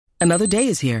Another day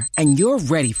is here, and you're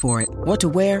ready for it. What to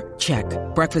wear? Check.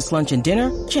 Breakfast, lunch, and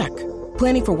dinner? Check.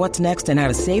 Planning for what's next and how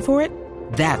to save for it?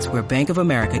 That's where Bank of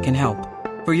America can help.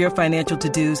 For your financial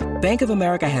to-dos, Bank of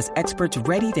America has experts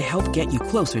ready to help get you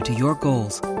closer to your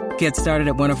goals. Get started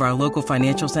at one of our local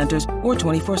financial centers or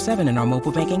 24/7 in our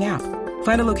mobile banking app.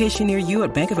 Find a location near you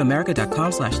at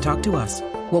bankofamerica.com/talktous.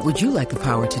 What would you like the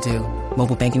power to do?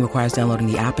 Mobile banking requires downloading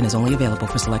the app and is only available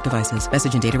for select devices.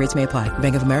 Message and data rates may apply.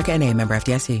 Bank of America N.A., member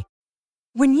FDIC.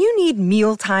 When you need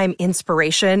mealtime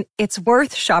inspiration, it's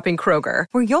worth shopping Kroger,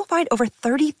 where you'll find over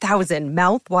 30,000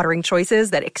 mouth-watering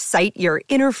choices that excite your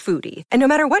inner foodie. And no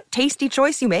matter what tasty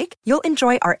choice you make, you'll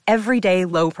enjoy our everyday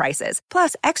low prices,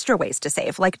 plus extra ways to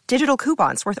save, like digital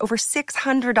coupons worth over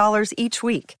 $600 each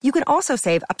week. You can also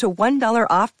save up to $1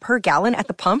 off per gallon at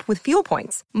the pump with fuel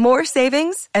points. More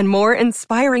savings and more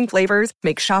inspiring flavors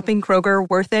make shopping Kroger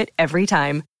worth it every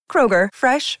time. Kroger,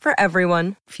 fresh for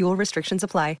everyone. Fuel restrictions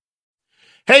apply.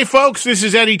 Hey, folks, this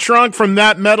is Eddie Trunk from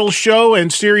That Metal Show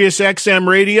and Sirius XM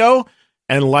Radio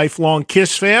and lifelong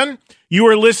Kiss fan. You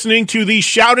are listening to the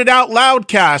Shout It Out Loud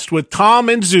cast with Tom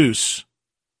and Zeus.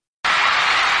 If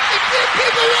you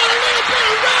people want a little bit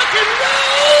of rock and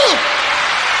roll,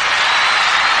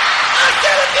 I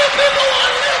said if you people want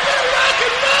a little bit of rock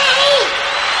and roll,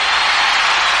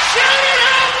 shout it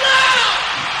out loud.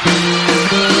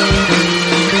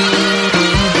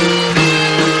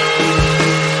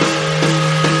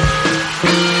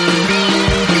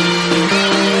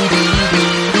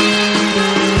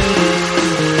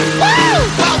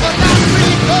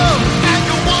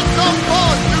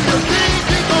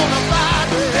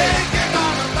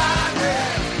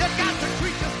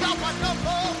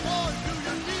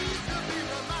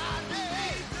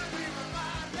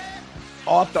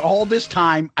 After all this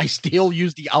time, I still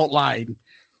use the outline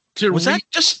to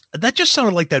that just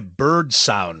sounded like that bird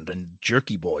sound and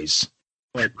Jerky Boys.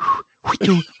 They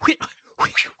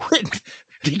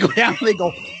go down,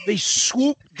 they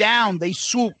swoop down, they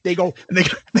swoop, they go, and they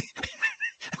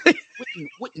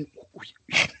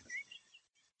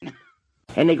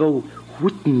and they go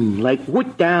like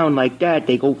woot down like that.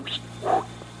 They go,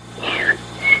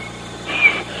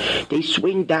 they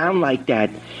swing down like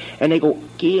that. And they go,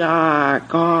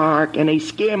 gark, and they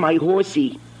scare my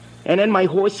horsey. And then my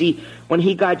horsey, when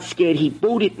he got scared, he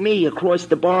booted me across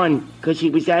the barn because he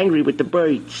was angry with the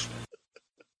birds.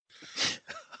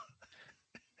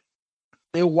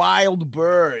 They're wild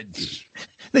birds.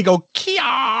 They go,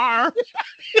 kiar.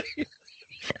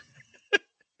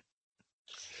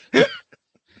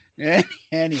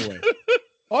 Anyway.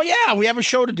 Oh, yeah, we have a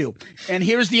show to do. And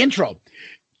here's the intro.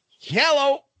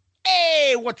 Hello.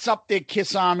 Hey, what's up there,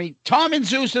 Kiss Army? Tom and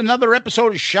Zeus, another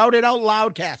episode of Shout It Out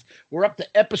Loudcast. We're up to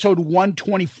episode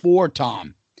 124,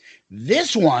 Tom.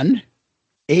 This one,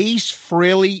 Ace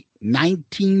Frehley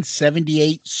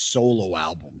 1978 solo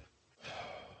album.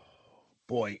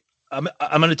 Boy, I'm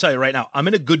going to tell you right now, I'm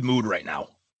in a good mood right now.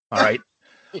 All right.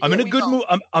 I'm in a good mood.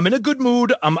 I'm in a good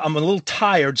mood. I'm a little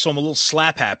tired, so I'm a little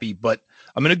slap happy, but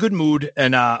I'm in a good mood,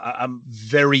 and I'm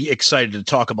very excited to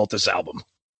talk about this album.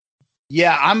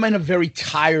 Yeah, I'm in a very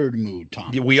tired mood,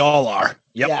 Tom. We all are.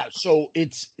 Yep. Yeah, so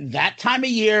it's that time of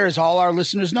year, as all our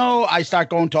listeners know, I start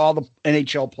going to all the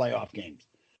NHL playoff games.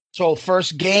 So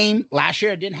first game, last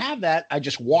year I didn't have that. I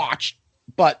just watched.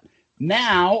 But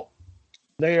now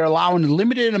they are allowing a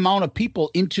limited amount of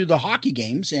people into the hockey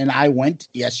games, and I went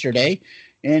yesterday.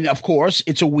 And, of course,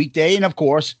 it's a weekday, and, of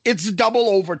course, it's double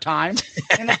overtime.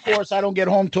 And, of course, I don't get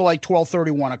home till like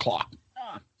 12:30, 1 o'clock.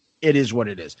 It is what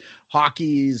it is.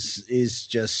 Hockey is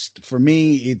just, for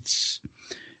me, it's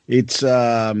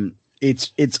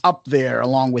up there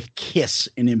along with Kiss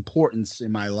in importance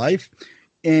in my life.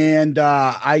 And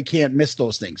I can't miss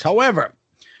those things. However,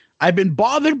 I've been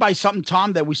bothered by something,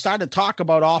 Tom, that we started to talk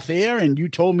about off air, and you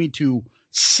told me to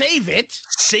save it.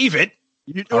 Save it.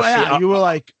 You were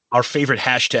like, our favorite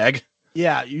hashtag.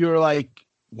 Yeah, you were like,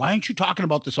 why aren't you talking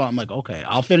about this? I'm like, okay,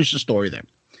 I'll finish the story there.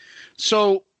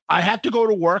 So I have to go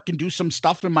to work and do some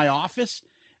stuff in my office.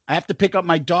 I have to pick up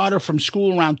my daughter from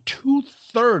school around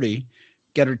 2:30,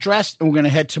 get her dressed, and we're going to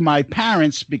head to my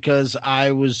parents because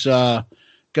I was going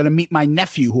to meet my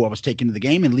nephew who I was taking to the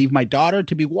game and leave my daughter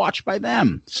to be watched by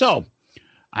them. So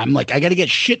I'm like, I got to get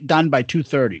shit done by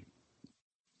 2:30.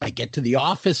 I get to the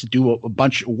office, do a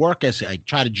bunch of work as I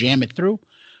try to jam it through.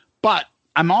 But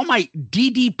I'm on my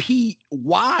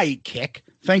DDPY kick,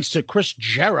 thanks to Chris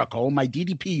Jericho, my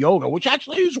DDP yoga, which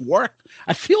actually has worked.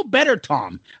 I feel better,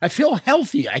 Tom. I feel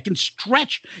healthy. I can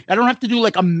stretch. I don't have to do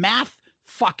like a math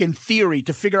fucking theory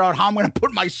to figure out how I'm going to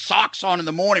put my socks on in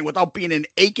the morning without being in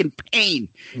aching pain.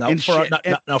 Now,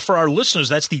 for our listeners,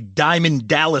 that's the Diamond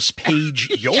Dallas Page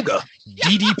Yoga,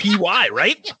 DDPY,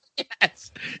 right?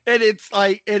 Yes. And it's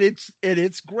like,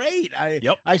 it's great.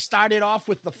 I started off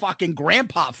with the fucking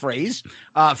grandpa phase,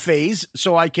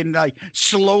 so I can like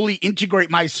slowly integrate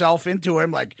myself into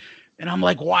him. And I'm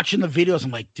like watching the videos.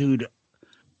 I'm like, dude,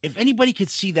 if anybody could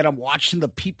see that I'm watching the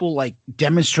people like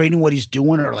demonstrating what he's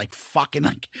doing are like fucking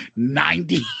like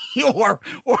 90 or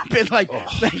been like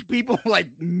people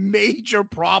like major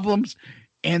problems.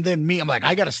 And then me, I'm like,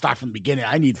 I got to start from the beginning.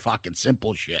 I need fucking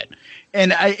simple shit.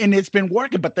 And it's been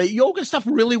working, but the yoga stuff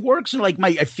really works. And like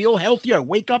I feel healthier. I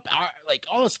wake up like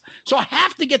all this. So I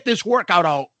have to get this workout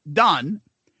out done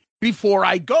before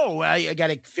I go. I got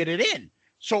to fit it in.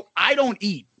 So I don't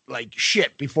eat like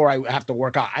shit before I have to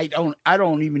work out. I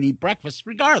don't even eat breakfast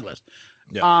regardless.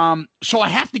 Yeah. So I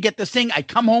have to get this thing. I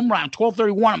come home around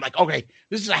 12:31. I'm like, okay,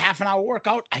 this is a half an hour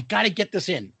workout. I got to get this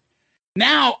in.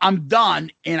 Now I'm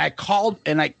done. And I called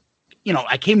and I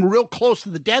came real close to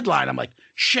the deadline. I'm like,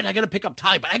 shit, I got to pick up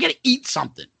Ty, but I got to eat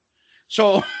something.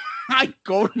 So I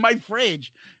go to my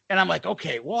fridge and I'm like,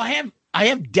 okay, well, I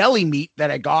have deli meat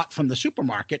that I got from the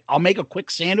supermarket. I'll make a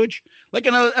quick sandwich, like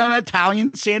an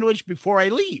Italian sandwich before I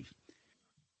leave.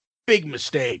 Big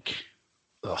mistake.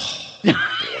 Oh, boy.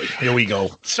 Here we go.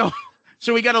 So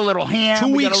we got a little ham.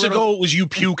 2 weeks ago, it was you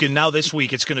puking. Now this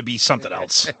week, it's going to be something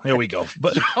else. Here we go.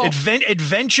 But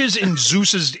adventures in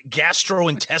Zeus's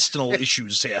gastrointestinal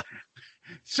issues here.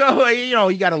 So,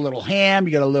 you got a little ham.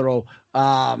 You got a little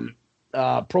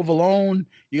provolone.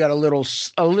 You got a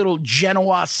little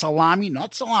Genoa salami.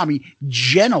 Not salami,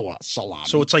 Genoa salami.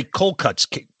 So it's like Cole cuts.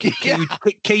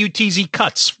 K-U-T-Z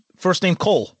cuts. First name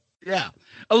Cole. Yeah.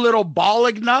 A little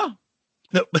bologna.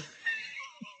 No.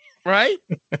 Right?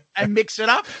 I mix it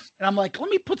up. And I'm like, let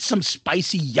me put some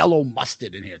spicy yellow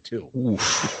mustard in here too.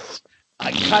 Oof.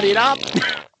 I cut it up.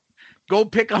 Go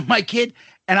pick up my kid.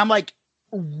 And I'm like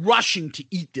rushing to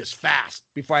eat this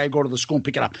fast before I go to the school and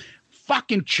pick it up.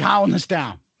 Fucking chowing this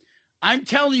down. I'm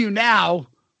telling you now,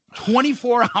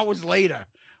 24 hours later,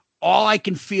 all I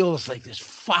can feel is like this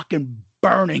fucking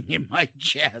burning in my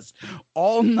chest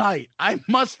all night. I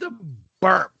must have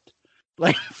burped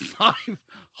like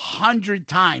 500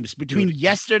 times between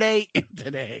yesterday and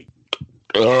today.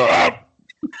 What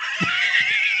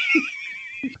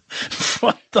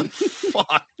the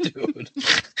fuck, dude?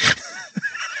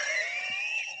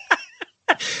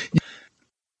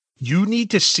 You need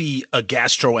to see a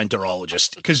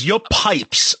gastroenterologist because your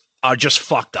pipes are just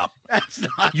fucked up. That's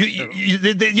not true.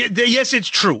 Yes, it's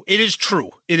true. It is true.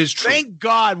 It is true. Thank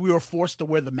God we were forced to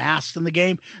wear the masks in the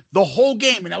game. The whole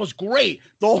game, and that was great.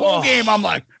 The whole game, I'm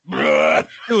like, bruh.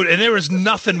 Dude, and there is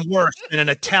nothing worse than an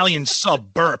Italian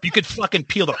sub burp. You could fucking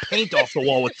peel the paint off the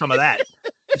wall with some of that.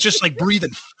 It's just like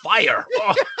breathing fire.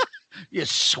 Oh. You're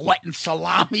sweating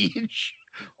salami and shit.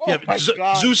 Oh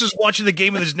yeah, Zeus is watching the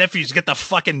game with his nephews. He's got the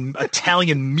fucking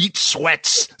Italian meat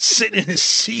sweats sitting in his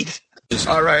seat.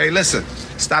 All right, hey, listen.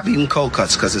 Stop eating cold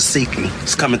cuts because it's seeking.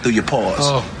 It's coming through your pores.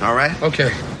 Oh. All right?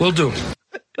 Okay, will do.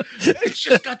 It's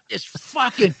just got this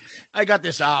I got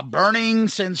this burning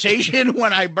sensation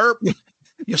when I burp.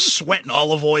 You're sweating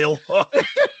olive oil. Oh.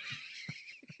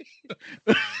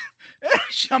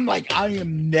 I'm like, I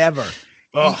am never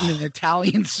eating an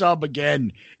Italian sub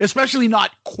again, especially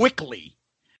not quickly.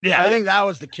 Yeah, I think that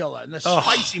was the killer. And the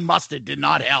spicy mustard did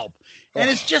not help. And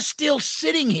it's just still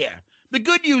sitting here. The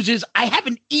good news is I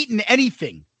haven't eaten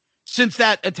anything since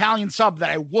that Italian sub that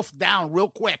I woofed down real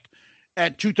quick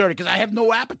at 2:30 because I have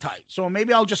no appetite. So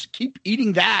maybe I'll just keep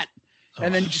eating that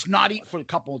and then just not eat for a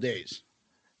couple of days.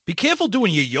 Be careful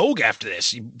doing your yoga after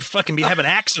this. You fucking be having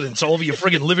accidents all over your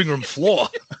friggin' living room floor.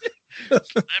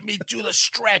 Let me do the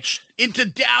stretch into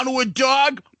downward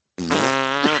dog.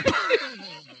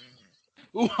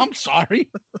 Ooh, I'm sorry.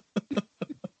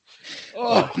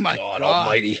 Oh my God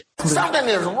Almighty! Something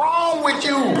is wrong with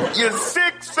you, you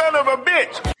sick son of a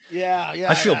bitch. Yeah.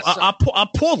 I feel our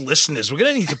poor listeners. We're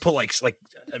gonna need to put like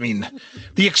I mean,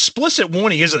 the explicit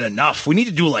warning isn't enough. We need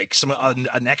to do like some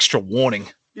an extra warning.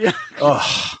 Yeah.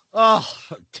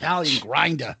 Italian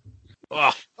grinder.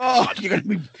 You're gonna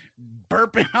be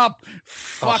burping up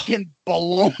fucking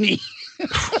baloney.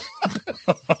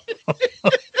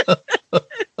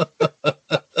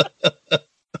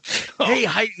 Hey,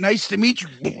 hi, nice to meet you.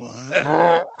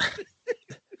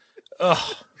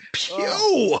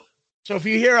 Pew. So if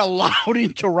you hear a loud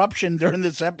interruption during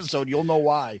this episode, you'll know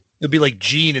why. It'll be like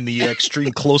Gene in the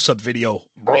extreme close-up video.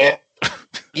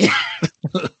 Yeah.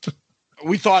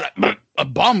 We thought a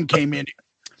bum came in.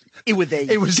 It was Ace.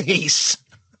 It was Ace.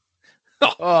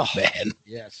 Oh man.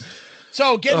 Yes.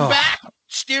 So getting back,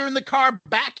 steering the car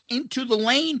back into the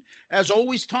lane. As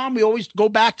always, Tom, we always go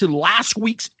back to last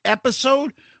week's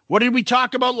episode. What did we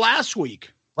talk about last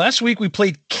week? Last week we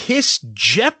played Kiss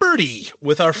Jeopardy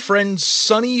with our friends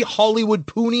Sonny, Hollywood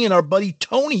Pooney, and our buddy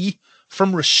Tony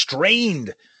from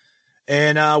Restrained.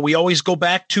 And we always go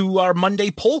back to our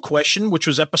Monday poll question, which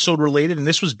was episode related. And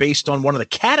this was based on one of the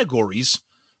categories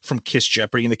from Kiss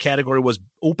Jeopardy. And the category was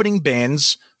opening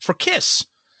bands for Kiss.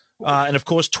 And of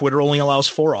course, Twitter only allows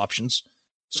 4 options.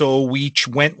 So we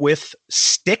went with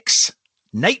Styx,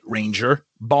 Night Ranger,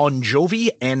 Bon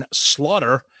Jovi, and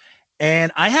Slaughter.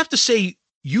 And I have to say,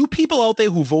 you people out there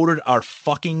who voted are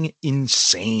fucking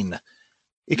insane.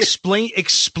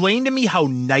 Explain to me how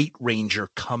Night Ranger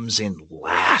comes in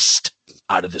last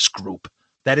out of this group.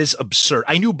 That is absurd.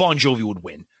 I knew Bon Jovi would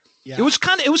win. Yeah. It was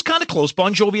kind of close.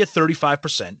 Bon Jovi at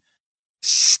 35%.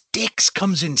 Styx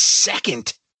comes in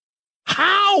second.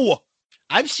 How?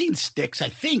 I've seen Styx, I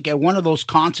think, at one of those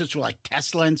concerts with like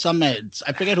Tesla and something.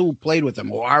 I forget who played with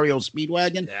them. Or REO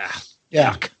Speedwagon.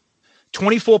 Yeah.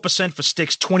 24% for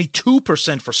Styx,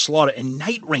 22% for Slaughter, and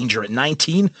Night Ranger at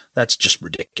 19. That's just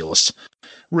ridiculous.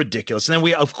 Ridiculous. And then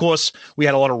we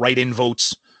had a lot of write-in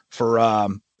votes for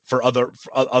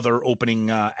other opening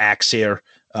acts here.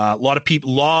 A lot of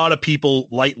people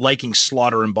liking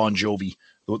Slaughter and Bon Jovi.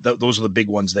 Those are the big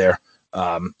ones there.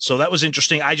 So that was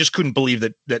interesting. I just couldn't believe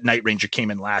that Night Ranger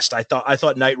came in last. I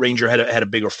thought Night Ranger had a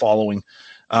bigger following.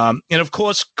 And of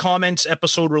course, comments,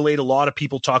 episode related, a lot of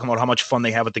people talking about how much fun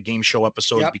they have at the game show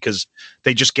episodes because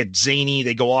they just get zany.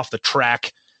 They go off the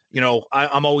track. You know,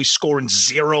 I'm always scoring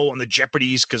 0 on the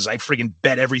Jeopardies because I friggin'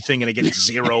 bet everything and I get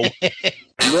 0.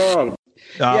 Wrong.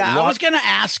 I was going to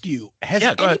ask you, has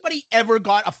anybody ever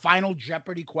got a Final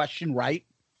Jeopardy question right?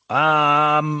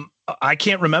 I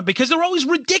can't remember because they're always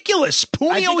ridiculous.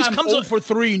 Pooney always comes 0 for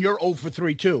 3 and you're 0 for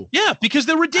 3 too. Yeah, because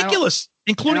they're ridiculous,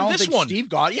 including this one. Steve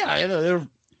got they're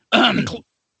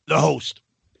the host.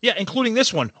 Yeah, including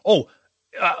this one.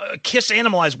 Kiss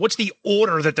Animalize. What's the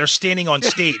order that they're standing on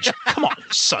stage? Come on,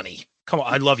 Sonny. Come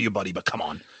on. I love you, buddy, but come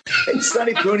on. Hey,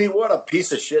 Sonny Pooney, what a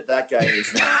piece of shit that guy is.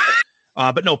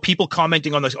 But no, people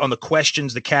commenting on the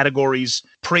questions, the categories,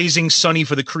 praising Sonny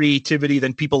for the creativity,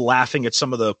 then people laughing at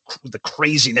some of the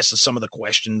craziness of some of the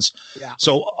questions. Yeah.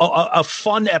 So a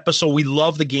fun episode. We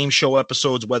love the game show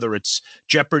episodes, whether it's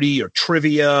Jeopardy or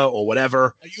trivia or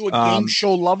whatever. Are you a game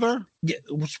show lover? Yeah.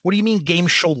 What do you mean game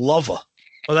show lover?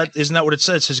 Well, isn't that what it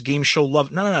says? It says game show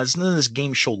lover. No, it's none of this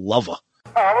game show lover.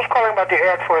 I was calling about the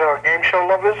ad for game show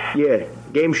lovers. Yeah,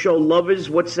 game show lovers?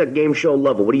 What's a game show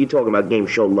lover? What are you talking about, game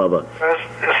show lover?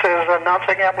 This is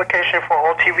announcing application for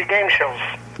all TV game shows.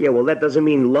 Yeah, well, that doesn't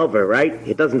mean lover, right?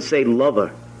 It doesn't say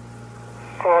lover.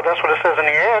 Oh, that's what it says in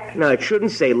the ad? No, it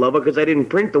shouldn't say lover because I didn't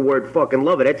print the word fucking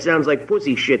lover. That sounds like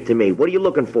pussy shit to me. What are you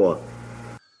looking for?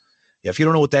 Yeah, if you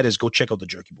don't know what that is, go check out the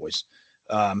Jerky Boys.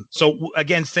 So,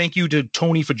 again, thank you to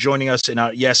Tony for joining us. And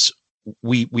yes,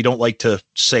 we don't like to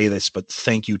say this, but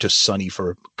thank you to Sonny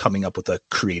for coming up with the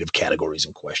creative categories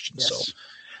and questions. Yes. So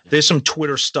there's some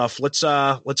Twitter stuff. Let's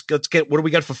get, what do we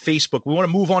got for Facebook? We want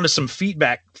to move on to some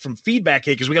feedback here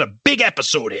because we got a big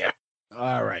episode here.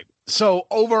 All right. So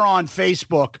over on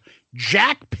Facebook,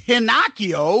 Jack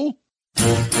Pinocchio.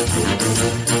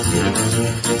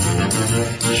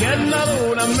 C'è la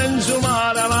luna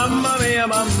menzumata, mamma mia,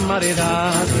 mamma di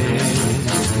dare.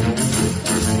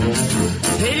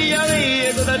 Figlia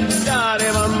mia, cosa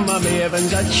dare, mamma mia,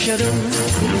 pensaccia tu.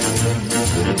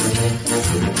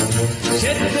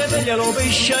 Siete figlia lo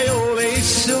pesciaiolo,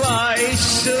 issu va,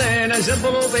 issu vena,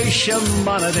 sempre lo pesce in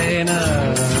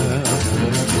manatena.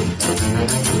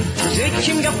 Se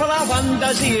ci ingappa la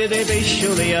fantasia dei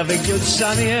pescioli a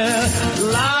vecchiuzza mia,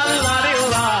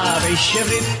 la pesce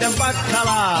fritto e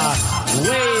baccalà,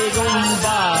 uè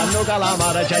compà,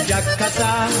 calamara c'è già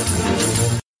catà.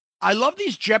 I love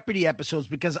these Jeopardy episodes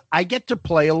because I get to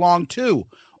play along too.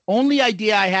 Only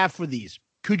idea I have for these,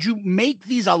 could you make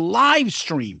these a live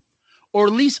stream or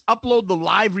at least upload the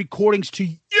live recordings to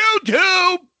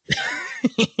YouTube?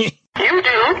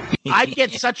 I'd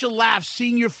get such a laugh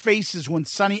seeing your faces when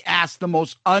Sonny asks the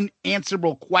most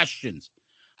unanswerable questions.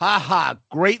 Ha ha.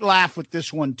 Great laugh with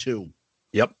this one too.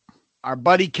 Yep. Our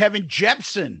buddy Kevin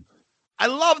Jepson. I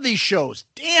love these shows.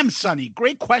 Damn, Sonny.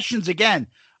 Great questions again.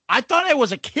 I thought I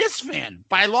was a Kiss fan,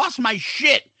 but I lost my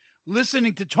shit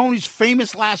listening to Tony's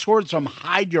famous last words from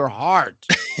Hide Your Heart.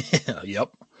 Yep.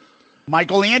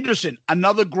 Michael Anderson,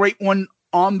 another great one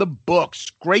on the books.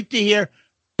 Great to hear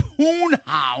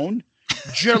Poonhound,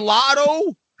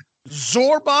 Gelato,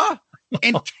 Zorba,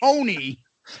 and Tony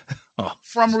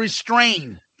from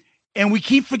Restrain. And we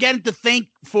keep forgetting to thank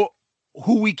for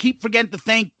who we keep forgetting to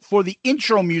thank for the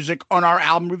intro music on our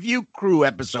album review crew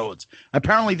episodes.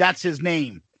 Apparently that's his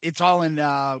name. It's all in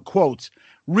quotes.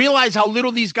 Realize how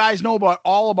little these guys know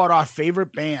about our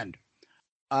favorite band.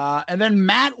 And then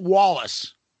Matt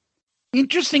Wallace.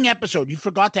 Interesting episode. You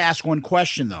forgot to ask one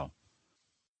question, though.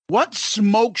 What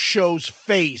smoke show's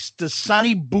face does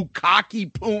Sonny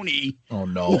Bukkake Pooney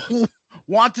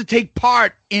want to take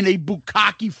part in a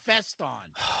Bukkake fest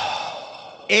on?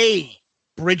 A,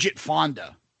 Bridget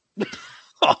Fonda.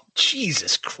 Oh,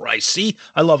 Jesus Christ. See,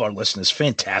 I love our listeners.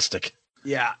 Fantastic.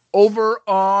 Yeah. Over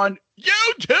on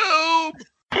YouTube.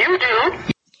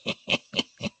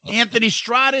 Anthony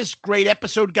Stratus. Great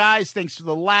episode, guys. Thanks for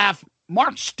the laugh.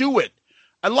 Mark Stewart.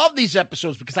 I love these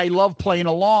episodes because I love playing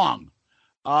along.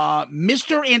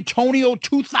 Mr. Antonio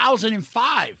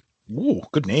 2005. Ooh,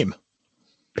 good name.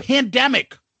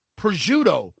 Pandemic.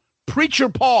 Prosciutto. Preacher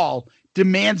Paul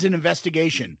demands an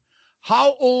investigation.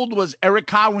 How old was Eric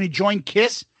Carr when he joined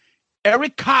KISS?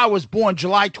 Eric Carr was born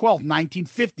July 12,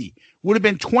 1950. Would have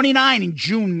been 29 in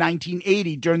June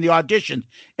 1980 during the audition,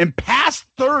 and past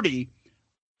 30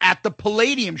 at the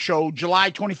Palladium show July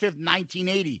 25th,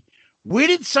 1980. Where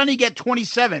did Sonny get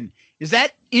 27? Is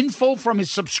that info from his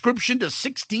subscription to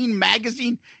 16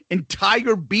 magazine and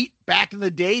Tiger Beat back in the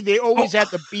day? They always had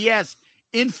the BS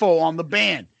info on the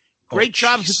band. Great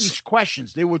jobs with these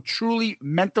questions. They were truly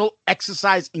mental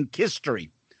exercise in history.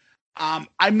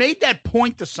 I made that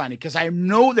point to Sonny because I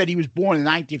know that he was born in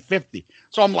 1950.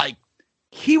 So I'm like,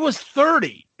 he was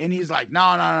 30. And he's like, no.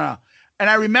 And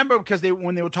I remember because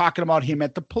when they were talking about him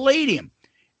at the Palladium.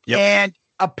 Yep. And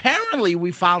apparently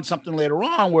we found something later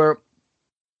on where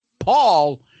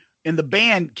Paul in the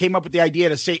band came up with the idea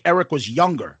to say Eric was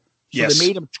younger. So they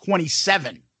made him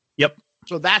 27. Yep.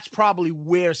 So that's probably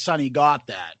where Sonny got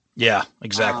that. Yeah,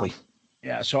 exactly.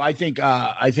 Yeah, so I think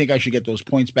I should get those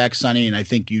points back, Sonny, and I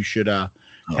think you should have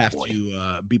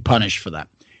to be punished for that.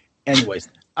 Anyways,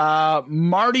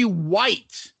 Marty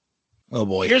White. Oh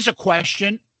boy. Here's a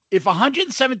question: if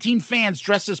 117 fans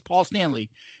dressed as Paul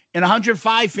Stanley and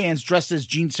 105 fans dressed as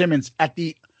Gene Simmons at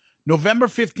the November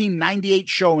 15, 98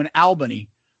 show in Albany,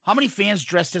 how many fans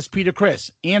dressed as Peter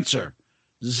Criss? Answer: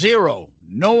 0.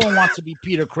 No one wants to be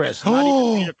Peter Criss. Not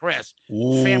even Peter Criss.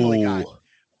 Family Guy.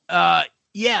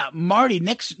 Yeah, Marty,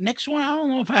 next one. I don't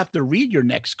know if I have to read your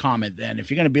next comment then.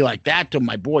 If you're going to be like that to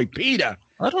my boy Peter.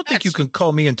 I don't think you can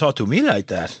call me and talk to me like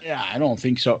that. Yeah, I don't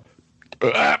think so.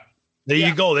 There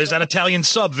you go. There's that Italian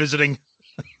sub visiting.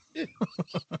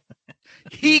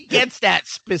 He gets that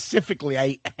specifically.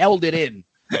 I held it in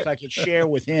so I could share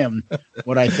with him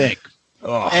what I think.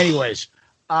 Oh. Anyways,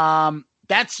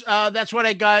 that's what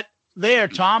I got there,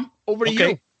 Tom. Over to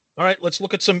you. All right, let's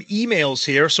look at some emails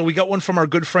here. So we got one from our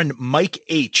good friend Mike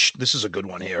H. This is a good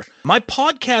one here. My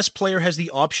podcast player has the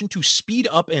option to speed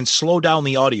up and slow down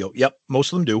the audio. Yep,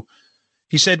 most of them do.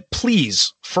 He said,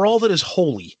 please, for all that is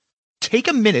holy, take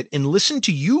a minute and listen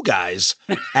to you guys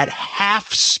at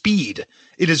half speed.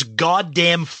 It is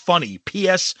goddamn funny.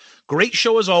 P.S. Great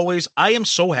show as always. I am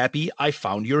so happy I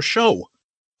found your show.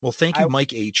 Well, thank you,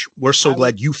 Mike H. We're so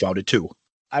glad you found it too.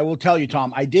 I will tell you,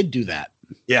 Tom, I did do that.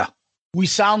 Yeah. We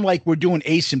sound like we're doing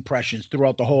Ace impressions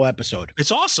throughout the whole episode.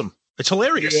 It's awesome. It's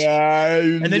hilarious. Yeah.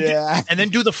 And then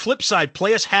do the flip side.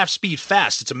 Play us half speed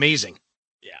fast. It's amazing.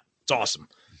 Yeah. It's awesome.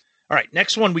 All right.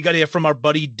 Next one we got here from our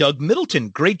buddy Doug Middleton.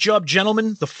 Great job,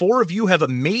 gentlemen. The four of you have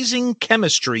amazing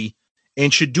chemistry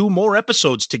and should do more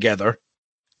episodes together.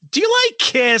 Do you like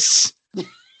Kiss?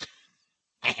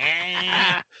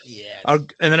 Yeah.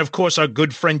 And then, of course, our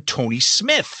good friend Tony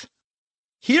Smith.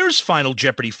 Here's Final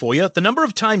Jeopardy for you. The number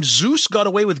of times Zeus got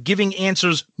away with giving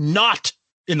answers not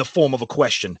in the form of a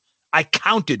question. I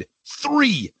counted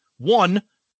 3. 1,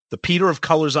 the Peter of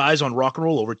Color's Eyes on Rock and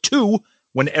Roll Over. 2,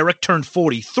 when Eric turned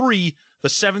 40. 3, the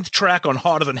 7th track on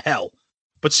Harder Than Hell.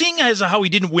 But seeing as how he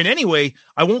didn't win anyway,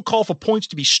 I won't call for points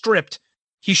to be stripped.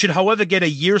 He should, however, get a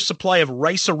year's supply of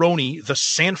Rice-A-Roni, the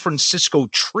San Francisco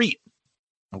treat.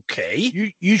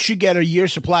 Okay. You should get a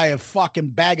year's supply of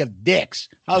fucking bag of dicks.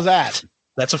 How's that?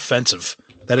 That's offensive.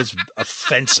 That is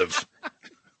offensive.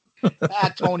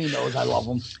 Tony knows I love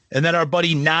him. And then our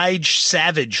buddy Nige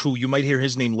Savage, who you might hear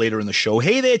his name later in the show.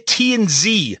 Hey there, T and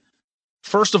Z.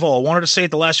 First of all, I wanted to say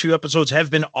the last few episodes have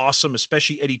been awesome,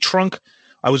 especially Eddie Trunk.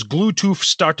 I was glued to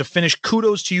start to finish.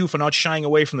 Kudos to you for not shying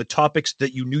away from the topics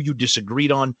that you knew you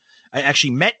disagreed on. I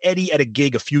actually met Eddie at a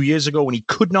gig a few years ago when he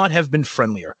could not have been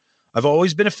friendlier. I've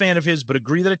always been a fan of his, but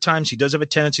agree that at times he does have a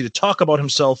tendency to talk about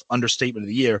himself, understatement of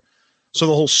the year. So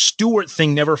the whole Stewart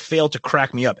thing never failed to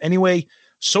crack me up. Anyway,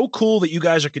 so cool that you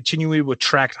guys are continuing to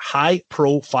attract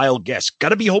high-profile guests. Got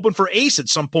to be hoping for Ace at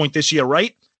some point this year,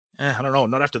 right? I don't know.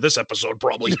 Not after this episode,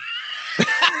 probably.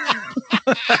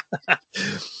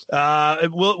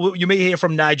 You may hear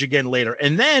from Nige again later.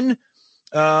 And then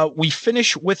we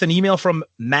finish with an email from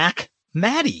Mac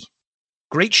Maddie.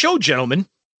 Great show, gentlemen.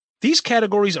 These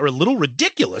categories are a little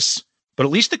ridiculous, but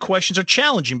at least the questions are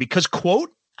challenging because,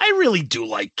 quote, I really do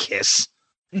like Kiss.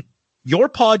 Your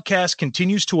podcast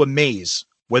continues to amaze,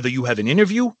 whether you have an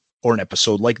interview or an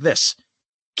episode like this.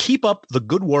 Keep up the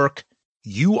good work.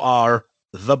 You are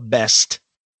the best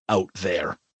out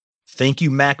there. Thank you,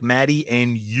 Mac Maddie,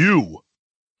 and you,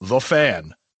 the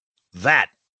fan. That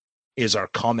is our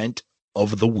comment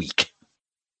of the week.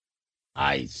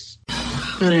 Nice.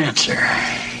 Good answer.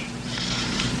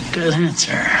 Good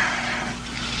answer.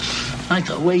 I like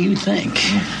the way you think.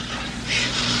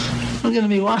 We're going to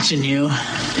be watching you.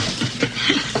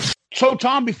 So,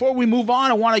 Tom, before we move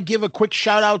on, I want to give a quick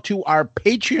shout out to our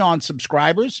Patreon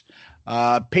subscribers.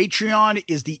 Patreon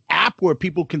is the app where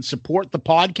people can support the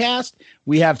podcast.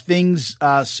 We have things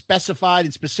specified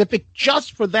and specific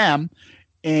just for them.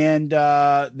 And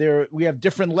we have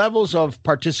different levels of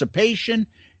participation.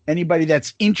 Anybody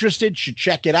that's interested should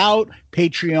check it out.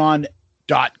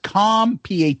 Patreon.com,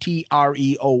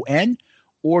 Patreon,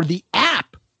 or the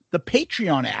app, the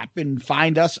Patreon app, and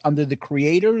find us under the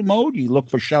creator mode. You look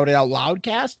for Shout It Out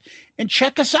Loudcast and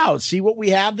check us out. See what we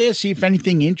have there. See if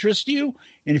anything interests you.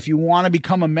 And if you want to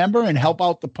become a member and help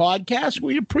out the podcast,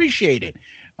 we appreciate it.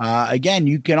 Again,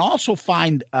 you can also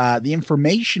find the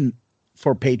information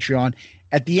for Patreon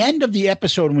at the end of the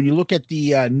episode. When you look at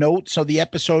the notes of the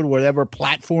episode, whatever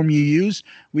platform you use,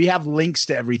 we have links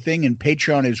to everything, and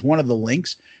Patreon is one of the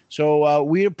links. So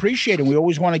we appreciate it. We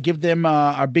always want to give them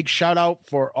our big shout out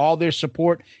for all their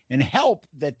support and help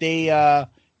that they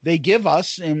give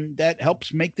us, and that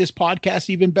helps make this podcast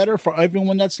even better for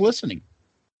everyone that's listening.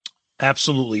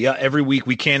 Absolutely. Yeah. Every week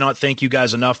we cannot thank you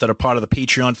guys enough that are part of the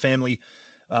Patreon family.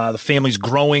 The family's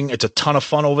growing. It's a ton of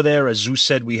fun over there. As Zeus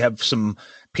said, we have some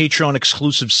Patreon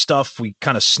exclusive stuff. We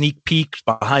kind of sneak peek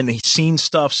behind the scenes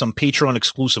stuff, some Patreon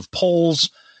exclusive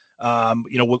polls. We're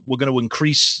going to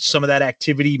increase some of that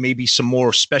activity, maybe some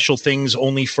more special things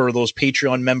only for those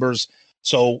Patreon members.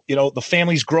 So, the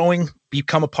family's growing.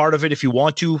 Become a part of it if you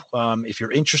want to. If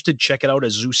you're interested, check it out.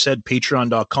 As Zeus said,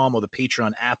 patreon.com or the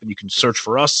Patreon app, and you can search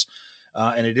for us.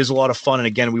 And it is a lot of fun. And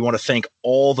again, we want to thank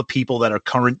all the people that are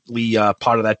currently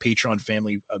part of that Patreon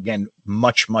family. Again,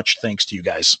 much, much thanks to you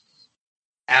guys.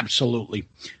 Absolutely.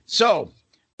 So,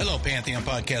 hello, Pantheon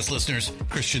podcast listeners.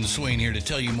 Christian Swain here to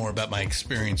tell you more about my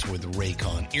experience with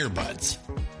Raycon earbuds.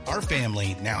 Our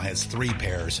family now has 3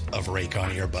 pairs of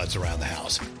Raycon earbuds around the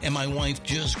house, and my wife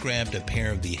just grabbed a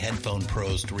pair of the Headphone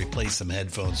Pros to replace some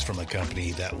headphones from a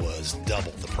company that was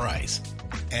double the price.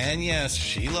 And yes,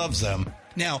 she loves them.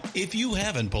 Now, if you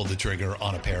haven't pulled the trigger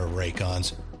on a pair of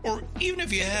Raycons, or even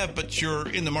if you have, but you're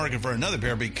in the market for another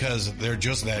pair because they're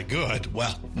just that good,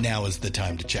 well, now is the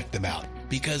time to check them out,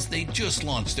 because they just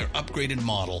launched their upgraded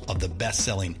model of the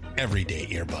best-selling everyday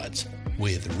earbuds.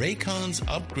 With Raycon's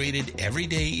upgraded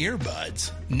everyday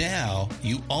earbuds, now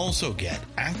you also get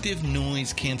active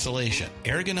noise cancellation,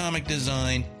 ergonomic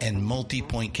design, and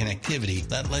multi-point connectivity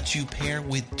that lets you pair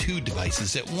with 2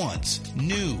 devices at once.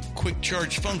 New quick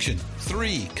charge function,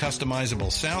 3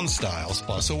 customizable sound styles,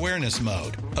 plus awareness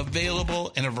mode.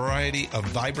 Available in a variety of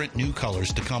vibrant new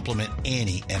colors to complement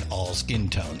any and all skin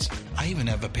tones. I even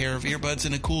have a pair of earbuds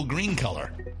in a cool green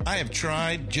color. I have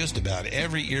tried just about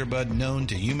every earbud known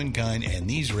to humankind, and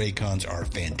these Raycons are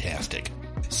fantastic.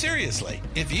 Seriously,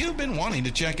 if you've been wanting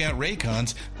to check out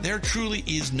Raycons, there truly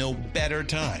is no better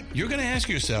time. You're going to ask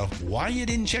yourself why you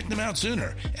didn't check them out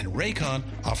sooner, and Raycon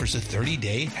offers a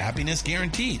 30-day happiness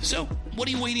guarantee. So what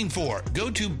are you waiting for? Go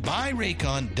to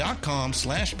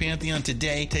buyraycon.com/Pantheon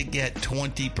today to get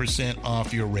 20%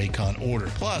 off your Raycon order,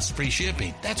 plus free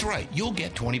shipping. That's right, you'll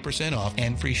get 20% off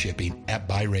and free shipping at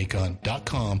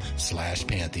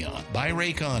buyraycon.com/Pantheon.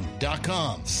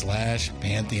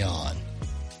 buyraycon.com/Pantheon.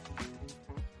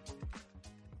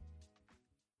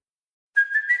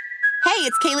 Hey,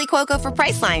 it's Kaylee Cuoco for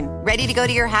Priceline. Ready to go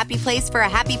to your happy place for a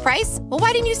happy price? Well,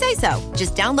 why didn't you say so?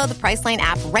 Just download the Priceline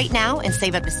app right now and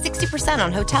save up to 60%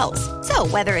 on hotels. So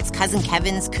whether it's Cousin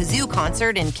Kevin's Kazoo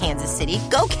Concert in Kansas City,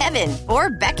 go Kevin,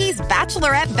 or Becky's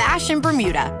Bachelorette Bash in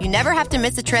Bermuda, you never have to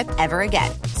miss a trip ever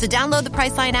again. So download the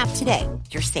Priceline app today.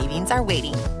 Your savings are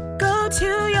waiting. Go to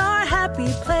your happy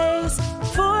place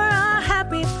for a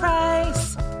happy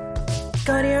price.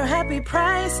 Go to your happy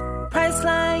price,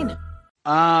 Priceline.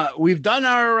 We've done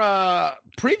our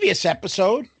previous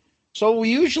episode, so we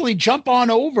usually jump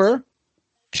on over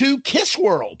to Kiss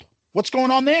World. What's going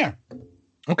on there?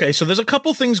 Okay, so there's a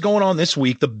couple things going on this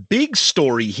week. The big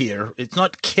story here, it's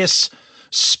not Kiss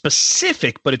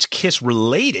specific, but it's Kiss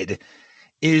related,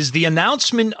 is the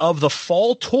announcement of the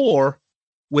fall tour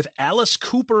with Alice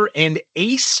Cooper and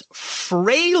Ace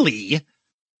Frehley.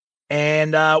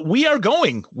 And we are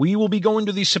going. We will be going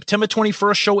to the September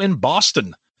 21st show in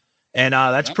Boston. And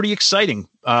that's pretty exciting.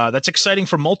 That's exciting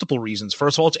for multiple reasons.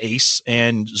 First of all, it's Ace,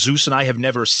 and Zeus and I have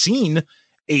never seen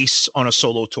Ace on a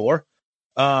solo tour.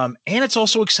 And it's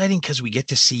also exciting because we get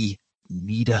to see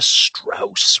Nita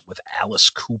Strauss with Alice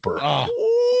Cooper.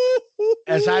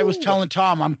 As I was telling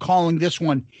Tom, I'm calling this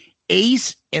one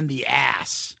Ace and the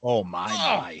Ass. Oh,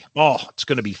 my. Oh, it's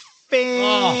going to be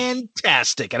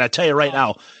fantastic. And I tell you right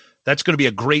now, that's going to be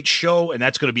a great show, and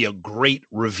that's going to be a great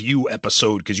review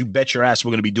episode because you bet your ass we're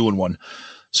going to be doing one.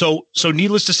 So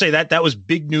needless to say, that was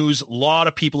big news. A lot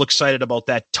of people excited about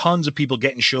that. Tons of people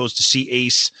getting shows to see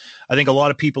Ace. I think a lot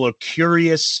of people are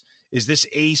curious. Is this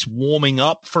Ace warming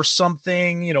up for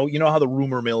something? You know how the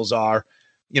rumor mills are,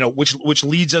 which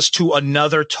leads us to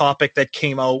another topic that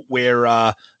came out where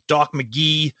Doc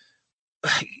McGee.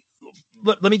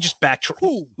 Let me just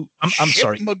backtrack. I'm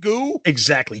sorry. Magoo?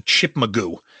 Exactly. Chip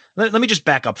Magoo. Let me just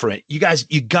back up for it. You guys,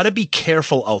 you got to be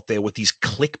careful out there with these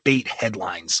clickbait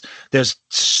headlines. There's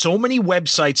so many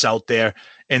websites out there,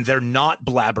 and they're not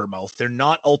Blabbermouth. They're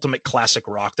not Ultimate Classic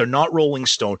Rock. They're not Rolling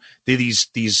Stone. They're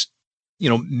these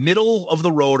middle of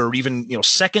the road or even,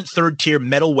 second, third tier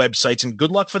metal websites, and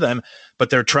good luck for them. But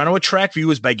they're trying to attract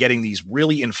viewers by getting these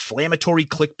really inflammatory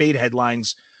clickbait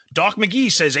headlines. Doc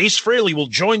McGee says Ace Frehley will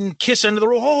join Kiss End of the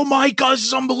Road. Oh my God, this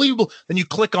is unbelievable. Then you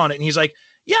click on it and he's like,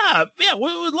 yeah,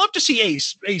 we would love to see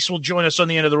Ace. Ace will join us on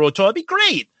the End of the Road tour. That'd be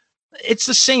great. It's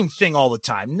the same thing all the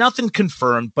time. Nothing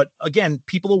confirmed. But again,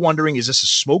 people are wondering, is this a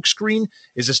smokescreen?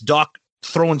 Is this Doc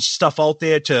throwing stuff out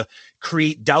there to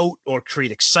create doubt or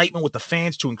create excitement with the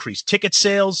fans to increase ticket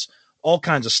sales? All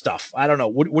kinds of stuff. I don't know.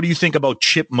 What do you think about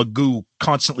Chip Magoo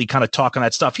constantly kind of talking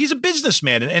that stuff? He's a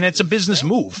businessman, and it's a business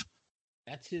move.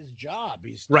 That's his job.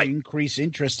 He's to increase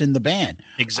interest in the band.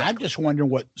 Exactly. I'm just wondering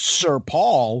what Sir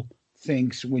Paul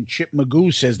thinks when Chip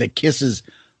Magoo says that Kiss is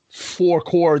 4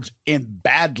 chords and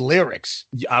bad lyrics.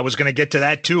 I was going to get to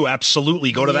that too.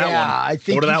 Absolutely. Go to that one. I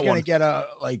think he's going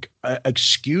to get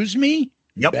excuse me?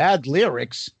 Yep. Bad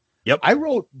lyrics. Yep. I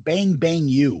wrote Bang Bang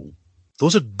You.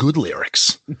 Those are good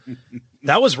lyrics.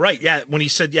 That was right. Yeah. When he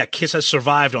said, Kiss has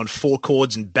survived on 4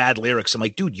 chords and bad lyrics. I'm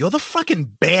like, dude, you're the fucking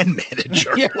band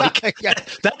manager.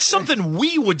 That's something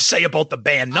we would say about the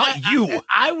band, not you.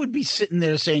 I would be sitting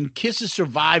there saying Kiss has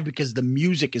survived because the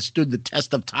music has stood the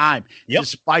test of time. Yep.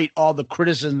 Despite all the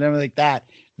criticism and everything like that,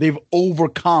 they've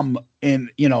overcome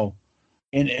and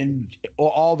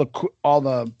all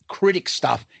the critic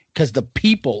stuff because the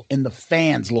people and the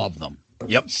fans love them.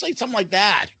 Yep. Say something like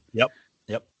that. Yep.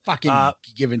 Fucking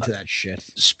give into that shit.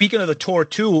 Speaking of the tour,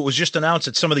 too, it was just announced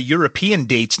that some of the European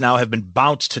dates now have been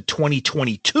bounced to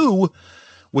 2022,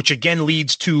 which again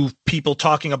leads to people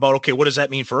talking about, okay, what does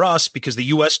that mean for us? Because the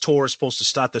U.S. tour is supposed to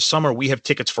start this summer. We have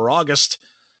tickets for August.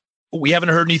 We haven't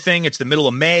heard anything. It's the middle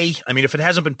of May. I mean, if it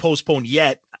hasn't been postponed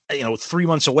yet, 3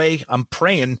 months away, I'm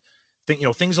praying.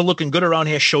 Things are looking good around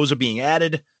here. Shows are being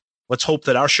added. Let's hope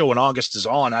that our show in August is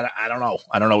on. I don't know.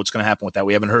 I don't know what's going to happen with that.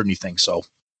 We haven't heard anything. So,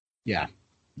 yeah.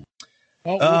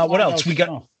 What else we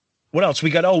got? What else we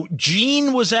got? Oh,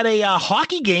 Gene was at a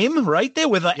hockey game right there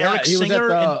with Eric Singer.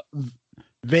 Was at the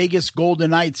Vegas Golden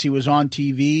Knights. He was on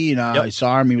TV, and I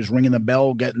saw him. He was ringing the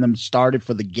bell, getting them started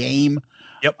for the game.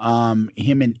 Yep.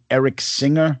 Him and Eric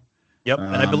Singer. Yep.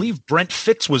 And I believe Brent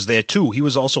Fitz was there too. He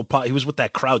was also he was with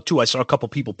that crowd too. I saw a couple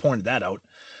people pointed that out.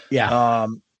 Yeah.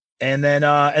 And then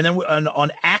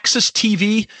on Access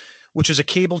TV, which is a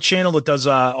cable channel that does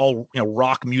all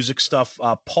rock music stuff.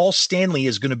 Paul Stanley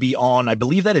is going to be on, I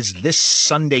believe that is this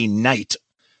Sunday night.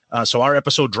 So our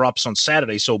episode drops on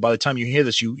Saturday. So by the time you hear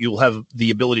this, you'll have the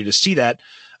ability to see that.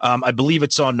 I believe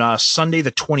it's on Sunday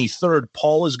the 23rd.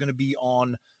 Paul is going to be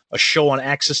on a show on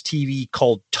Access TV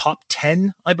called Top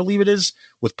 10, I believe it is,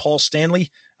 with Paul Stanley.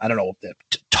 I don't know, the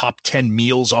top 10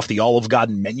 meals off the Olive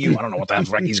Garden menu. I don't know what the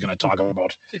heck he's going to talk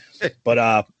about.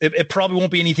 But it probably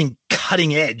won't be anything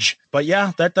cutting edge. But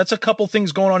yeah, that's a couple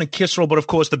things going on in Kiss Roll. But of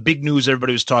course, the big news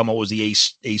everybody was talking about was the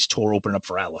Ace tour opening up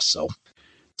for Alice.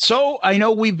 So I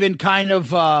know we've been kind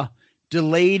of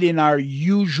delayed in our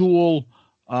usual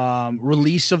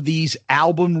release of these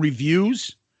album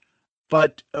reviews.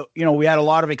 But, we had a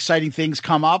lot of exciting things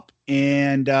come up,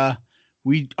 and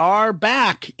we are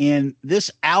back. In this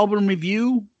album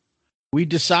review, we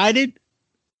decided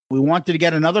we wanted to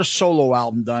get another solo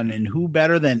album done, and who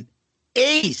better than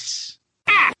Ace?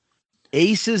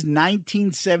 Ace's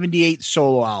 1978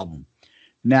 solo album.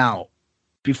 Now,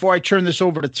 before I turn this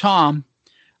over to Tom,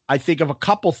 I think of a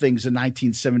couple things in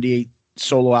 1978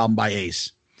 solo album by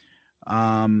Ace.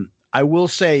 I will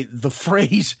say the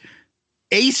phrase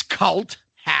Ace Cult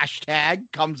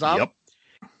hashtag comes up. Yep.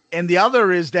 And the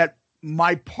other is that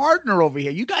my partner over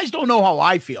here, you guys don't know how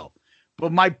I feel,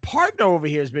 but my partner over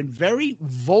here has been very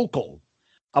vocal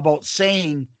about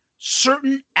saying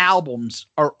certain albums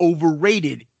are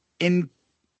overrated in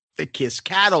the Kiss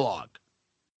catalog.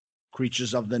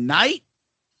 Creatures of the Night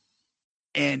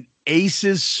and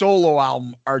Ace's solo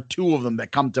album are two of them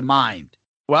that come to mind.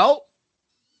 Well,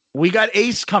 we got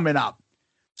Ace coming up.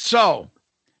 So,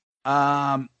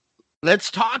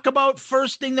 let's talk about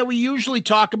first thing that we usually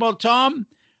talk about, Tom,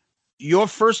 your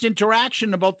first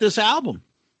interaction about this album.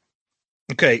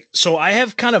 Okay, so I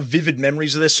have kind of vivid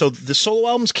memories of this. So the solo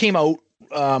albums came out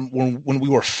when we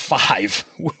were 5,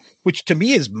 which to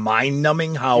me is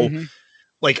mind-numbing how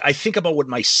like I think about what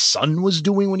my son was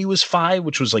doing when he was 5,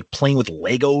 which was like playing with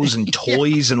Legos and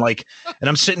toys and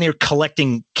I'm sitting there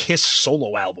collecting Kiss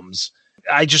solo albums.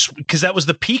 Because that was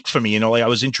the peak for me, like I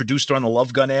was introduced during the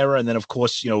Love Gun era. And then of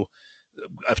course,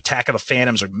 Attack of the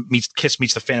Phantoms or Kiss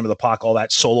Meets the Phantom of the Park, all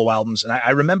that solo albums. And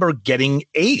I remember getting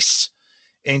Ace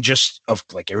and just of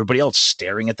like everybody else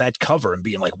staring at that cover and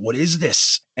being like, what is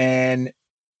this? And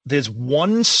there's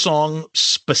one song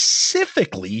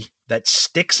specifically that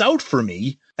sticks out for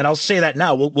me. And I'll say that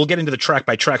now. We'll get into the track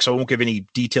by track, so I won't give any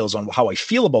details on how I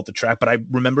feel about the track, but I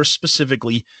remember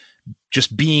specifically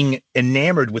just being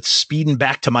enamored with Speeding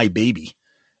Back to My Baby.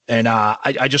 And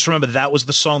I just remember that was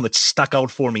the song that stuck out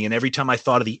for me. And every time I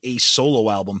thought of the Ace solo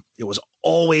album, it was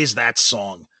always that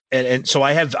song. And so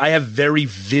I have very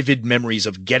vivid memories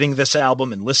of getting this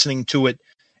album and listening to it,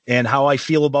 and how I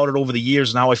feel about it over the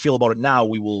years and how I feel about it now.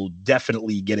 We will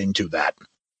definitely get into that.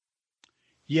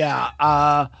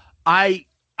 Yeah.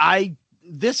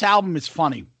 This album is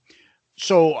funny.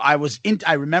 So I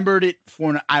remembered it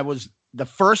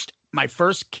my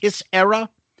first Kiss era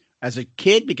as a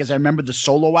kid, because I remember the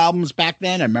solo albums back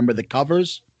then. I remember the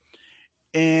covers.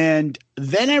 And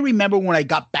then I remember when I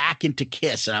got back into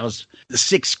Kiss, and I was the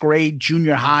 6th grade,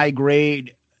 junior high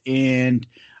grade. And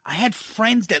I had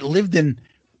friends that lived in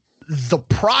the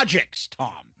projects,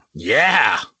 Tom.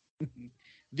 Yeah.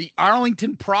 The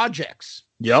Arlington projects.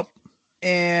 Yep.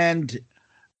 And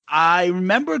I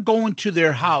remember going to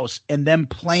their house and them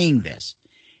playing this.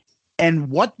 And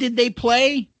what did they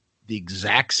play? The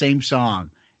exact same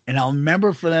song. And I'll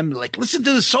remember for them, like, listen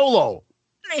to the solo.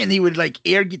 And he would like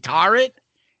air guitar it.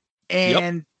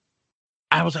 And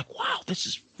I was like, wow, this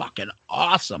is fucking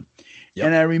awesome. Yep.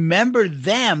 And I remember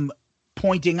them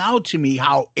pointing out to me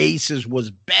how Ace's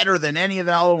was better than any of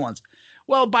the other ones.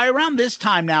 Well, by around this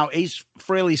time now, Ace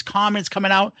Frehley's Comments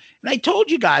coming out. And I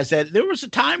told you guys that there was a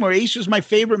time where Ace was my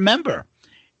favorite member.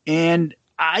 And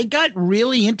I got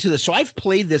really into this. So I've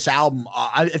played this album.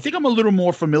 I think I'm a little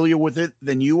more familiar with it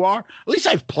than you are. At least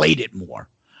I've played it more.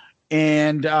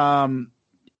 And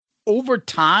over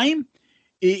time,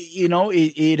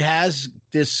 it has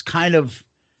this kind of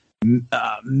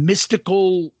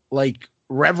mystical, like,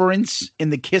 reverence in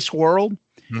the Kiss world.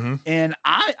 Mm-hmm. And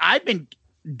I've been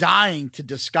dying to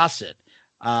discuss it.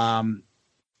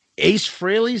 Ace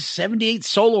Frehley's 78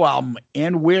 solo album,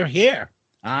 and we're here.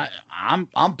 I'm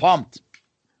pumped.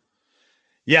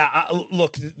 Yeah,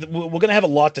 look, we're going to have a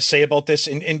lot to say about this.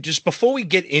 And just before we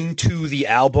get into the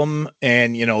album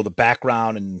and, the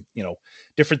background and,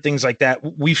 different things like that,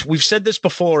 we've said this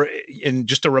before, and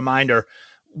just a reminder,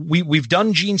 we've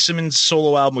done Gene Simmons'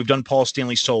 solo album. We've done Paul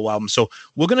Stanley's solo album. So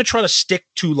we're going to try to stick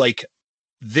to like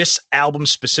this album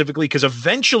specifically, because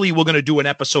eventually we're going to do an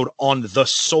episode on the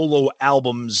solo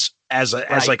albums as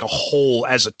like a whole,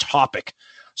 as a topic.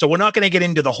 So we're not going to get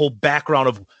into the whole background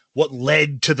of what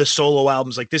led to the solo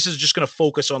albums. Like, this is just going to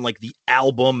focus on like the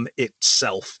album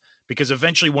itself, because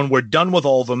eventually when we're done with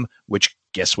all of them, which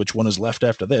guess which one is left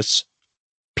after this?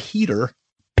 Peter.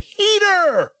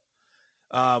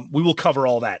 We will cover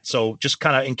all that. So just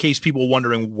kind of in case people are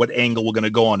wondering what angle we're going to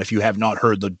go on, if you have not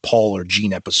heard the Paul or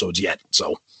Gene episodes yet.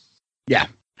 So, yeah.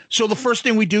 So the first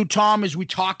thing we do, Tom, is we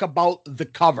talk about the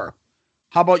cover.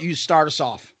 How about you start us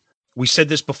off? We said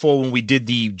this before when we did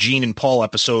the Gene and Paul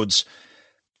episodes.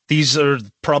 These are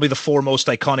probably the 4 most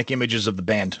iconic images of the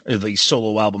band, the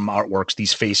solo album artworks,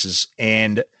 these faces.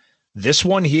 And this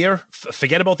one here,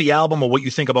 forget about the album or what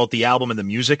you think about the album and the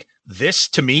music. This,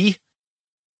 to me,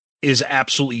 is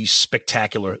absolutely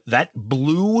spectacular. That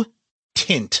blue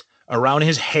tint around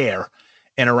his hair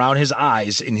and around his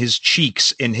eyes and his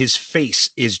cheeks and his face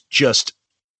is just,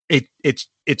 it's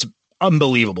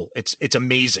unbelievable. It's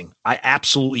amazing. I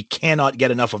absolutely cannot get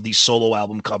enough of these solo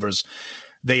album covers.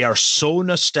 They are so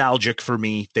nostalgic for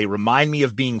me. They remind me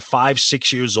of being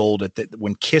 5-6 years old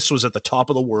when Kiss was at the top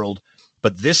of the world.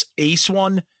 But this Ace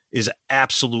one is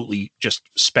absolutely just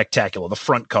spectacular. The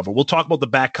front cover. We'll talk about the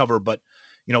back cover, but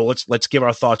let's give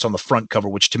our thoughts on the front cover,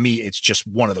 which to me, it's just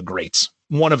one of the greats.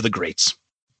 One of the greats.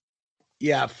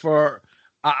 Yeah,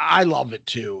 I love it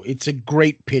too. It's a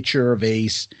great picture of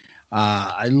Ace.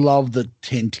 I love the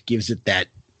tint, gives it that,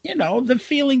 the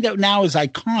feeling that now is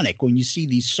iconic when you see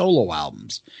these solo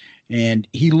albums. And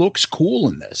he looks cool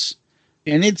in this.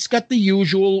 And it's got the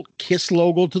usual Kiss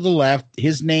logo to the left,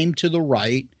 his name to the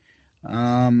right.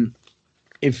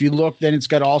 If you look, then it's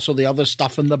got also the other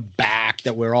stuff in the back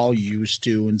that we're all used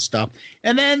to and stuff.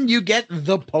 And then you get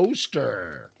the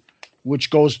poster, which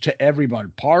goes to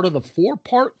everyone. Part of the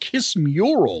 4-part Kiss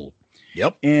mural.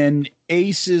 Yep. And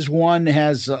Ace's one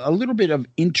has a little bit of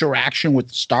interaction with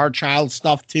the Star Child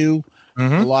stuff too.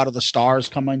 Mm-hmm. A lot of the stars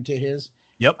come into his.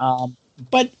 Yep.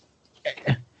 But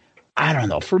I don't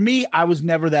know. For me, I was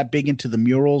never that big into the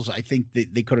murals. I think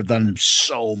they could have done them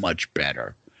so much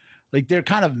better. Like, they're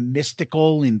kind of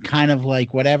mystical and kind of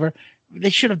like whatever. They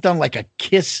should have done like a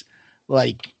Kiss,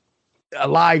 like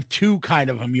Alive 2 kind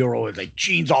of a mural with like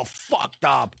Gene's all fucked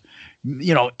up.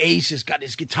 Ace has got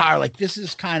his guitar. Like, this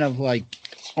is kind of like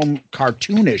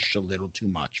cartoonish a little too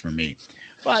much for me.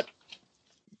 But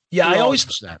yeah, I always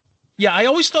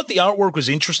thought the artwork was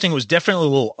interesting. It was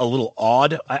definitely a little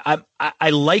odd. I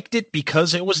liked it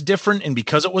because it was different and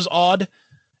because it was odd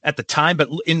at the time. But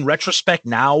in retrospect,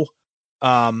 now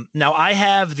I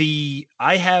have the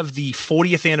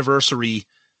 40th anniversary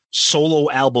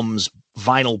solo albums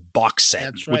vinyl box set.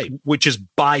 That's right. Which is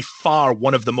by far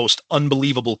one of the most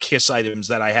unbelievable Kiss items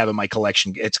that I have in my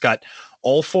collection. It's got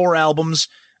all 4 albums.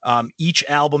 Each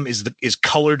album is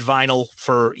colored vinyl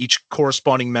for each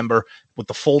corresponding member with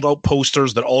the fold out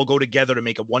posters that all go together to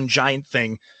make it one giant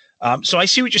thing. So I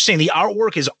see what you're saying. The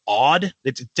artwork is odd.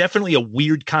 It's definitely a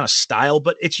weird kind of style,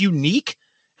 but it's unique.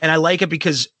 And I like it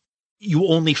because you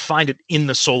only find it in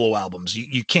the solo albums.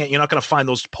 You're not going to find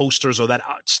those posters or that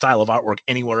style of artwork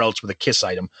anywhere else with a Kiss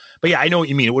item. But yeah, I know what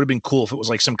you mean. It would have been cool if it was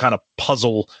like some kind of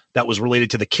puzzle that was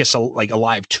related to the Kiss, like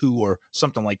Alive 2 or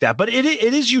something like that. But it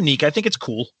is unique. I think it's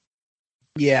cool.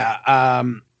 Yeah.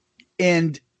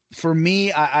 And for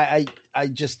me, I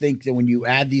just think that when you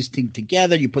add these things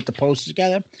together, you put the posters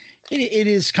together, it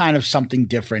is kind of something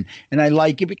different. And I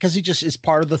like it because it just is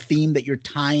part of the theme that you're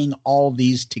tying all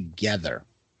these together.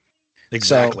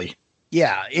 Exactly. So,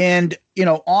 yeah. And,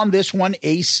 on this one,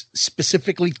 Ace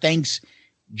specifically thanks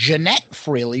Jeanette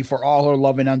Frehley for all her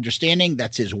love and understanding.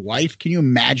 That's his wife. Can you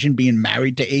imagine being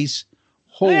married to Ace?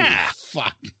 Holy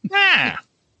fuck.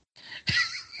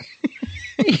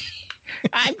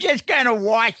 I'm just going to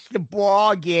watch the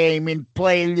ball game and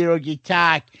play a little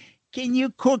guitar. Can you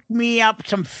cook me up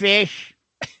some fish?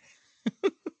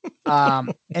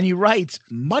 And he writes,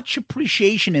 much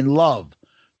appreciation and love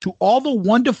to all the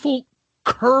wonderful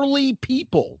curly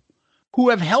people who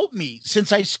have helped me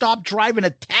since I stopped driving a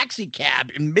taxi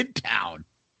cab in Midtown.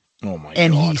 Oh my God.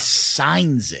 And he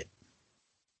signs it.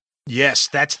 Yes,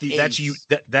 that's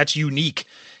unique.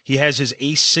 He has his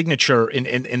Ace signature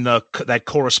in that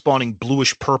corresponding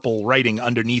bluish purple writing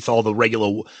underneath all the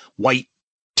regular white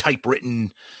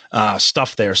typewritten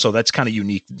stuff there. So that's kind of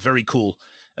unique. Very cool.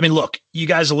 I mean, look, you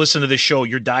guys are listening to this show.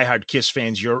 You're diehard Kiss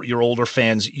fans. You're older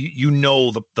fans. You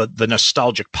know the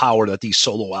nostalgic power that these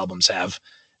solo albums have.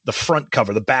 The front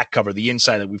cover, the back cover, the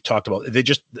inside that we've talked about.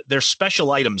 They're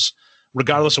special items,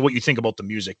 regardless of what you think about the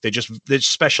music. They're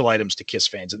special items to Kiss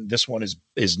fans, and this one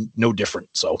is no different.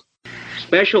 So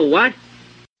special what?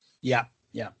 Yeah.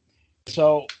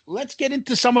 So let's get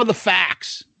into some of the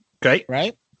facts. Okay.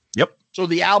 Right? Yep. So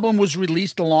the album was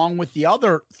released along with the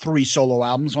other 3 solo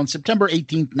albums on September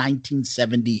 18th,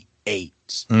 1978.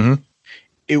 Mm-hmm.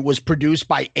 It was produced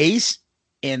by Ace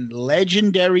and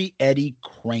legendary Eddie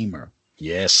Kramer.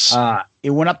 Yes. It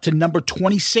went up to number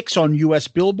 26 on U.S.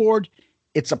 Billboard.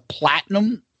 It's a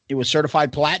platinum. It was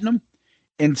certified platinum.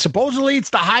 And supposedly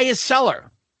it's the highest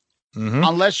seller. Mm-hmm.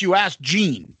 Unless you ask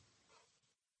Gene.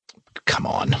 Come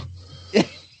on.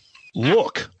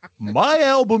 Look, my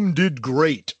album did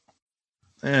great.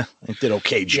 It did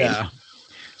okay, Gene. Yeah.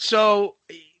 So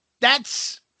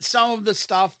that's some of the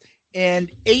stuff.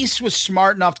 And Ace was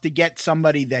smart enough to get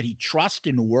somebody that he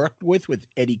trusted and worked with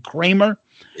Eddie Kramer.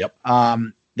 Yep.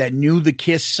 That knew the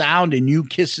Kiss sound and knew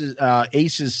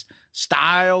Ace's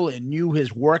style and knew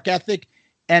his work ethic.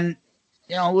 And,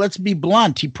 let's be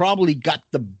blunt, he probably got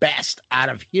the best out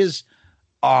of his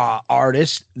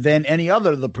artist than any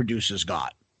other of the producers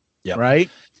got. Yep. Right?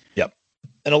 Yep.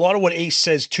 And a lot of what Ace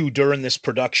says, too, during this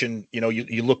production,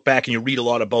 you look back and you read a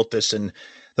lot about this, and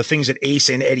the things that Ace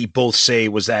and Eddie both say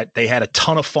was that they had a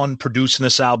ton of fun producing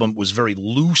this album. It was very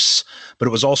loose, but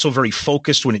it was also very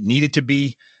focused when it needed to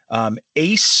be.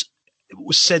 Ace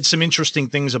said some interesting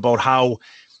things about how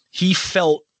he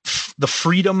felt the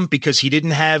freedom because he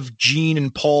didn't have Gene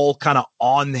and Paul kind of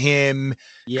on him,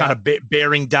 kind of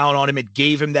bearing down on him. It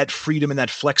gave him that freedom and that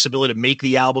flexibility to make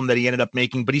the album that he ended up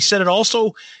making. But he said it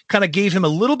also kind of gave him a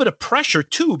little bit of pressure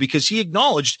too, because he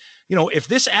acknowledged, if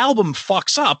this album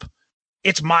fucks up,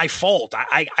 it's my fault.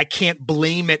 I can't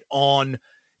blame it on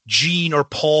Gene or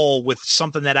Paul with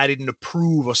something that I didn't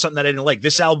approve or something that I didn't like.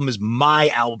 This album is my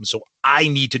album, so I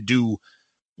need to do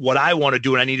what I want to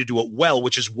do, and I need to do it well,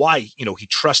 which is why, he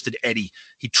trusted Eddie.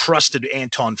 He trusted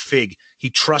Anton Fig. He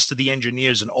trusted the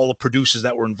engineers and all the producers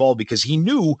that were involved, because he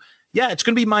knew, it's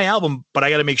going to be my album, but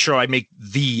I got to make sure I make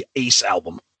the Ace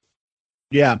album.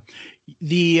 Yeah.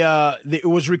 It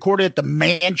was recorded at the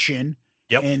Mansion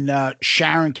in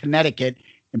Sharon, Connecticut,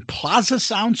 in Plaza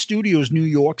Sound Studios, New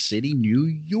York City, New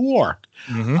York.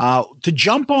 To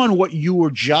jump on what you were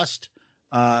just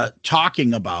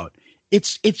talking about,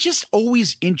 it's just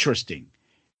always interesting.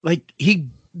 Like they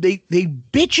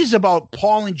bitches about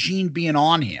Paul and Gene being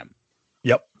on him.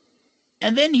 Yep.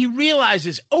 And then he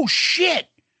realizes, oh shit,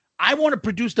 I want to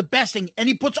produce the best thing. And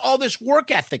he puts all this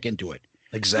work ethic into it.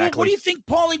 Exactly. Well, what do you think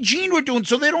Paul and Gene were doing?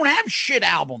 So they don't have shit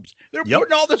albums. They're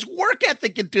putting all this work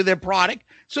ethic into their product,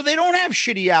 so they don't have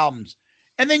shitty albums.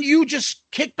 And then you just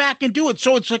kick back and do it.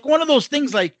 So it's like one of those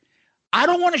things like, I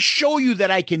don't want to show you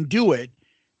that I can do it,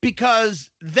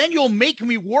 because then you'll make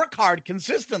me work hard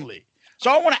consistently.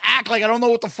 So I want to act like I don't know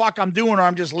what the fuck I'm doing, or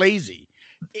I'm just lazy.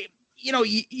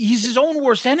 He's his own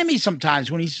worst enemy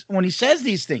sometimes when he says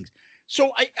these things.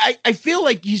 So I feel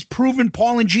like he's proven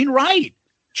Paul and Gene right.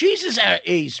 Jesus,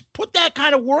 Ace, put that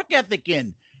kind of work ethic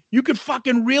in. You could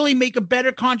fucking really make a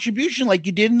better contribution like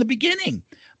you did in the beginning.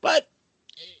 But,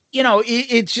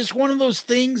 it's just one of those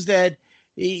things that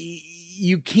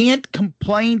you can't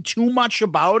complain too much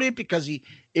about it, because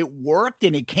it worked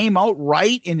and it came out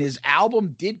right, and his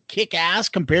album did kick ass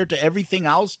compared to everything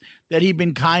else that he'd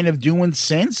been kind of doing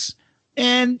since.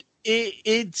 And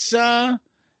I'm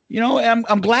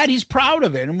glad he's proud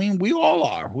of it. I mean, we all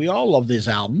are. We all love this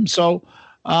album. So,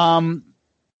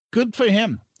 good for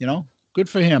him, good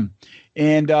for him.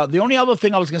 And the only other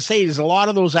thing I was going to say is a lot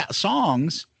of those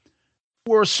songs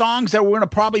were songs that we're going to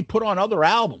probably put on other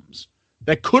albums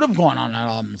that could have gone on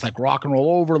albums like Rock and Roll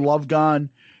Over, Love Gun.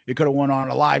 It could have went on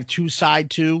Alive 2,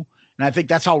 Side 2. And I think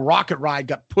that's how Rocket Ride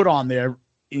got put on there,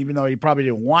 even though he probably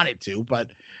didn't want it to.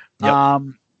 But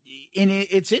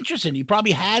it's interesting. He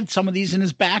probably had some of these in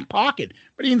his back pocket,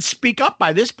 but he didn't speak up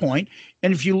by this point.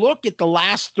 And if you look at the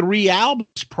last 3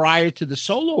 albums prior to the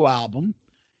solo album,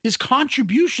 his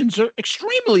contributions are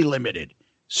extremely limited,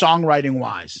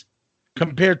 songwriting-wise,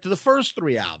 compared to the first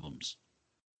 3 albums.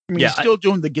 I mean, he's still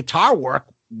doing the guitar work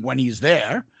when he's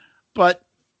there, but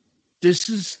this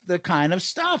is the kind of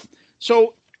stuff.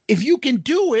 So if you can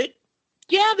do it,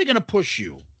 they're going to push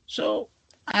you. So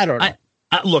I don't know.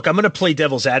 Look, I'm going to play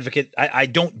devil's advocate. I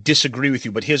don't disagree with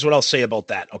you, but here's what I'll say about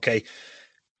that. Okay.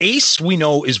 Ace, we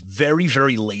know, is very,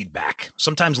 very laid back,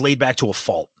 sometimes laid back to a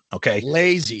fault. Okay.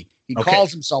 Lazy. He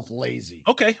calls himself lazy.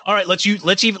 Okay. All right. Let's use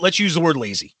the word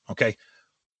lazy. Okay.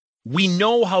 We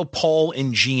know how Paul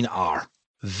and Gene are.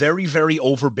 Very, very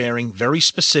overbearing, very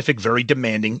specific, very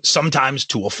demanding, sometimes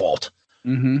to a fault.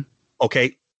 Mm-hmm.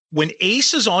 Okay. When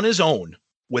Ace is on his own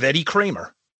with Eddie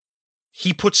Kramer,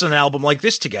 he puts an album like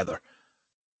this together.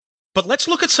 But let's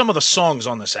look at some of the songs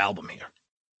on this album here.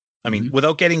 I mean,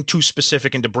 without getting too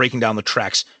specific into breaking down the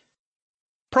tracks,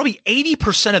 probably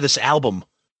 80% of this album,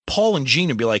 Paul and Gene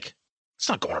would be like, it's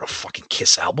not going on a fucking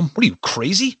Kiss album. What are you,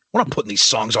 crazy? We're not putting these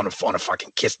songs on a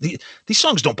fucking Kiss. These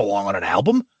songs don't belong on an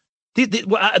album.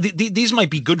 These might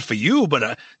be good for you,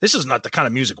 but this is not the kind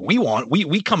of music we want.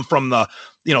 We come from the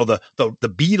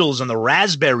Beatles and the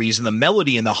Raspberries and the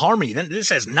melody and the harmony. Then this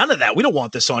has none of that. We don't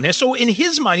want this on here. So in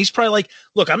his mind, he's probably like,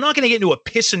 look, I'm not going to get into a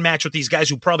pissing match with these guys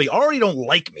who probably already don't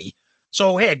like me.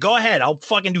 So hey, go ahead. I'll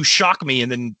fucking do Shock Me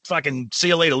and then fucking see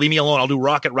you later. Leave me alone. I'll do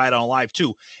Rocket Ride on Live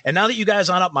too. And now that you guys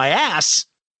aren't up my ass,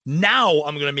 now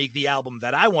I'm going to make the album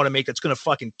that I want to make that's going to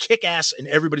fucking kick ass, and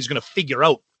everybody's going to figure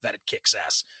out that it kicks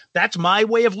ass. That's my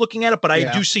way of looking at it, but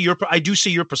I do see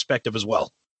your perspective as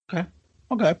well.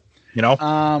 Okay. Yeah.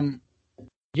 I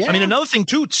mean, another thing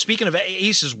too, speaking of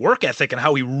Ace's work ethic and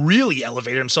how he really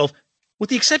elevated himself, with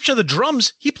the exception of the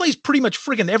drums, he plays pretty much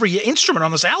friggin' every instrument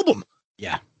on this album.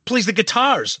 Yeah. Plays the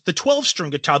guitars, the 12-string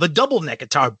guitar, the double neck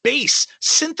guitar, bass,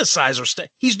 synthesizer.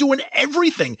 He's doing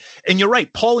everything. And you're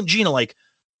right. Paul and Gene are like,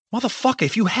 motherfucker,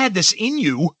 if you had this in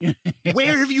you,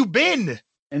 where have you been?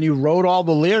 And you wrote all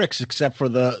the lyrics except for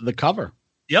the cover.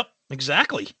 Yep,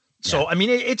 exactly. So, I mean,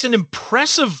 it's an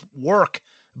impressive work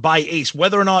by Ace,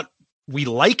 whether or not we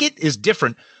like it is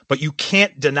different, but you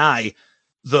can't deny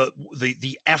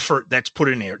the effort that's put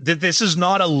in here. This is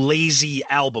not a lazy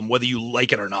album, whether you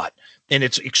like it or not. And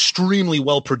it's extremely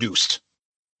well produced.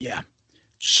 Yeah.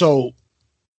 So,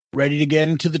 ready to get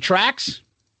into the tracks?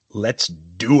 Let's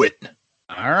do it.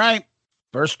 All right.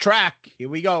 First track. Here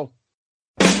we go.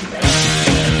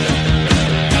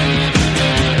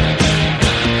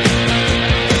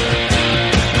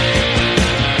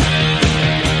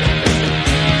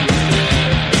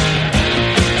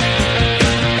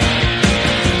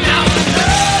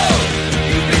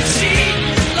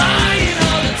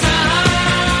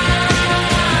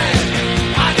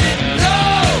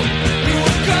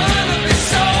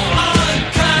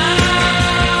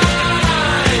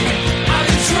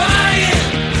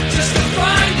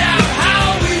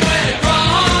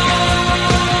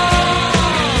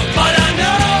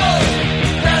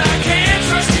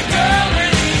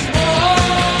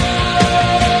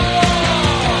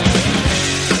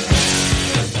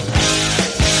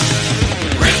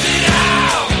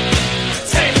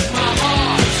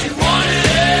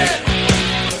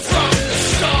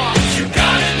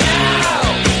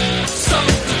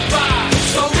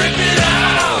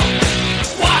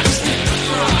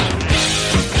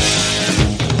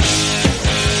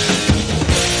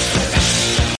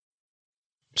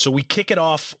 So we kick it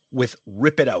off with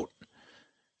Rip It Out,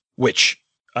 which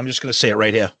I'm just going to say it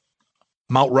right here.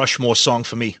 Mount Rushmore song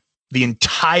for me. The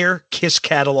entire Kiss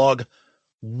catalog,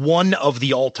 one of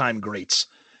the all-time greats.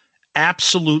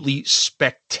 Absolutely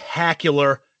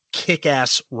spectacular,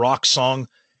 kick-ass rock song.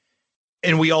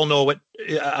 And we all know it.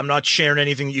 I'm not sharing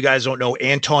anything that you guys don't know.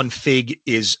 Anton Fig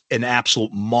is an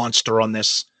absolute monster on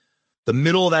this. The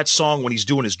middle of that song when he's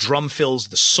doing his drum fills,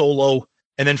 the solo,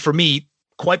 and then for me,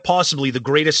 quite possibly the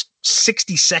greatest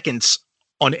 60 seconds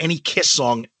on any Kiss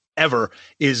song ever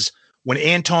is when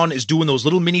Anton is doing those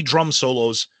little mini drum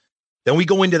solos. Then we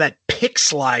go into that pick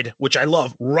slide, which I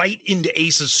love, right into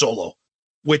Ace's solo,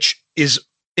 which is,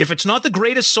 if it's not the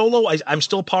greatest solo, I'm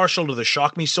still partial to the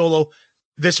Shock Me solo.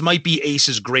 This might be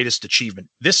Ace's greatest achievement.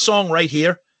 This song right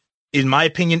here, in my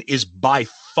opinion, is by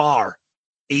far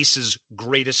Ace's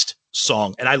greatest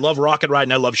song. And I love Rocket Ride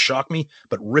and I love Shock Me,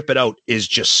 but Rip It Out is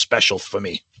just special for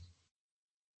me.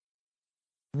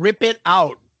 Rip It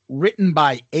Out, written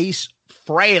by Ace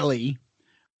Frehley,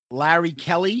 Larry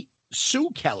Kelly, Sue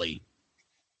Kelly.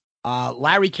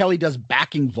 Larry Kelly does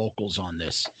backing vocals on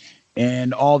this,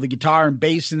 and all the guitar and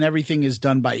bass and everything is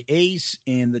done by Ace,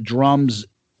 and the drums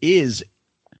is,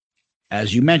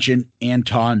 as you mentioned,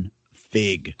 Anton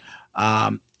Fig.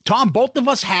 Tom, both of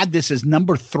us had this as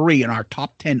number 3 in our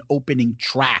top 10 opening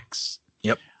tracks.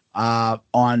 Yep.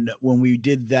 On when we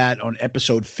did that on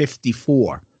episode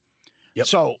 54. Yep.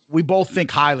 So we both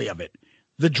think highly of it.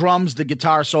 The drums, the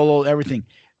guitar solo, everything.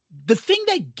 The thing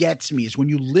that gets me is when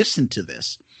you listen to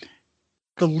this,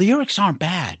 the lyrics aren't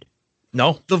bad.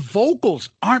 No. The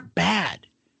vocals aren't bad.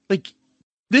 Like,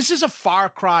 this is a far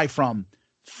cry from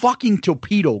fucking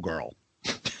Torpedo Girl.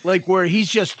 Like, where he's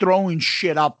just throwing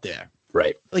shit up there.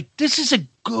 Right. Like, this is a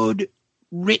good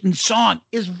written song.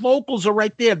 His vocals are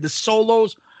right there. The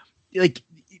solos, like,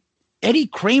 Eddie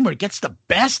Kramer gets the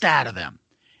best out of them.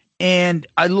 And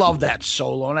I love that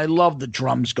solo, and I love the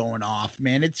drums going off,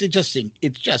 man. It's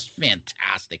just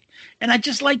fantastic. And I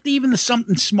just like even the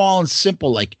something small and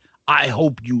simple, like, I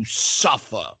hope you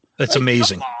suffer. That's like,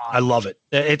 amazing. I love it.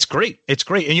 It's great. It's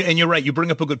great. And you're right. You bring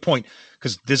up a good point,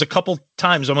 because there's a couple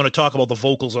times I'm going to talk about the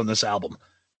vocals on this album.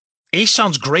 Ace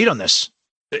sounds great on this.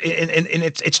 And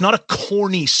it's not a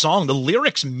corny song. The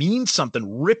lyrics mean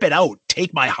something. Rip it out.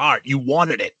 Take my heart. You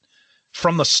wanted it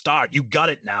from the start. You got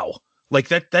it now. Like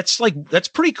that's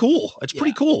pretty cool. It's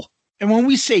pretty cool. And when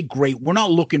we say great, we're not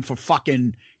looking for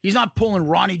fucking, he's not pulling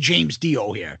Ronnie James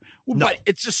Dio here. No. But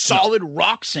it's a solid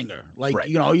rock singer. Like, right.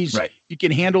 You know, he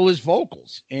can handle his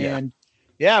vocals. And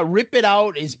Rip It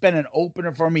Out has been an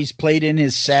opener for him. He's played in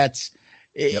his sets.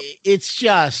 It's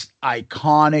just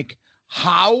iconic.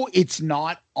 How it's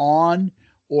not on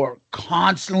or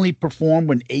constantly performed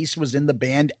when Ace was in the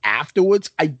band afterwards,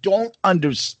 I don't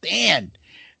understand.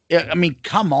 I mean,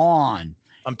 come on.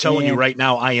 I'm telling you right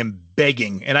now, I am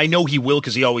begging, and I know he will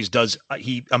because he always does.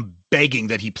 I'm begging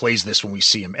that he plays this when we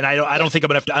see him, and I don't think I'm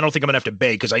gonna have to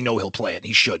beg because I know he'll play it.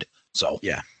 He should. So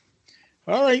yeah.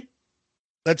 All right,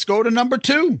 let's go to number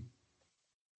 2.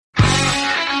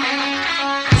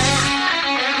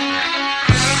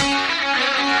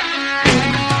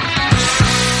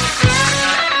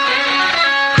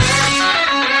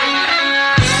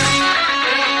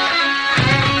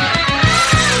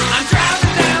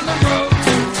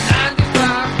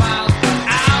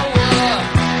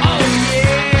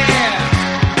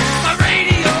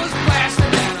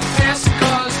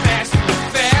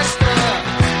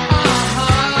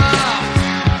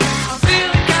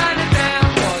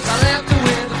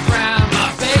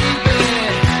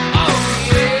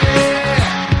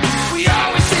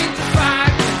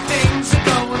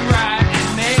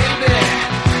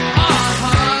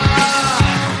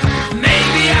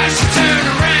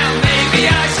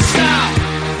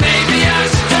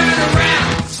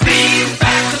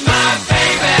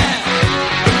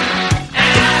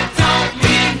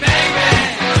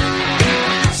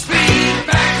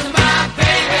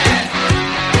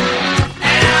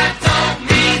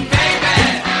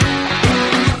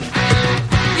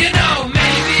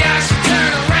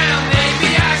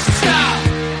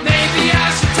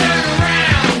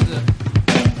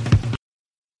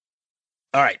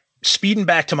 All right, Speeding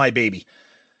Back to My Baby.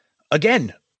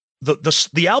 Again,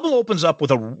 the album opens up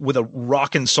with a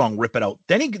rockin' song, Rip It Out.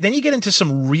 Then you get into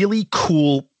some really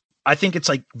cool, I think it's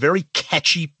like very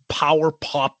catchy power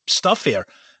pop stuff here.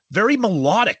 Very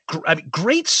melodic.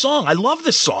 Great song. I love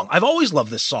this song. I've always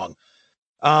loved this song.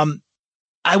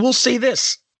 I will say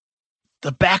this.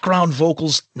 The background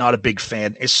vocals, not a big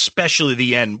fan, especially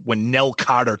the end when Nell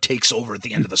Carter takes over at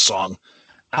the end of the song.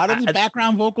 How do the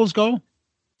background vocals go?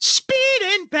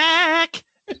 Speeding back.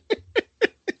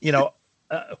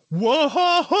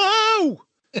 Whoa.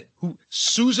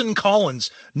 Susan Collins,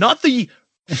 not the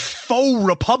faux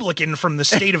Republican from the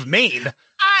state of Maine.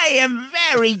 I am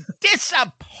very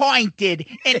disappointed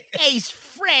in Ace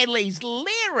Frehley's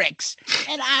lyrics,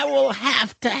 and I will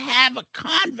have to have a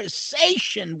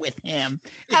conversation with him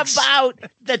about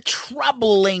the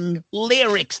troubling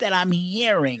lyrics that I'm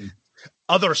hearing.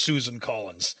 Other Susan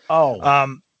Collins.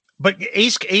 Oh. But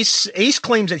Ace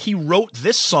claims that he wrote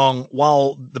this song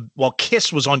while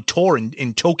Kiss was on tour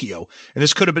in Tokyo, and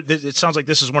this could have been. It sounds like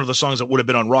this is one of the songs that would have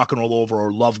been on Rock and Roll Over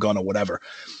or Love Gun or whatever.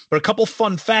 But a couple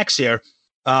fun facts here: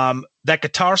 that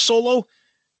guitar solo,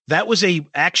 that was a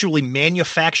actually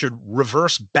manufactured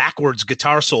reverse backwards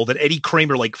guitar solo that Eddie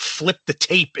Kramer like flipped the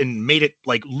tape and made it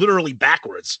like literally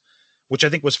backwards, which I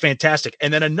think was fantastic.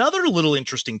 And then another little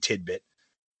interesting tidbit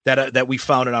that we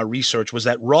found in our research was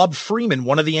that Rob Freeman,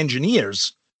 one of the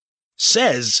engineers,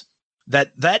 says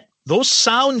that those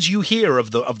sounds you hear of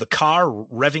the car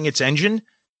revving its engine,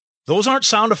 those aren't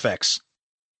sound effects.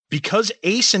 Because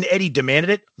Ace and Eddie demanded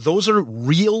it, those are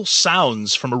real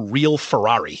sounds from a real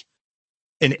Ferrari.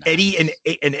 And nice.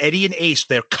 Eddie and Ace,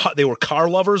 they were car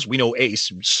lovers. We know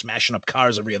Ace smashing up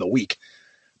cars every other week,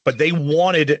 but they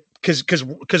wanted.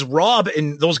 Because Rob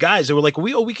and those guys, they were like,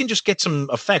 we can just get some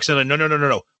effects. And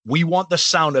no. We want the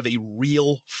sound of a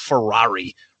real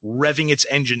Ferrari revving its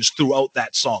engines throughout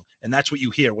that song. And that's what you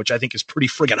hear, which I think is pretty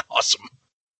friggin' awesome.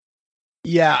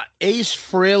 Yeah. Ace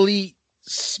Frehley,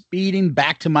 Speeding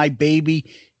Back to My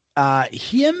Baby.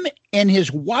 Him and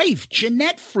his wife,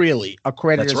 Jeanette Frehley, are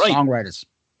credited as songwriters.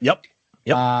 Yep.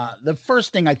 The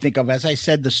first thing I think of, as I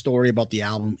said, the story about the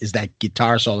album is that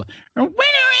guitar solo.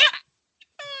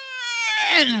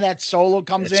 And that solo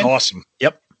comes in. It's awesome.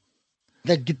 Yep.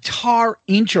 The guitar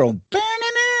intro.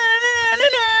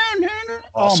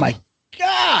 Awesome. Oh my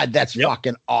God, that's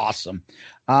fucking awesome.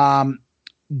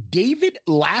 David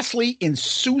Lastly and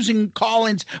Susan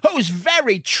Collins, who's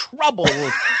very troubled,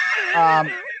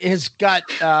 has got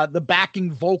the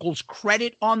backing vocals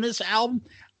credit on this album.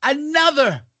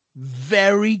 Another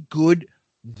very good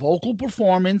vocal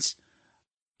performance.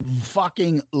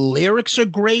 Fucking lyrics are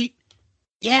great.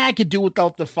 Yeah, I could do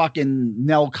without the fucking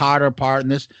Nell Carter part in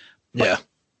this. But, yeah.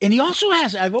 And he also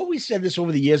has, I've always said this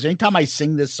over the years, anytime I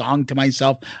sing this song to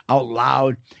myself out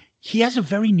loud, he has a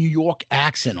very New York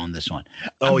accent on this one.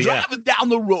 I'm driving down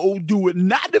the road doing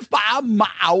 95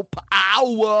 miles per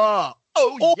hour.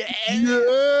 Oh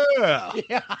yeah.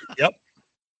 Yep.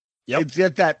 It's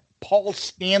just that Paul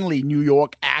Stanley New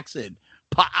York accent.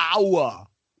 Per hour.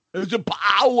 It's a per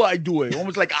hour I do it.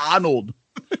 Almost like Arnold.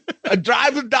 I'm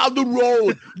driving down the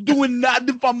road doing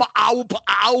 95 miles per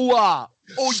hour.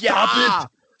 Oh, Stop it.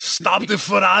 Stop the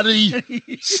Ferrari.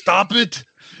 Stop it.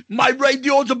 My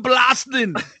radios are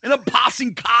blasting and I'm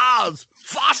passing cars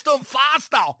faster and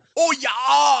faster. Oh,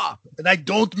 yeah. And I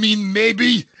don't mean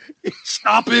maybe.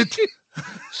 Stop it.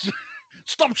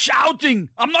 Stop shouting.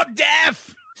 I'm not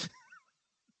deaf.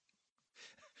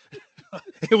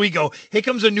 Here we go. Here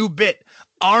comes a new bit.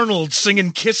 Arnold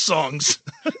singing Kiss songs.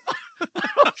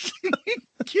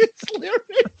 Kiss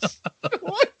lyrics. Oh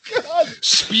my God.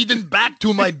 Speeding back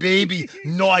to my baby.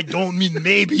 No, I don't mean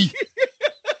maybe.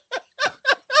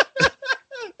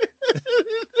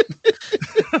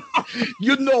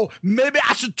 You know, maybe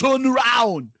I should turn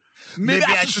around. Maybe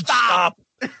I should stop.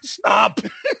 Stop.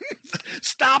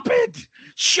 Stop it.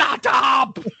 Shut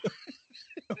up.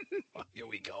 Here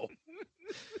we go.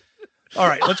 All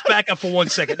right, let's back up for 1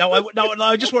 second. Now,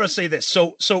 I just want to say this.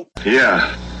 So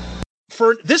yeah.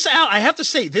 For this, I have to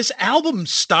say, this album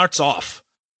starts off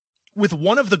with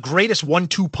one of the greatest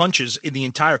 1-2 punches in the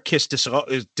entire Kiss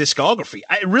discography.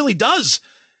 It really does.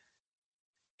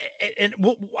 And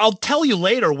I'll tell you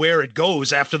later where it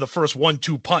goes after the first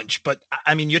 1-2 punch. But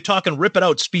I mean, you're talking Rip It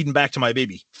Out, Speeding Back to My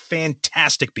Baby.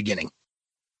 Fantastic beginning.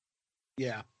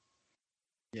 Yeah.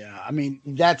 Yeah. I mean,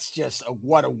 that's just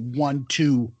what a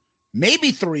 1-2,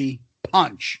 maybe 3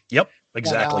 punch. Yep,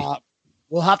 exactly. But,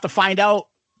 we'll have to find out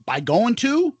by going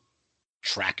to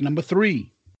track number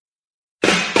 3.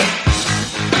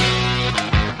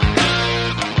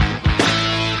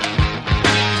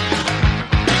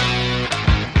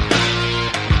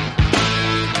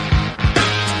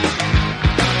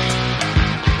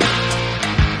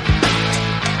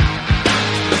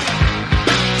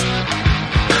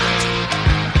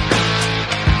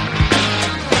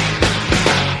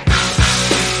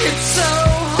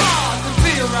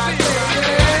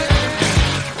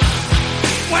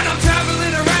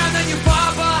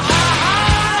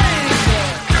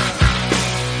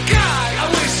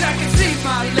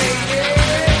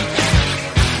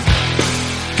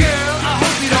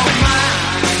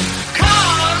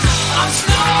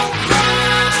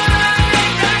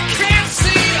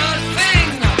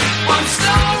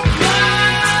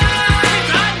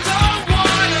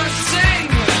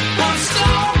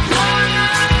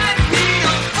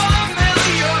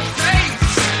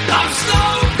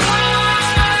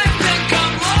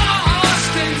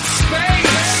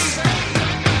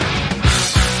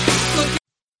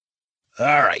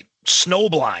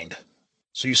 Snowblind.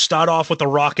 So you start off with a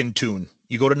rockin' tune.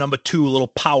 You go to number 2, a little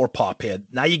power pop here.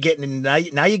 Now you're getting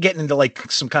into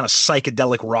like some kind of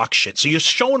psychedelic rock shit. So you're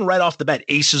showing right off the bat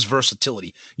Ace's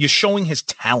versatility. You're showing his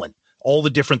talent, all the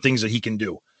different things that he can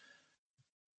do.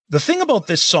 The thing about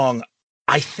this song,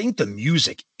 I think the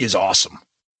music is awesome.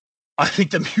 I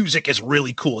think the music is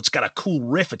really cool. It's got a cool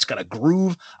riff. It's got a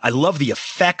groove. I love the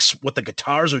effects, what the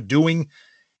guitars are doing.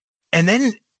 And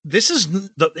then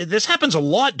this happens a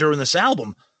lot during this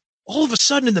album. All of a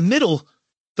sudden in the middle,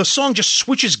 the song just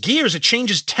switches gears. It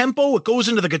changes tempo. It goes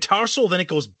into the guitar solo. Then it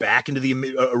goes back into the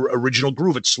original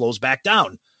groove. It slows back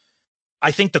down.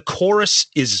 I think the chorus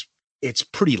it's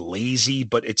pretty lazy,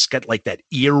 but it's got like that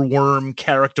earworm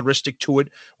characteristic to it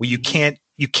where you can't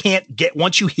get,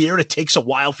 once you hear it, it takes a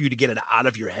while for you to get it out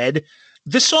of your head.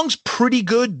 This song's pretty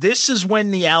good. This is when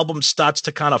the album starts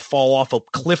to kind of fall off a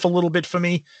cliff a little bit for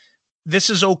me. This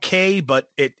is okay,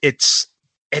 but it's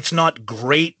not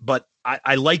great, but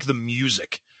I like the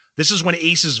music. This is when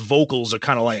Ace's vocals are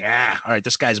kind of like, all right,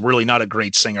 this guy's really not a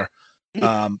great singer.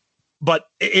 But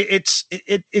it's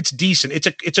decent.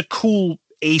 It's a cool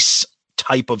Ace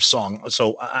type of song.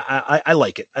 So I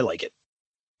like it. I like it.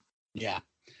 Yeah.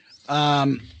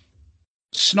 Snowblind,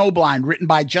 written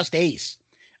by just Ace.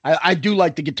 I do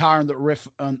like the guitar and the riff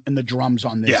and the drums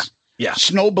on this. Yeah.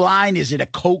 Snowblind, is it a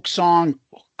Coke song?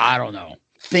 I don't know.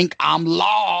 Think I'm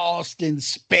lost in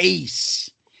space.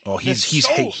 Oh,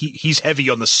 he's heavy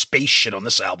on the space shit on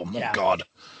this album. Oh God.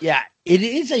 Yeah, it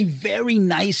is a very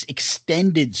nice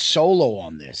extended solo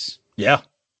on this. Yeah.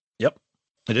 Yep.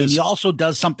 It is. And he also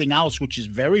does something else which is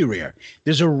very rare.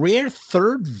 There's a rare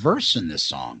third verse in this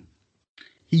song.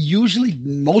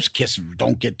 Most Kiss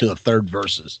don't get to the third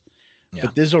verses. Yeah.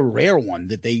 But there's a rare one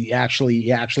that he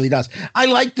actually does. I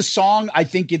like the song. I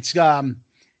think it's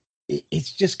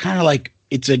just kind of like,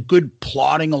 it's a good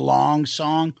plodding along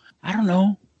song. I don't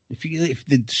know if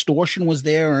the distortion was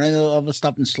there or any other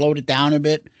stuff and slowed it down a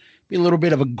bit, be a little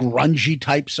bit of a grungy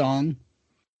type song.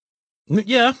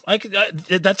 Yeah,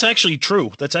 that's actually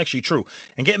true. That's actually true.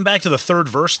 And getting back to the third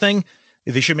verse thing,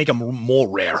 they should make them more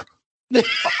rare.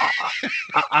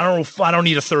 I don't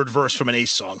need a third verse from an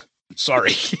Ace song.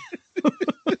 Sorry.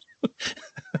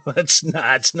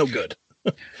 That's no good.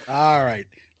 All right.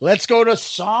 Let's go to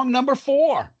song number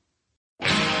 4.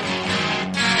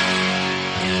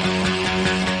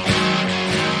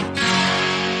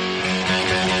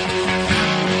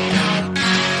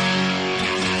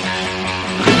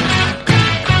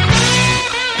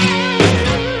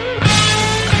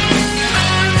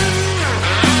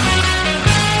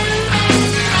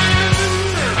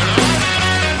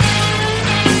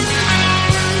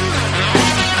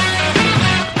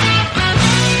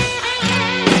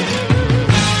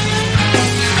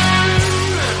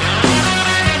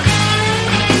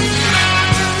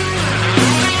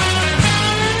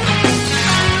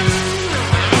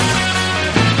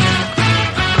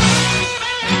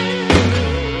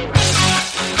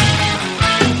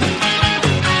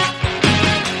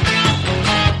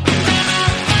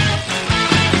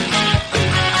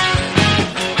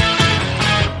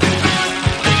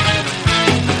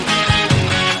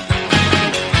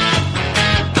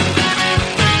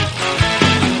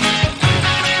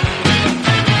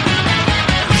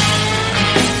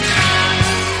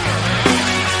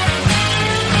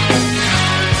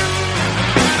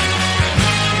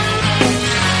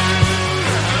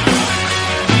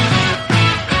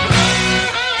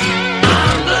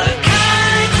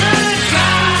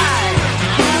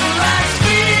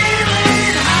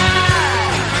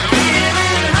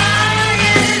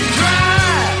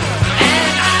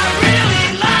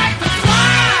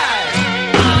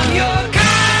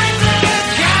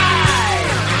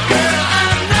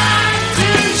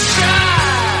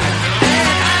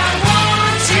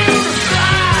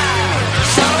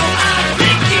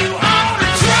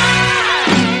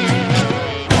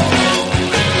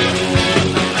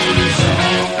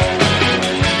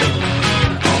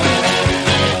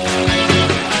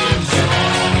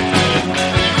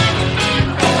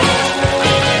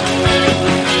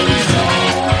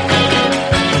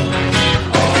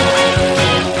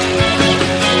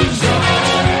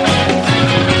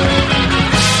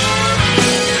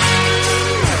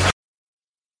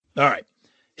 All right,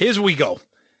 here's where we go.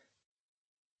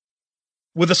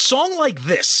 With a song like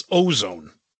this,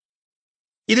 Ozone,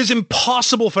 it is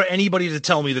impossible for anybody to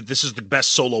tell me that this is the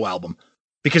best solo album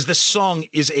because this song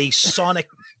is a sonic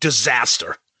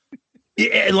disaster.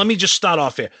 And let me just start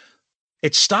off here.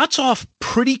 It starts off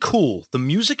pretty cool. The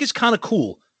music is kind of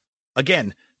cool.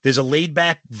 Again, there's a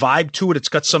laid-back vibe to it. It's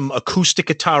got some acoustic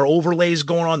guitar overlays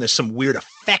going on. There's some weird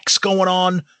effects going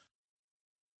on.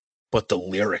 But the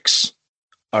lyrics,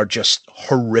 are just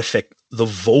horrific. The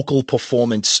vocal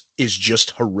performance is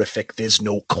just horrific. There's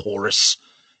no chorus.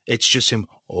 It's just him,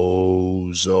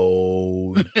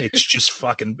 ozone. It's just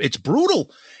fucking, it's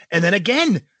brutal. And then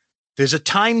again, there's a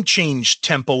time change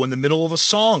tempo in the middle of a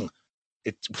song.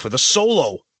 It's for the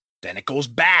solo. Then it goes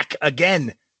back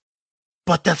again.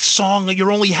 But that song,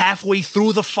 you're only halfway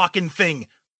through the fucking thing.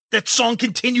 That song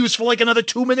continues for like another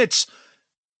 2 minutes.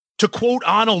 To quote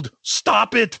Arnold,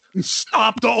 stop it.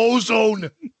 Stop the ozone.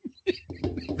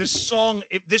 This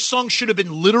song should have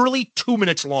been literally 2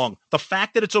 minutes long. The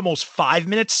fact that it's almost 5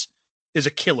 minutes is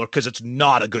a killer because it's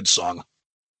not a good song.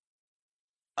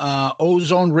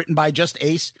 Ozone, written by just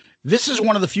Ace. This is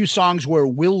one of the few songs where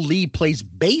Will Lee plays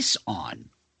bass on.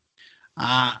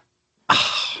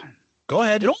 Go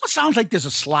ahead. It almost sounds like there's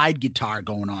a slide guitar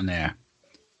going on there.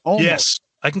 Almost. Yes,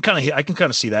 I can kind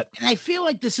of see that. And I feel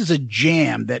like this is a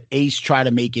jam that Ace tried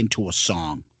to make into a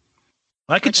song.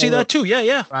 I could see that too.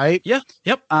 Yeah. Right? Yeah.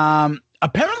 Yep.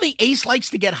 Apparently Ace likes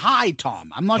to get high,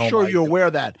 Tom. I'm not sure you're aware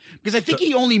of that because I think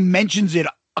he only mentions it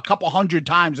a couple hundred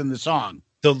times in the song.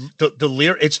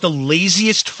 It's the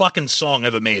laziest fucking song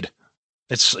ever made.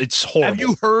 It's horrible. Have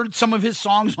you heard some of his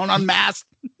songs on Unmasked?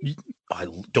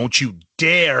 Don't you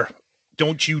dare.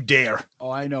 Don't you dare.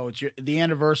 Oh, I know. It's the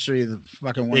anniversary of the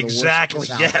fucking one. Exactly.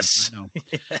 Of the worst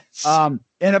Yes.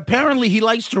 And apparently he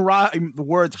likes to rhyme the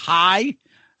words high,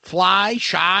 fly,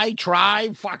 shy,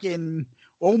 try, fucking,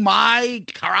 oh my,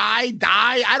 cry,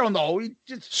 die. I don't know.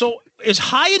 So is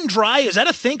high and dry, is that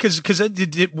a thing? Because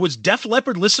it was Def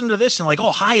Leppard listening to this and like,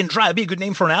 oh, high and dry, that'd be a good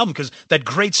name for an album because that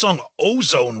great song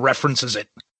Ozone references it.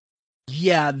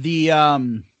 Yeah,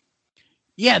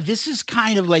 this is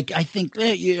kind of like, I think,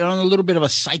 a little bit of a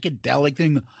psychedelic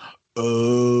thing.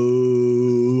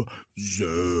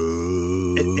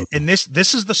 And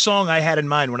this is the song I had in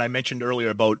mind when I mentioned earlier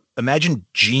about imagine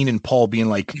Gene and Paul being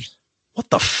like, what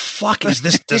the fuck is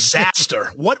this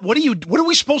disaster? What are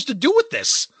we supposed to do with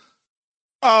this?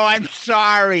 Oh, I'm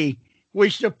sorry. We're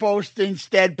supposed to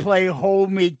instead play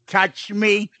Hold Me, Touch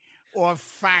Me, or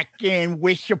fucking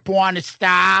Wish Upon a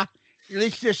Star. At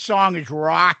least this song is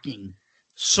rocking.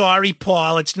 Sorry,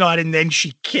 Paul, it's not. And then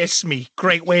she kissed me.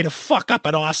 Great way to fuck up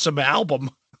an awesome album.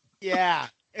 Yeah.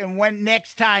 And when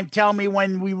next time, tell me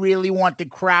when we really want the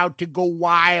crowd to go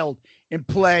wild and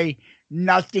play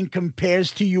Nothing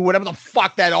Compares to You, whatever the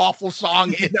fuck that awful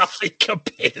song is. Nothing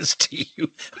Compares to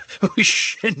You.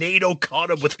 Sinead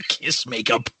O'Connor with Kiss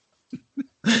makeup.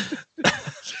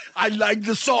 I like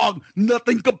the song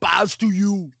Nothing Compares to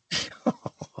You.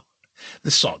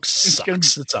 This song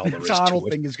sucks. That's all there is to it. Arnold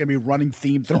thing is going to be a running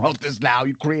theme throughout this now.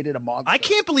 You created a monster. I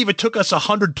can't believe it took us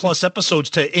 100+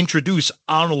 episodes to introduce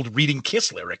Arnold reading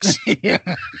Kiss lyrics. Yeah.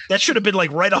 That should have been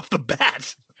like right off the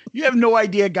bat. You have no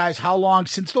idea, guys, how long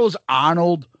since those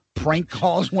Arnold prank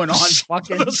calls went on.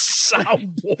 Fucking the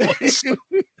soundboards.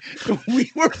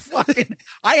 We were fucking.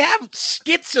 I have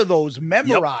skits of those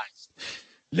memorized. Yep.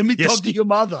 Let me talk to your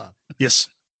mother. Yes.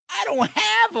 I don't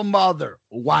have a mother.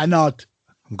 Why not?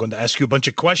 I'm going to ask you a bunch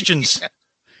of questions.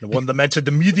 The one that answered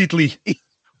immediately.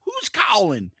 Who's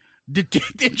calling?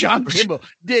 Detective John Kimball.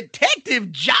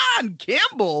 Detective John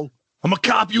Kimball? I'm a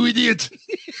cop, you idiot.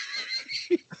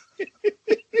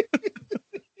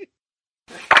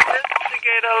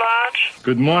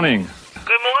 Good morning.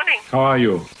 Good morning. How are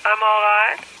you? I'm all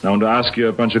right. I want to ask you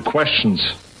a bunch of questions,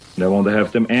 and I want to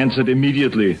have them answered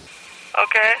immediately.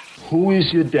 Okay. Who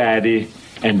is your daddy,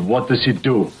 and what does he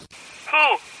do?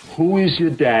 Who? Who is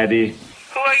your daddy?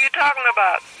 Who are you talking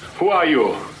about? Who are you?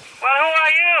 Well, who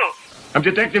are you? I'm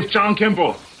Detective John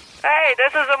Kimball. Hey,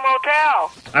 this is a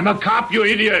motel. I'm a cop, you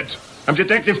idiot. I'm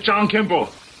Detective John Kimball.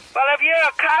 Well, if you're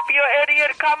a cop, you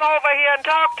idiot, come over here and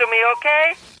talk to me,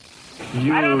 okay?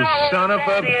 You son of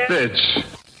a bitch.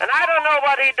 And I don't know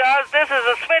what he does. This is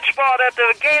a switchboard at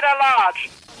the Gator Lodge.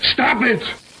 Stop it!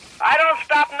 I don't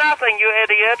stop nothing, you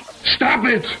idiot. Stop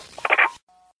it!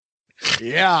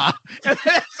 Yeah.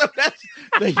 So that's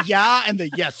the yeah and the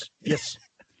yes. Yes.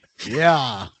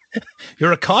 Yeah.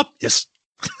 You're a cop? Yes.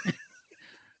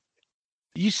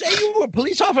 You say you were a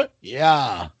police officer?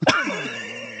 Yeah.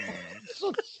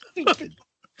 So stupid.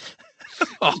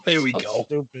 Oh, there we go.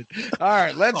 Stupid. All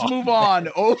right, let's move on.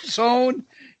 Ozone,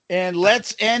 and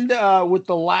let's end with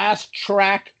the last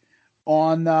track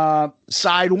on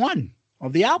side one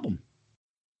of the album.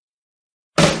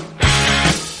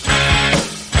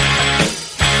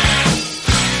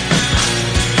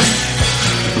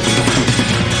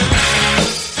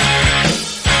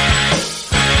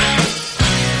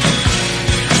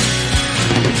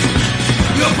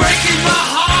 You're breaking my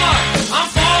heart. I'm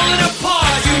falling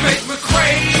apart. You make me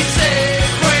crazy,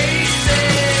 crazy.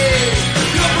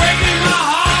 You're breaking my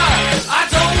heart. I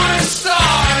don't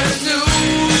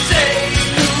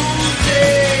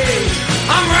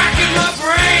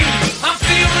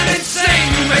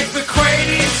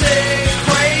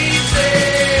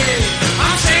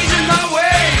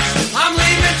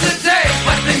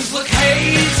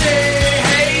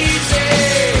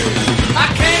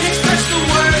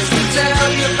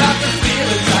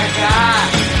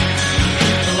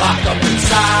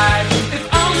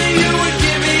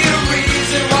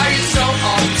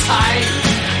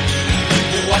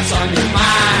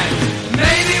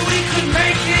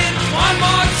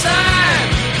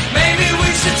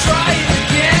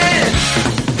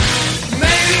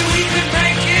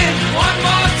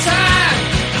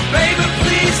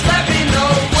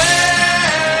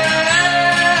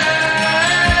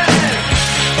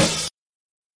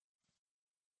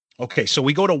Okay, so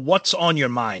we go to What's on Your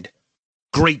Mind.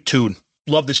 Great tune.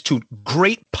 Love this tune.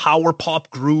 Great power pop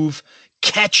groove.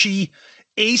 Catchy.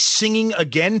 Ace singing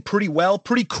again pretty well.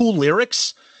 Pretty cool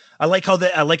lyrics. I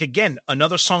like again,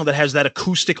 another song that has that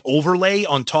acoustic overlay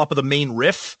on top of the main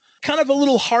riff. Kind of a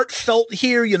little heartfelt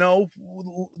here,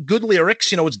 good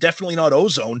lyrics. It's definitely not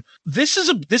Ozone. This is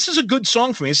a good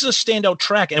song for me. This is a standout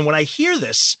track. And when I hear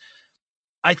this,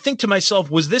 I think to myself,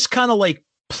 was this kind of like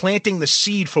planting the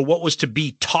seed for what was to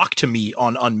be Talk to Me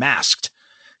on Unmasked?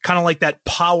 Kind of like that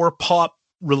power pop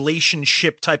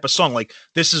relationship type of song. Like,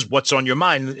 this is What's on Your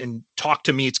Mind, and Talk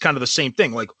to Me, it's kind of the same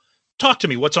thing. Like, talk to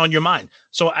me, what's on your mind?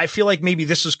 So I feel like maybe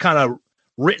this is kind of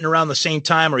written around the same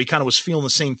time, or he kind of was feeling the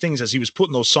same things as he was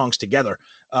putting those songs together.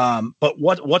 But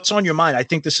What's on Your Mind? I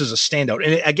think this is a standout.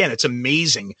 And again, it's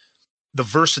amazing the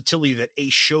versatility that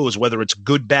Ace shows, whether it's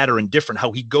good, bad, or indifferent,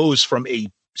 how he goes from a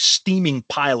steaming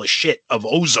pile of shit of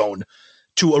Ozone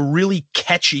to a really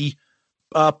catchy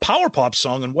power pop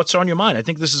song. And What's on Your Mind? I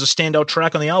think this is a standout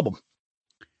track on the album.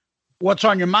 What's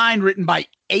on Your Mind, written by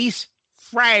Ace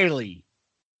Frehley.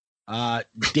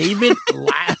 David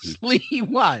Lastly,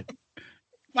 what?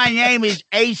 My name is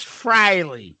Ace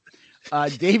Frehley.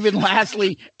 David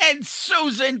Lastly and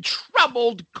Susan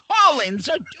Troubled Collins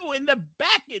are doing the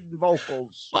backing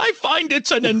vocals. I find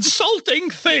it's an insulting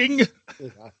thing.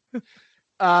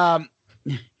 The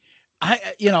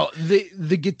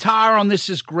guitar on this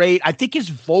is great. I think his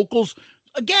vocals,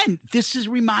 again,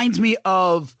 reminds me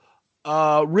of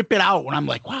Rip It Out, when I'm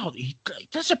like, wow, he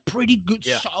does a pretty good,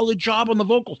 solid job on the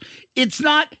vocals. It's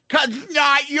not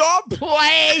your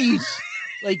place.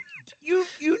 Like,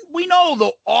 we know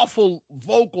the awful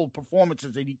vocal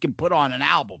performances that he can put on an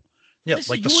album. Yeah,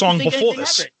 like the song before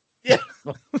this. Yeah,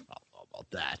 I don't know about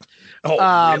that.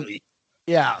 Oh, really?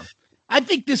 Yeah, I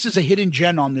think this is a hidden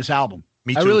gem on this album.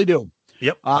 Me too. I really do.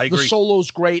 Yep, I agree. The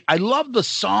solo's great. I love the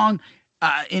song.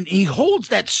 And he holds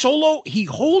that solo. He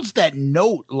holds that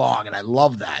note long, and I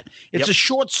love that. It's a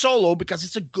short solo because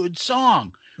it's a good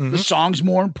song. Mm-hmm. The song's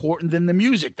more important than the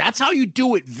music. That's how you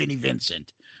do it, Vinnie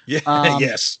Vincent. Yeah.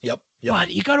 Yes. Yep.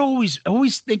 But you got to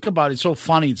always think about it. It's so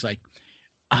funny. It's like,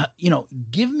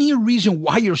 give me a reason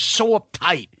why you're so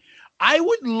uptight. I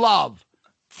would love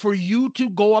for you to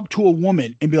go up to a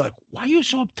woman and be like, "Why are you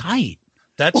so uptight?"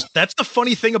 That's the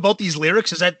funny thing about these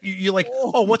lyrics, is that you're like,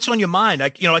 oh, what's on your mind? I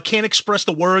can't express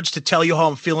the words to tell you how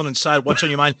I'm feeling inside. What's on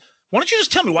your mind? Why don't you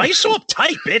just tell me? Why are you so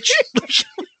uptight, bitch?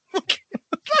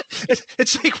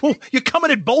 It's like, well, you're coming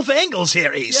at both angles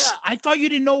here, Ace. Yeah, I thought you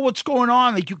didn't know what's going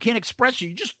on. Like, you can't express it.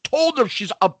 You just told her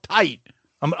she's uptight.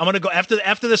 I'm gonna go after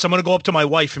this. I'm gonna go up to my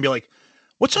wife and be like,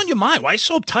 "What's on your mind? Why are you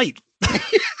so uptight?"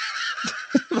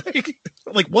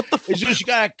 like what the fuck?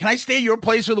 Can I stay at your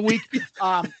place for the week?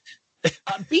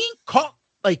 Being called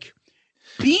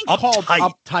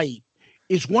uptight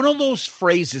is one of those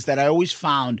phrases that I always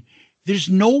found there's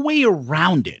no way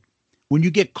around it when you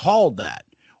get called that.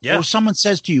 Yeah. Or someone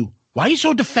says to you, "Why are you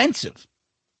so defensive?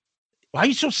 Why are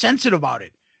you so sensitive about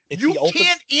it?" You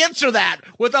can't answer that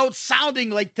without sounding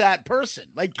like that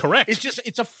person. Like, correct.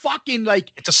 It's a fucking,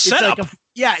 like, it's a setup.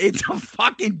 It's a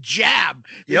fucking jab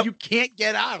that you can't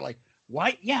get out. Like,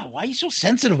 why are you so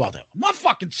sensitive about that? I'm not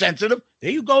fucking sensitive.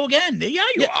 There you go again. You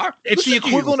are. It's the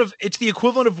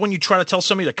equivalent of when you try to tell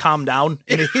somebody to calm down.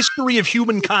 In the history of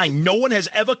humankind, no one has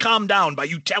ever calmed down by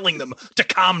you telling them to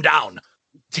calm down.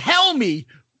 Tell me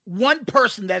one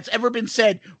person that's ever been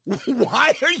said,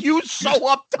 "Why are you so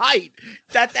uptight?"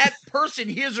 that person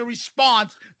hears a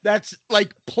response that's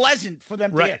like pleasant for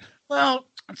them to hear. Well,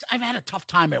 I've had a tough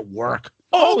time at work.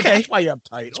 Oh, okay. That's why you're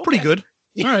uptight. It's pretty good.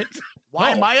 All right.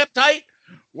 Why am I uptight?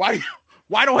 Why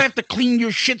do I have to clean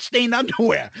your shit-stained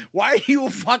underwear? Why are you a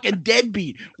fucking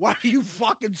deadbeat? Why do you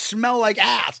fucking smell like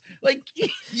ass? Like,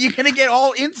 you're going to get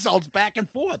all insults back and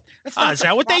forth. Is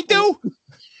that what they do?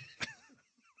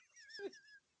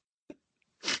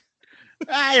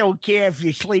 I don't care if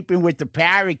you're sleeping with the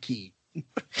parakeet.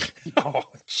 Oh,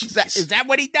 is that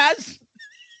what he does?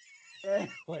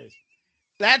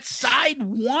 That's side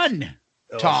one,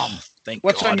 Tom.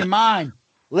 What's on your mind?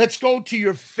 Let's go to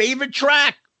your favorite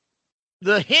track,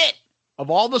 the hit of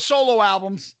all the solo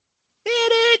albums. Hit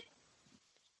it.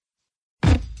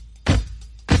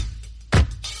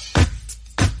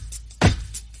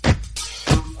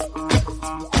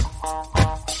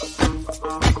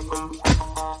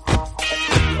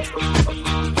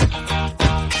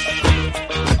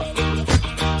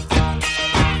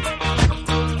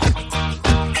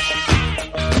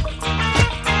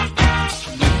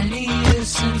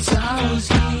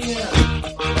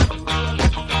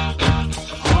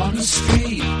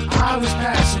 I was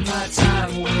passing my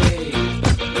time away.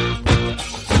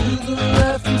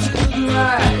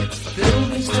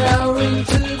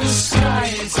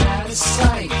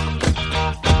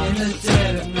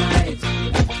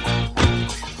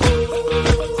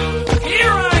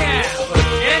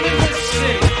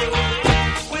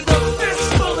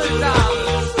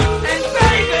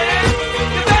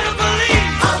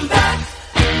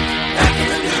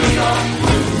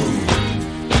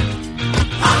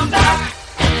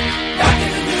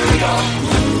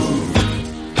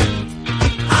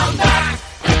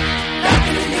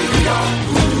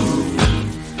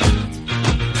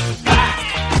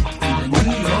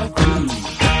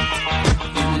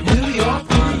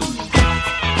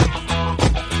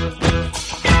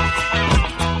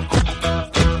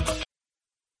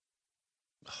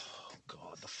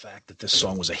 fact that this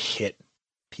song was a hit.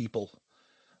 People,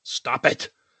 stop it.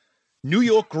 New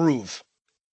York Groove.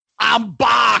 I'm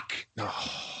back.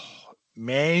 Oh,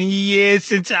 many years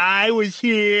since I was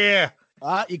here.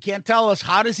 You can't tell us.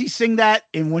 How does he sing that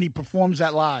and when he performs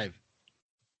that live?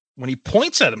 When he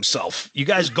points at himself. You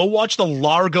guys go watch the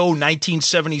Largo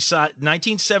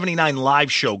 1979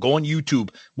 live show. Go on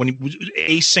YouTube. When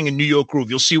Ace singing New York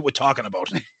Groove, you'll see what we're talking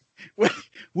about.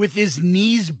 With his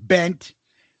knees bent,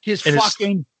 his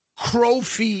fucking crow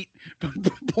feet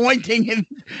pointing.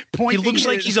 He looks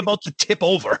like he's about to tip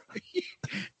over.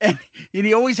 and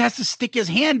he always has to stick his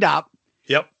hand up.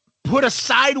 Yep. Put a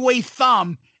sideways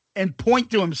thumb and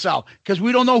point to himself because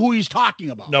we don't know who he's talking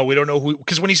about. No, we don't know who,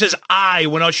 because when he says I,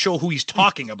 we're not sure who he's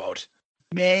talking about.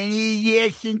 Many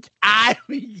years since I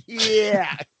was here.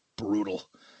 Brutal.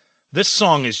 This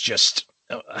song is just,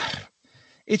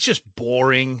 it's just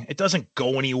boring. It doesn't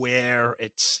go anywhere.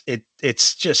 It's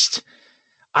just,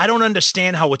 I don't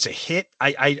understand how it's a hit.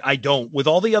 I don't. With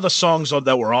all the other songs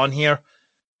that were on here,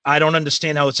 I don't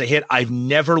understand how it's a hit. I've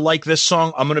never liked this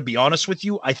song. I'm going to be honest with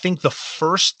you. I think the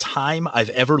first time I've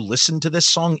ever listened to this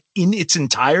song in its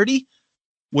entirety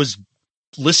was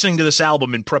listening to this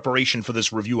album in preparation for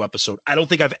this review episode. I don't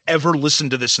think I've ever listened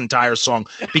to this entire song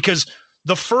because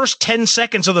the first 10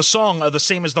 seconds of the song are the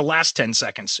same as the last 10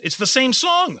 seconds. It's the same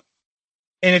song.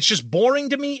 And it's just boring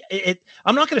to me.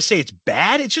 I'm not going to say it's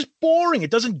bad. It's just boring.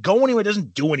 It doesn't go anywhere. It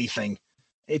doesn't do anything.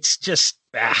 It's just,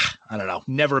 I don't know.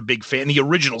 Never a big fan. The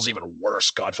original's even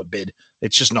worse, God forbid.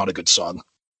 It's just not a good song.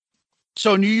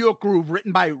 So New York Groove,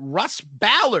 written by Russ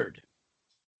Ballard.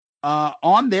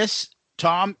 On this,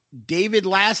 Tom, David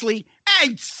Lastly,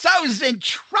 and Susan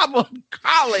Trouble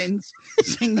Collins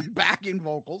sing the backing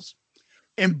vocals.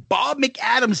 And Bob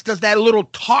McAdams does that little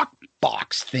talk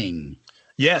box thing.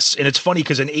 Yes, and it's funny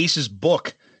because in Ace's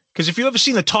book, because if you've ever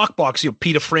seen the talk box,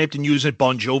 Peter Frampton using it,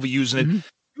 Bon Jovi using it,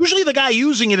 usually the guy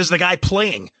using it is the guy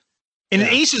playing. In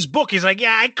Ace's book, he's like,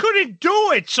 yeah, I couldn't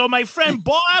do it, so my friend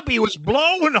Bobby was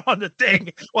blowing on the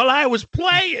thing while I was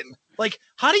playing. Like,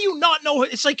 how do you not know?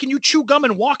 It's like, can you chew gum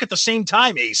and walk at the same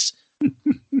time, Ace?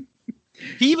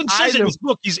 He even says in his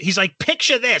book, he's like,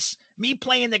 picture this, me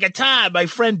playing the guitar, my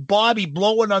friend Bobby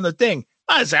blowing on the thing.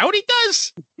 Oh, is that what he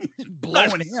does?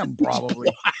 Blowing him,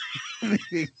 probably.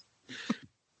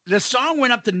 The song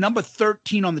went up to number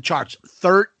 13 on the charts.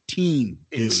 13.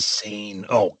 Insane.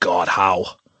 Oh, God, how?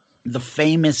 The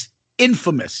famous,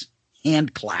 infamous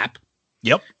hand clap.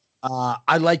 Yep.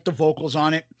 I like the vocals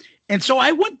on it. And so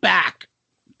I went back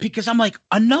because I'm like,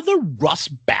 another Russ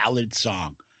Ballard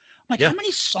song. I'm like, how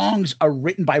many songs are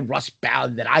written by Russ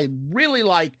Ballard that I really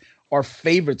like or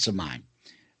favorites of mine?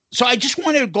 So I just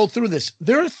wanted to go through this.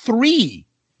 There are 3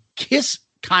 Kiss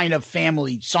kind of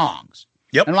family songs.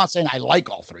 Yep. I'm not saying I like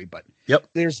all 3, but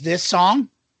there's this song.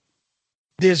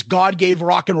 There's God Gave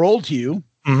Rock and Roll to You.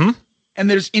 Mm-hmm. And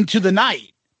there's Into the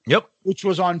Night. Yep. Which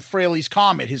was on Frehley's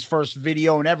Comet, his first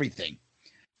video and everything.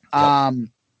 Yep.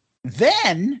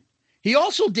 Then he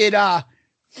also did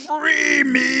Free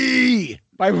Me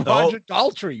by Roger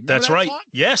Daltrey. Remember that's that right. song?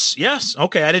 Yes.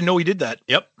 Okay, I didn't know he did that.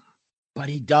 Yep. But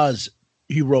he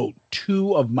wrote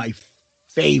 2 of my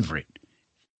favorite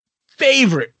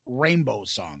Rainbow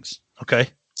songs. Okay.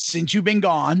 Since You've Been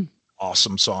Gone.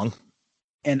 Awesome song.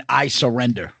 And I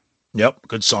Surrender. Yep.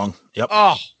 Good song. Yep.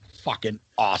 Oh, fucking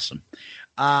awesome.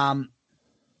 I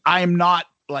am not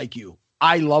like you.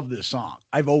 I love this song.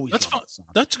 I've always loved this song.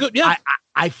 That's good. Yeah.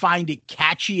 I find it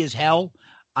catchy as hell.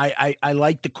 I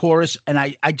like the chorus, and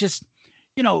I just,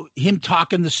 him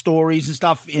talking the stories and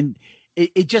stuff, and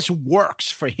it just works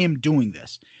for him doing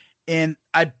this. And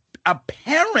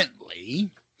apparently,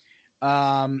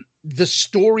 the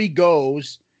story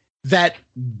goes that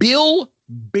Bill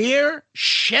Bear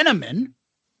Sheneman,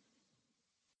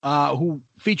 who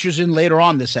features in later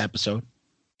on this episode,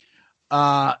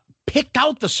 picked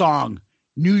out the song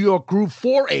New York Groove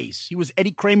for Ace. He was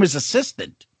Eddie Kramer's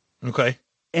assistant. Okay.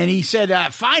 And he said,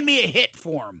 find me a hit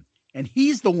for him. And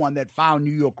he's the one that found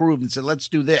New York Groove and said, let's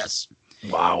do this.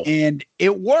 Wow. And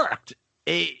it worked.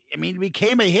 It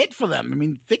became a hit for them. I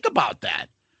mean, think about that.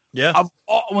 Yeah.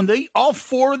 All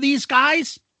 4 of these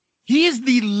guys, he is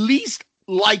the least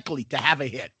likely to have a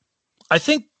hit. I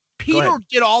think Peter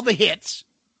did all the hits.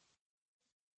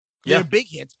 Yeah. They're big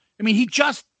hits. I mean, he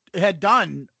just had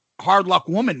done Hard Luck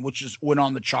Woman, which went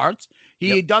on the charts. He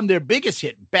had done their biggest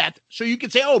hit, Beth. So you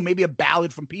could say, maybe a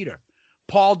ballad from Peter.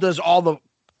 Paul does all the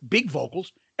big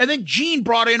vocals. And then Gene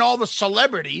brought in all the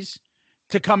celebrities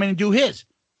to come in and do his.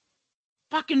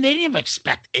 Fucking, they didn't even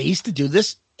expect Ace to do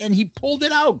this. And he pulled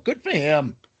it out. Good for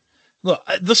him. Look,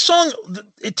 the song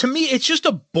to me, it's just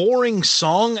a boring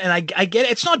song, and I get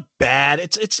it. It's not bad.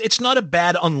 It's not a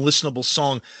bad, unlistenable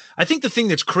song. I think the thing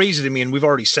that's crazy to me, and we've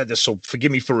already said this, so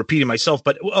forgive me for repeating myself,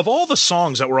 but of all the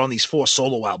songs that were on these 4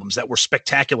 solo albums that were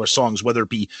spectacular songs, whether it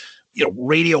be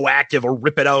Radioactive or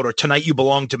Rip It Out or Tonight You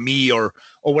Belong to Me or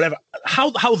whatever,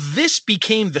 how this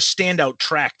became the standout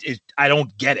track, I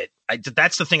don't get it.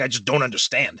 That's the thing I just don't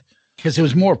understand. Because it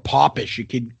was more popish.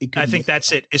 I think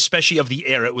that's it, especially of the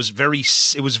era. It was very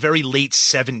late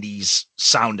 70s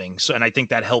sounding. So, and I think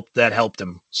that helped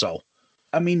him. So,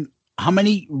 I mean, how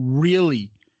many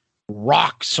really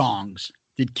rock songs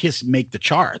did Kiss make the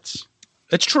charts?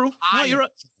 It's true. No, you're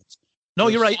right. No,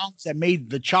 you're right. Songs that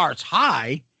made the charts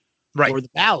high, right, were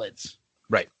the ballads.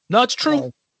 Right. No, it's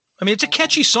true. I mean, it's a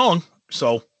catchy song.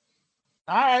 So,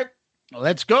 all right,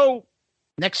 let's go.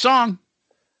 Next song.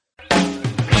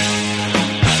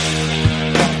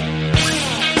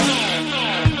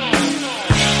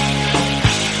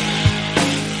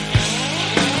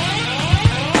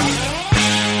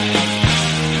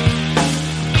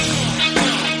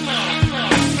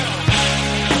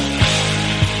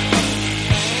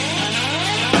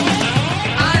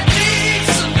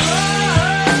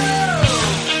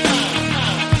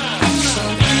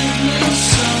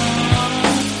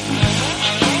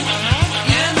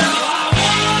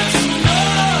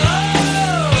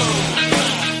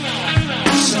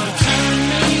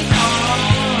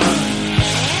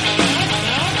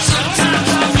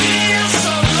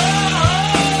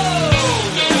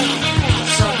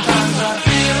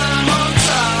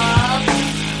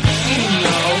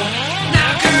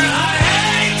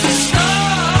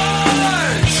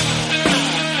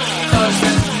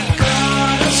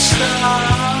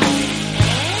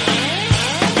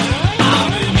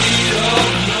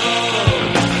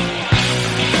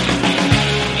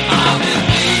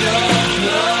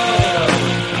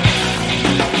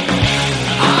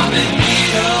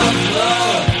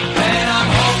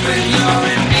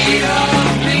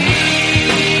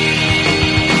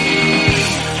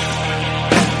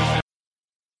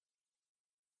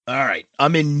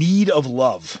 I'm in need of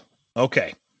love.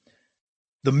 Okay.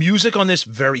 The music on this,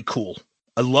 very cool.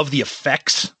 I love the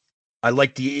effects. I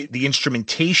like the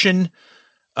instrumentation.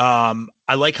 I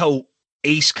like how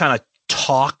Ace kind of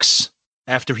talks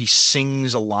after he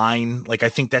sings a line. Like, I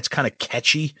think that's kind of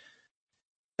catchy.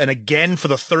 And again, for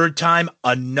the third time,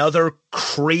 another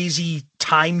crazy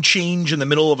time change in the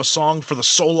middle of a song for the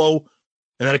solo,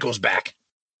 and then it goes back.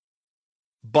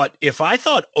 But if I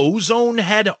thought Ozone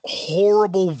had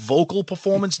horrible vocal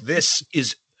performance, this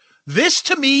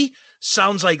to me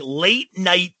sounds like late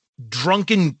night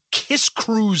drunken Kiss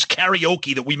Cruise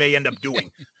karaoke that we may end up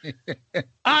doing.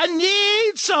 I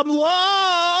need some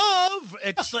love.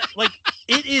 It's like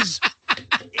it is.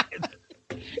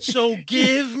 So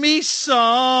give me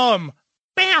some.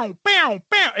 Bow, bow,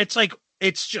 bow. It's like,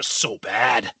 it's just so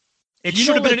bad. It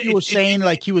should have been. He was saying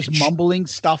like he was mumbling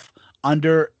stuff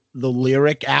under the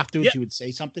lyric afterwards. Yeah. He would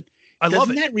say something.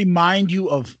 Doesn't that remind you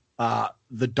of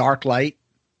The Dark Light?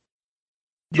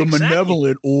 The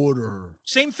Malevolent Order.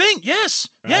 Same thing. Yes.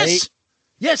 Right?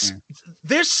 Yes. Yeah.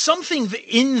 There's something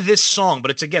in this song,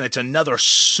 but it's another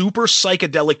super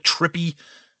psychedelic, trippy,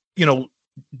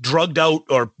 drugged out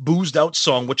or boozed out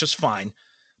song, which is fine.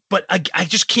 But I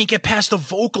just can't get past the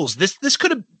vocals. This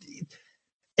could have,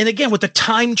 and again, with the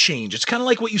time change, it's kind of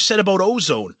like what you said about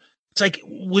Ozone. It's like,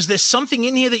 was there something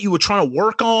in here that you were trying to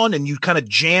work on and you kind of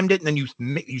jammed it and then you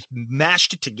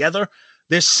mashed it together?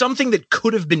 There's something that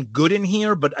could have been good in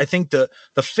here, but I think the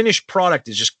finished product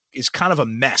is kind of a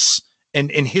mess.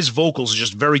 And his vocals are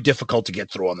just very difficult to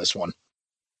get through on this one.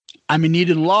 I'm in Need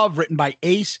of Love, written by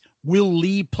Ace. Will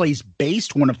Lee plays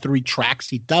bass. One of 3 tracks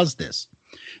he does this.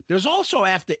 There's also,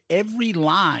 after every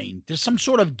line, there's some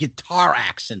sort of guitar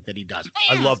accent that he does.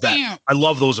 I love that. I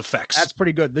love those effects. That's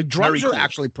pretty good. The drums are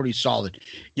actually pretty solid.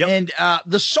 Yep. And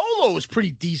the solo is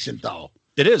pretty decent, though.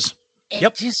 It is.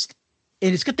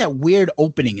 It's got that weird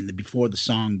opening before the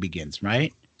song begins,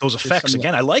 right? Those effects,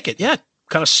 again, I like it. Yeah.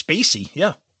 Kind of spacey.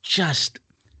 Yeah. Just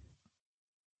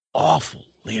awful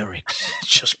lyrics.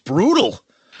 Just brutal.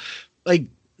 Like,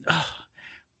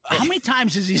 how many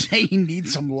times does he say he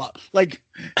needs some love? Like,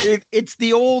 it's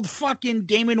the old fucking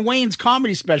Damon Wayans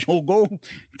comedy special. Go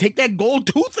take that gold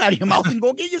tooth out of your mouth and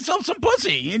go get yourself some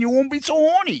pussy, and you won't be so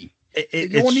horny.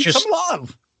 You won't need some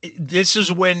love. This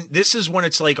is when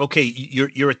it's like, okay,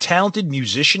 you're a talented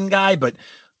musician guy, but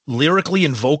lyrically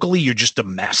and vocally, you're just a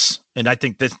mess. And I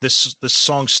think that this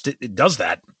song it does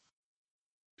that.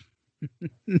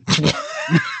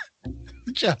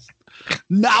 Just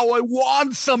now, I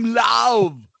want some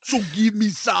love. So give me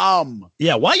some.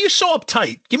 Yeah, why are you so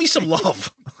uptight? Give me some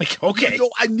love. Like, okay. So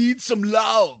I need some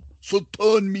love. So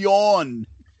turn me on.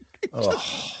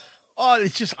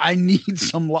 It's just, I need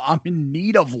some love. I'm in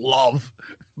need of love.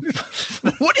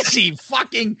 What is he,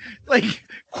 fucking, like,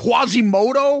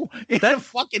 Quasimodo in a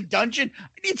fucking dungeon?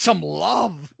 I need some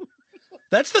love.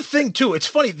 That's the thing, too. It's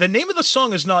funny. The name of the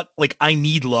song is not like I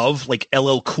Need Love, like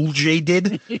LL Cool J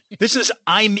did. This is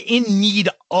I'm in need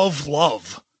of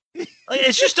love.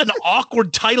 It's just an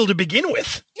awkward title to begin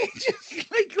with.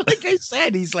 like I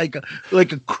said, he's like a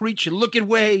creature. Look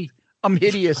away. I'm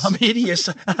hideous. I'm hideous.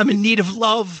 I'm in need of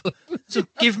love. So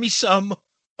give me some.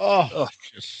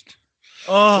 Let's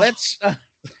all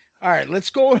right. Let's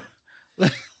go.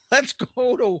 Let's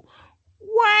go to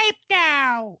Wiped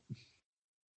Out.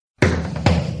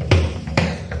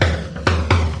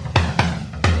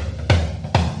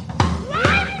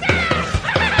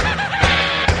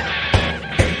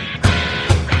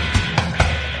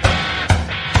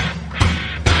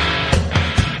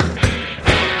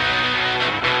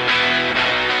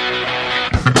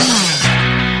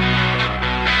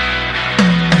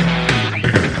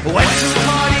 Went to a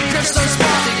party dressed so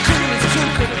smart and cool as two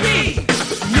could be.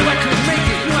 Knew I could make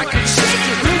it, knew I could shake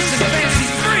it, loose and fancy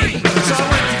free. So I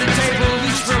went to the table,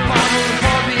 reached for a bottle and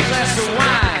poured me a glass of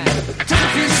wine. Took a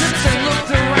few sips and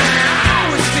looked around.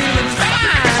 I was feeling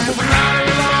fine, moving right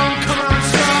along, coming on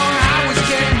strong. I was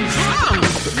getting drunk.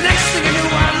 Next thing I knew,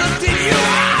 I looked at you.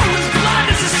 I was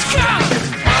blind as a skunk.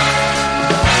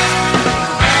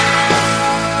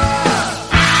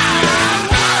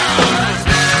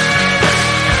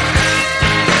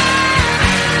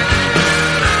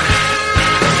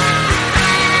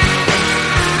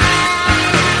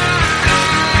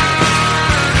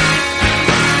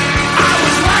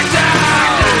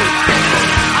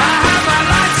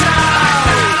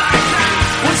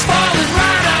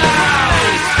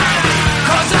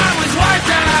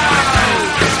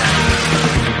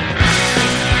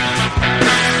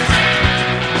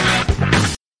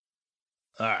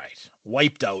 All right.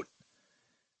 Wiped Out.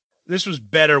 This was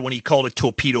better when he called it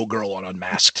Torpedo Girl on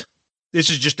Unmasked.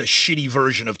 This is just a shitty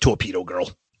version of Torpedo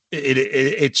Girl.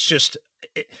 It's just,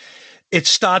 it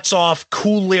starts off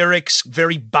cool lyrics,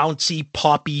 very bouncy,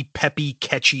 poppy, peppy,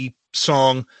 catchy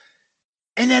song.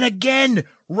 And then again,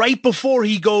 right before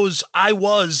he goes,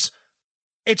 it's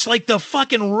like the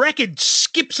fucking record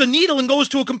skips a needle and goes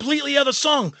to a completely other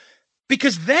song.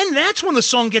 Because then that's when the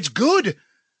song gets good.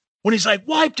 When he's like,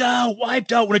 wiped out,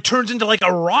 when it turns into like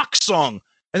a rock song.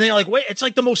 And then you're like, wait, it's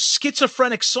like the most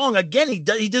schizophrenic song. Again, he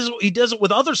does it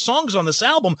with other songs on this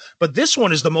album, but this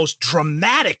one is the most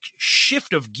dramatic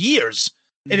shift of gears.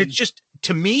 And it's just,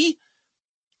 to me,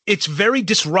 it's very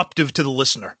disruptive to the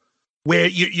listener, where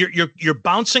you're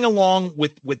bouncing along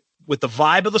with the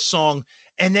vibe of the song,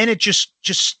 and then it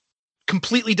just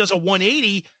completely does a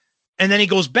 180, and then he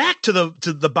goes back to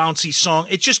the bouncy song.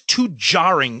 It's just too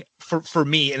jarring for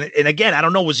me. And again, I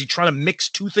don't know, was he trying to mix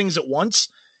two things at once?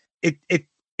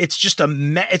 It's just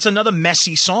it's another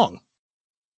messy song.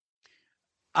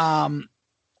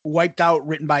 Wiped Out,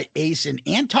 written by Ace, and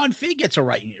Anton Fig gets a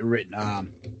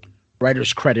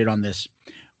writer's credit on this.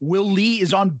 Will Lee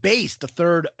is on bass, the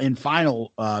third and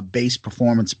final bass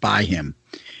performance by him.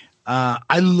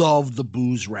 I love the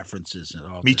booze references.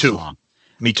 Me too. Song.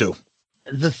 Me too.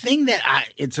 The thing that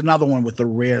it's another one with the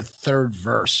rare third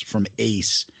verse from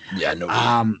Ace. Yeah, no.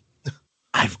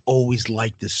 I've always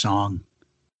liked this song.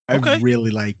 I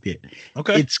really liked it.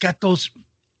 Okay. It's got those.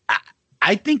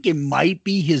 I think it might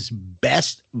be his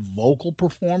best vocal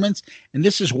performance, and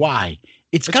this is why.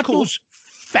 That's got those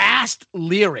fast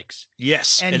lyrics.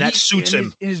 Yes, and that suits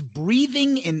him. In his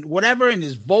breathing and whatever, and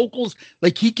his vocals,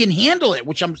 like he can handle it.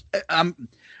 Which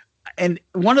and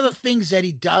one of the things that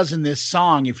he does in this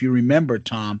song, if you remember,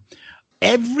 Tom,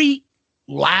 every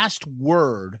last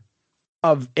word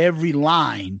of every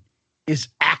line is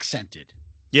accented.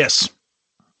 Yes.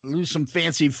 Lose some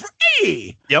fancy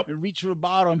free. Yep. And reached for a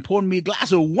bottle and poured me a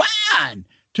glass of wine.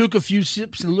 Took a few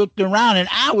sips and looked around, and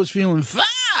I was feeling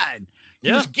fine.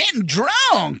 He was getting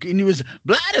drunk, and he was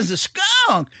blind as a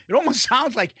skunk. It almost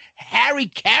sounds like Harry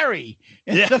Carey.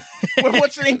 Yeah.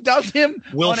 What's the name does him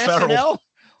Will on Ferrell. SNL?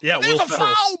 Yeah, There's Will a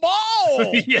Ferrell. foul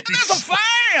ball. Yes. There's a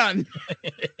fan.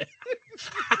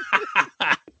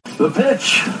 The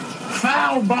pitch,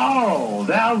 foul ball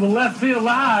down the left field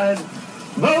line.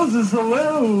 Moses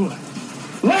Alou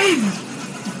leads.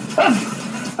 A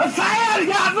fan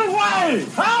got in the way.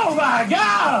 Oh my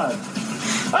God!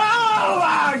 Oh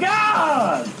my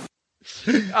God!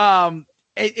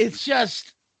 It's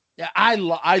just I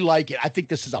like it. I think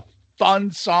this is a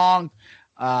fun song.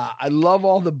 I love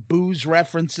all the booze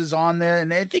references on there,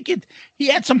 and I think he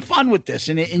had some fun with this,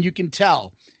 and you can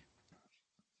tell.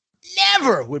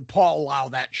 Never would Paul allow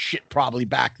that shit probably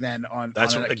back then on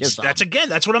That's on what, a Kiss that's album. again.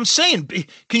 That's what I'm saying.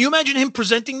 Can you imagine him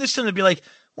presenting this and be like,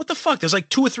 "What the fuck? There's like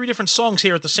 2 or 3 different songs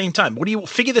here at the same time. What do you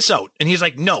figure this out?" And he's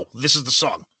like, "No, this is the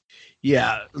song."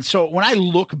 Yeah. So when I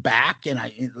look back,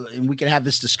 and we can have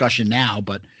this discussion now,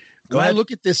 but Go when ahead. I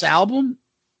look at this album,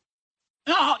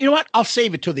 oh, you know what? I'll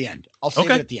save it to the end. I'll save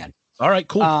it at the end. All right,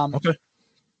 cool. Okay.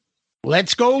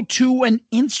 Let's go to an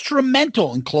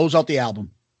instrumental and close out the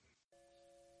album.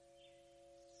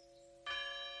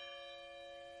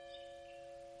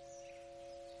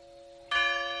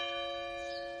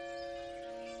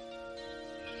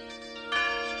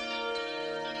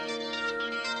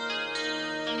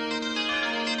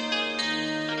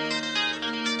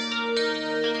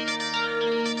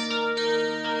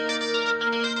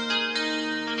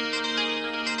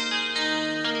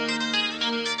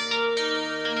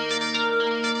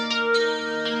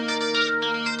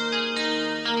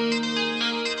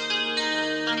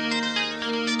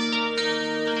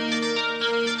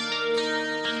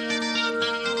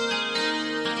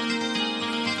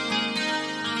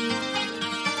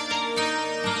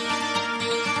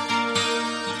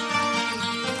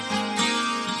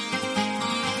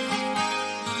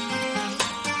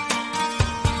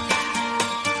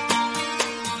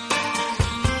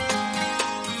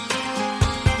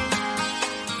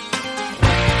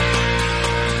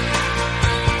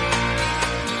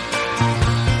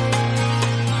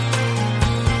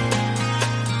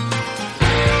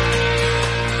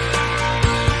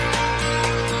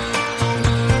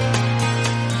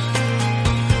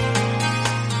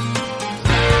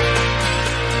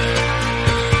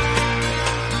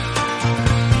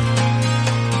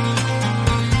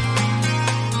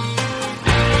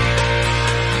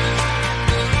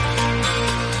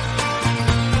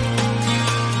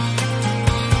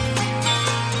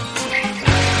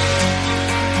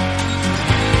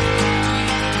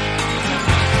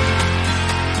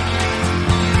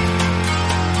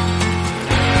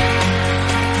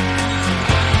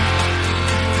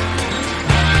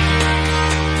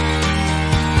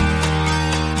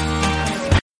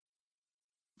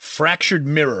 Fractured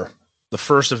Mirror, the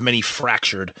first of many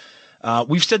Fractured.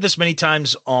 We've said this many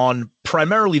times on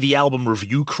primarily the album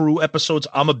review crew episodes.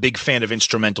 I'm a big fan of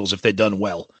instrumentals if they're done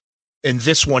well. And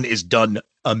this one is done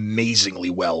amazingly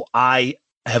well. I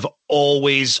have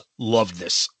always loved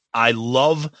this. I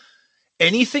love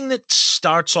anything that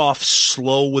starts off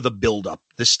slow with a buildup.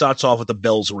 This starts off with the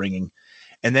bells ringing.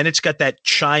 And then it's got that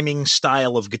chiming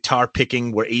style of guitar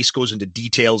picking where Ace goes into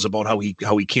details about how he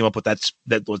came up with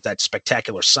that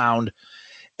spectacular sound.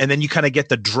 And then you kind of get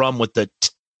the drum with the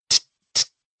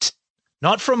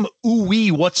not from Ooh Wee,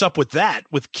 What's Up With That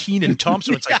with Keenan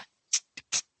Thompson. It's like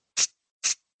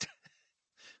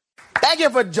Thank you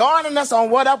for joining us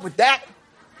on What Up With That.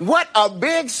 What a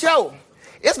big show.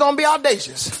 It's going to be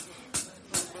audacious.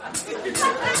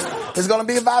 It's going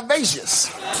to be vivacious.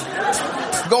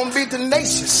 Going to be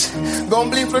tenacious.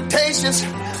 Going to be flirtatious.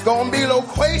 Going to be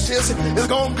loquacious. It's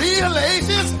going to be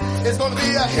hellacious. It's going to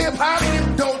be a hip-hop,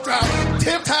 don't drop,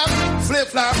 tip-top,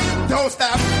 flip-flop, don't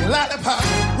stop, lollipop,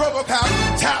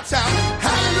 robocop, top shop,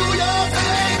 hallelujah,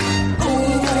 say,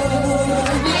 ooh,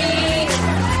 yeah.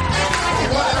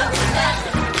 What up with that?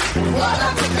 What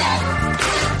up with that?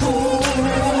 Ooh,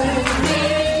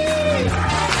 yeah.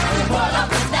 What up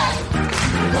with that?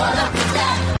 What up with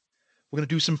that? we're going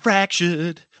to do some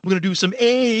Fractured. We're going to do some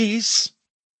Ace.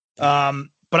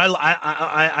 But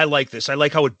I like this. I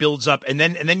like how it builds up, and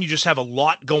then you just have a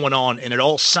lot going on, and it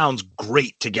all sounds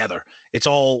great together. It's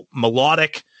all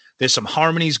melodic. There's some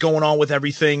harmonies going on with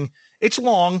everything. It's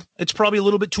long. It's probably a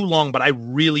little bit too long, but I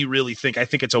really think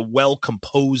it's a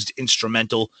well-composed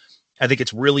instrumental. I think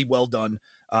it's really well done.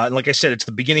 And like I said, it's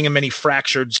the beginning of many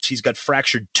Fractureds. He's got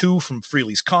Fractured 2 from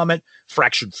Frehley's Comet,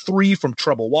 Fractured 3 from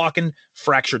Trouble Walkin',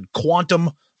 Fractured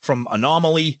Quantum from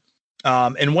Anomaly.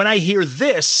 And when I hear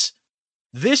this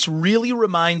really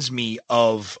reminds me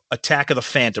of Attack of the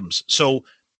Phantoms. So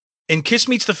in Kiss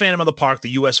Meets the Phantom of the Park, the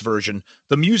US version,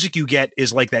 the music you get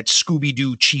is like that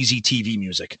Scooby-Doo cheesy TV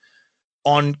music.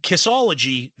 On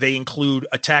Kissology, they include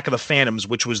Attack of the Phantoms,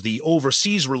 which was the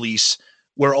overseas release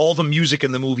where all the music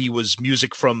in the movie was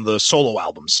music from the solo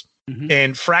albums. Mm-hmm.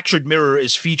 And Fractured Mirror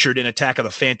is featured in Attack of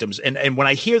the Phantoms. And when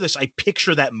I hear this, I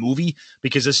picture that movie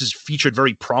because this is featured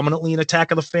very prominently in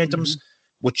Attack of the Phantoms. Mm-hmm.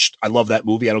 Which I love that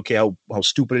movie. I don't care how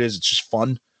stupid it is. It's just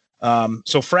fun.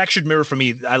 So Fractured Mirror for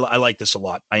me, I like this a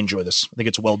lot. I enjoy this. I think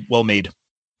it's well made.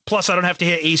 Plus, I don't have to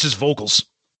hear Ace's vocals.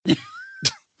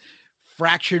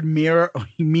 Fractured Mirror.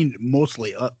 You mean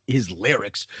mostly his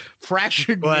lyrics.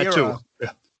 Fractured Mirror. Too.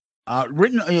 Yeah.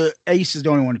 Written, Ace is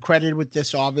the only one credited with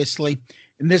this, obviously.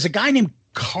 And there's a guy named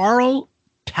Carl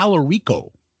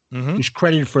Tallarico who's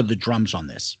credited for the drums on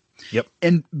this. Yep.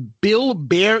 And Bill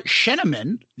Bear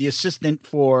Sheneman, the assistant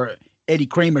for Eddie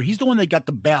Kramer, he's the one that got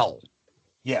the bell.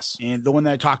 Yes. And the one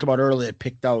that I talked about earlier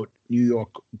picked out New York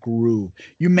Groove.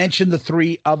 You mentioned the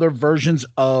 3 other versions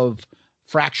of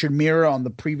Fractured Mirror on the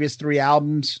previous 3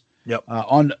 albums. Yep.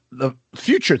 On the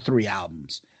future 3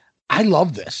 albums. I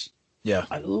love this. Yeah.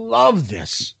 I love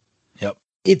this. Yep.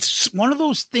 It's one of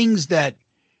those things that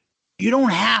you don't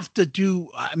have to do.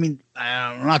 I mean,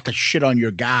 not to shit on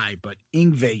your guy, but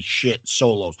Yngwie shit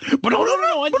solos. But no.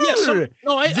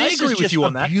 I agree with you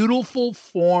on that. Beautiful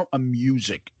form of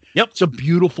music. Yep. It's a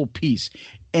beautiful piece.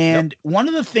 And one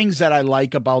of the things that I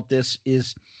like about this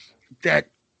is that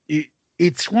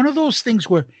it's one of those things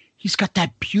where he's got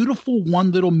that beautiful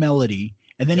one little melody,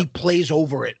 and then he plays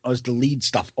over it as the lead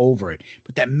stuff over it.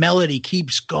 But that melody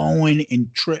keeps going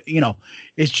and,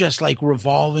 it's just like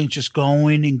revolving, just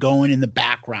going and going in the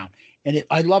background. And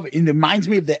I love it. And it reminds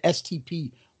me of the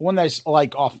STP, one that's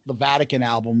like off the Vatican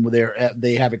album where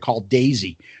they have it called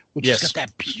Daisy, which has got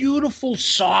that beautiful,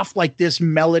 soft, like this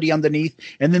melody underneath.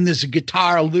 And then there's a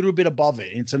guitar a little bit above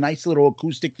it. It's a nice little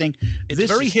acoustic thing.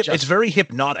 It's very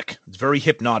hypnotic. It's very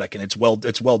hypnotic, and it's well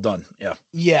done. Yeah.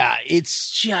 Yeah.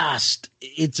 It's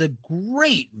a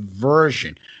great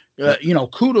version.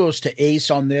 Kudos to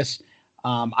Ace on this.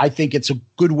 I think it's a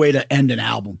good way to end an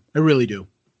album. I really do.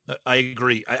 I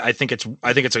agree. I think it's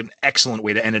an excellent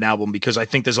way to end an album because I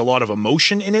think there's a lot of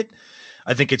emotion in it.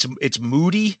 I think it's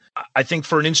moody. I think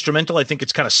for an instrumental, I think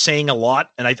it's kind of saying a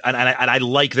lot, and I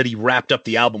like that he wrapped up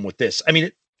the album with this. I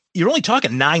mean, you're only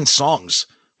talking 9 songs,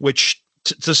 which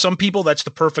to some people that's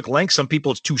the perfect length. Some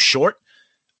people it's too short.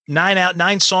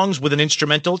 9 songs with an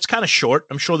instrumental, it's kind of short.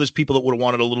 I'm sure there's people that would have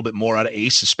wanted a little bit more out of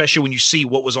Ace, especially when you see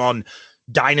what was on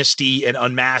Dynasty and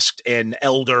Unmasked and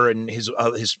Elder and his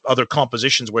other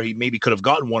compositions where he maybe could have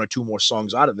gotten 1 or 2 more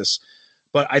songs out of this.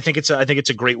 But I think it's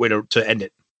a great way to end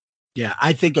it. Yeah,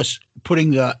 I think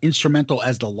putting the instrumental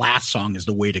as the last song is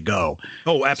the way to go.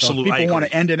 Oh, absolutely. So if people want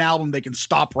to end an album, they can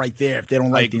stop right there if they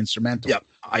don't like the instrumental. Yep,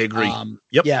 I agree.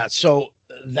 Yeah, so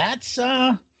that's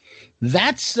Ace's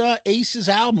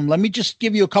album. Let me just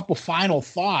give you a couple final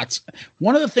thoughts.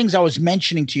 One of the things I was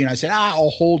mentioning to you, and I said, I'll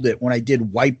hold it when I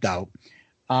did Wiped Out,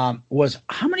 was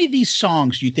how many of these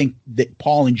songs do you think that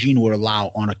Paul and Gene would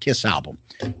allow on a Kiss album?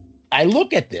 I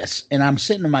look at this, and I'm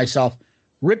saying to myself,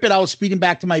 Rip It Out, Speeding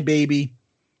Back to My Baby,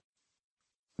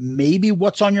 maybe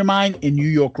What's on Your Mind, in New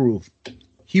York Groove.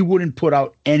 He wouldn't put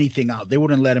out anything out. They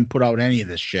wouldn't let him put out any of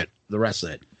this shit, the rest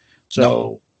of it.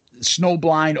 So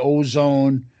Snowblind,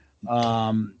 Ozone,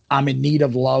 I'm in Need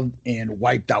of Love, and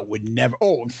Wiped Out would never.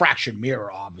 Oh, and Fractured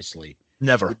Mirror, obviously.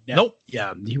 Never. Nope.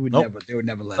 Yeah, he would never. They would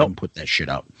never let him put that shit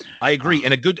out. I agree.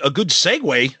 And a good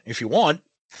segue, if you want,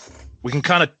 we can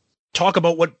kind of talk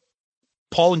about what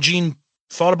Paul and Gene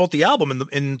thought about the album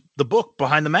in the book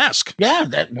Behind the Mask. Yeah,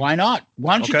 why not?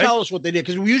 Why don't you tell us what they did?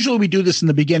 Because usually we do this in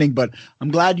the beginning, but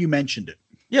I'm glad you mentioned it.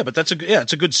 Yeah, but it's a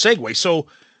good segue. So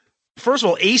first of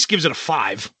all, Ace gives it a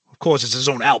 5. Of course, it's his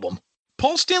own album.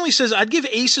 Paul Stanley says, I'd give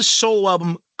Ace's solo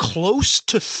album close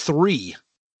to 3.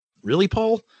 Really,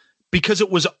 Paul? Because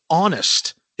it was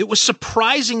honest. It was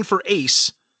surprising for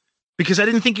Ace because I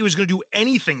didn't think he was going to do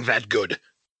anything that good.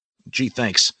 Gee,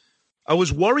 thanks. I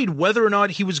was worried whether or not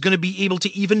he was going to be able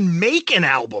to even make an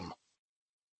album.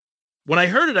 When I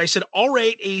heard it, I said, all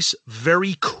right, Ace,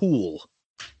 very cool.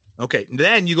 Okay,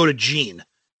 then you go to Gene.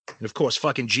 And of course,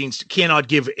 fucking Gene cannot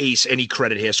give Ace any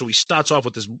credit here. So he starts off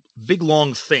with this big,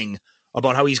 long thing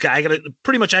about how I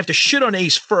have to shit on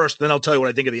Ace first, then I'll tell you what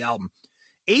I think of the album.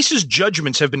 Ace's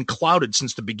judgments have been clouded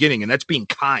since the beginning, and that's being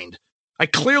kind. I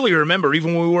clearly remember,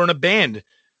 even when we were in a band,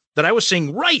 that I was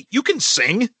saying, right, you can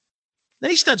sing. Then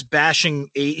he starts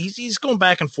bashing. He's going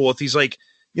back and forth. He's like,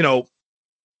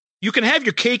 you can have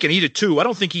your cake and eat it too. I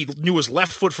don't think he knew his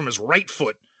left foot from his right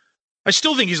foot. I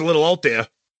still think he's a little out there.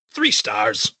 3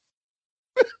 stars.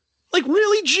 Like,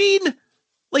 really, Gene?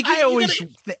 Like, I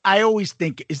always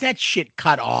think, is that shit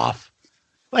cut off?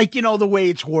 Like, the way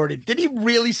it's worded. Did he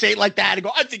really say it like that and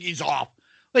go, I think he's off?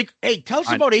 Like, hey, tell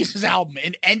us about Ace's album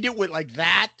and end it with like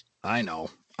that. I know.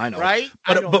 Right?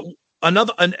 But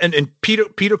another, and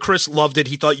Peter Criss loved it.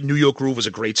 He thought New York Groove was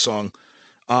a great song.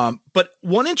 But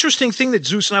one interesting thing that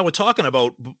Zeus and I were talking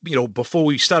about, before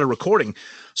we started recording.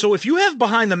 So if you have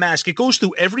Behind the Mask, it goes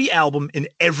through every album and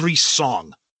every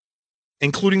song,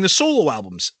 including the solo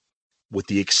albums, with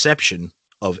the exception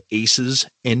of Ace's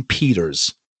and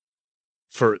Peter's.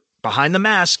 For Behind the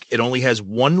Mask, it only has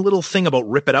one little thing about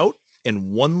Rip It Out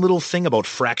and one little thing about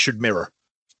Fractured Mirror.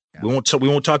 Yeah. We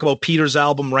won't talk about Peter's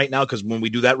album right now because when we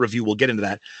do that review, we'll get into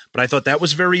that. But I thought that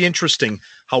was very interesting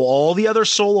how all the other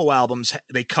solo albums,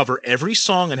 they cover every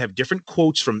song and have different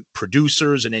quotes from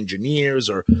producers and engineers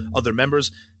or other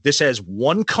members. This has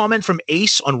one comment from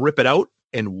Ace on Rip It Out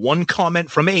and one comment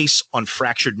from Ace on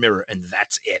Fractured Mirror, and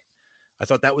that's it. I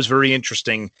thought that was very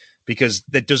interesting because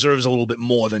that deserves a little bit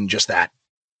more than just that.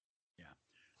 Yeah.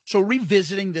 So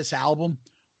revisiting this album,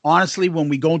 honestly, when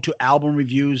we go into album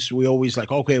reviews, we always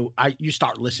like, okay, you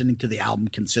start listening to the album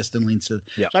consistently. And so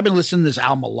I've been listening to this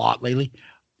album a lot lately.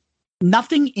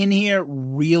 Nothing in here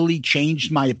really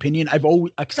changed my opinion.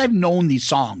 Because I've known these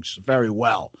songs very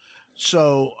well.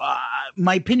 So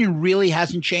my opinion really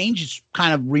hasn't changed. It's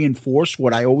kind of reinforced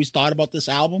what I always thought about this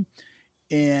album.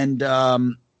 And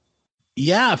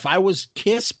if I was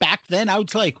Kiss back then, I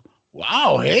would like,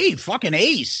 wow, hey, fucking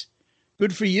Ace.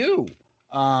 Good for you.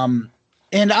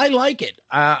 And I like it.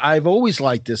 I've always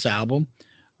liked this album.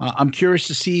 I'm curious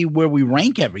to see where we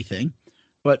rank everything.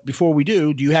 But before we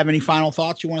do you have any final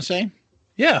thoughts you want to say?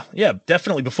 Yeah,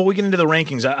 definitely. Before we get into the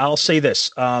rankings, I'll say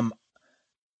this.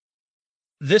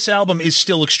 This album is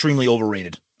still extremely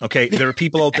overrated. Okay, there are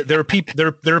people out there.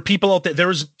 There are people out there. There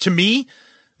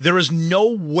is no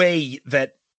way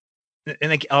that,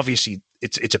 and obviously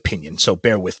it's opinion. So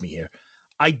bear with me here.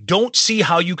 I don't see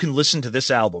how you can listen to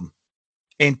this album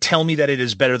and tell me that it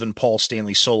is better than Paul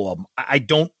Stanley's solo album. I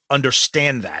don't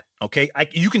understand that. Okay,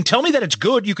 you can tell me that it's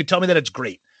good. You can tell me that it's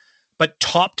great, but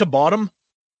top to bottom,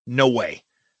 no way.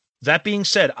 That being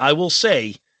said, I will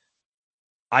say,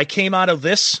 I came out of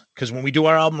this because when we do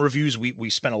our album reviews, we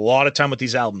spend a lot of time with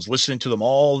these albums, listening to them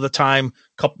all the time.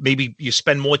 Maybe you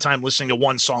spend more time listening to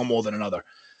one song more than another.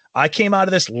 I came out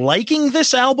of this liking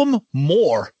this album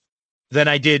more than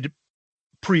I did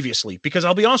previously, because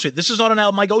I'll be honest with you, this is not an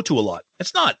album I go to a lot.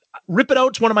 It's not. Rip It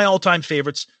Out's one of my all-time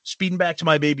favorites. Speeding Back to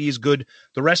My Baby is good.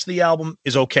 The rest of the album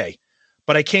is okay.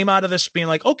 But I came out of this being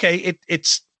like, okay,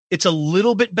 it's a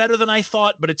little bit better than I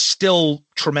thought, but it's still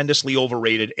tremendously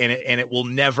overrated, and it will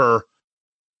never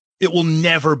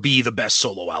be the best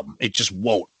solo album. It just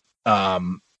won't.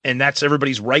 And that's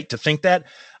everybody's right to think that.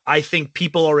 I think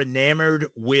people are enamored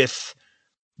with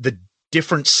the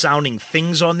different sounding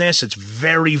things on this. It's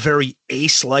very, very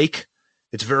Ace-like.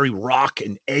 It's very rock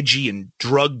and edgy and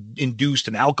drug-induced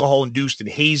and alcohol-induced and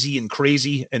hazy and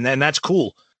crazy, and then that's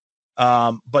cool.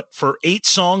 But for 8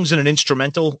 songs and an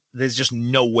instrumental, there's just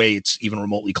no way it's even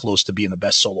remotely close to being the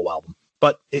best solo album.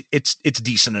 But it's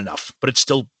decent enough, but it's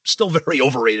still very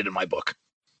overrated in my book.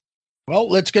 Well,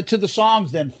 let's get to the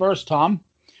songs then first, Tom.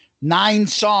 9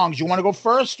 songs. You want to go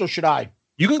first or should I?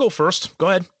 You can go first. Go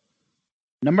ahead.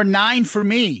 Number 9 for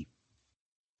me,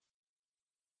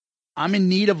 I'm in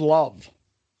Need of Love.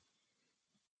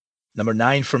 Number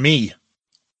 9 for me,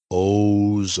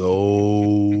 Ozone.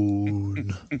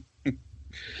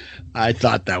 I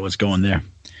thought that was going there.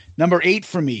 Number 8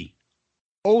 for me,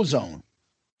 Ozone.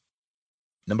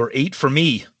 Number 8 for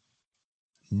me,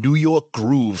 New York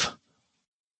Groove.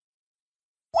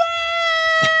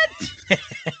 What?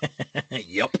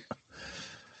 Yep.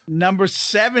 Number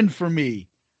 7 for me,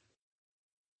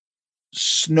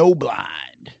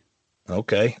 Snowblind.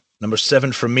 Okay. Number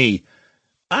 7 for me,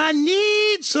 I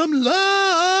Need Some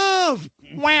Love.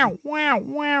 Wow, wow,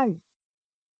 wow.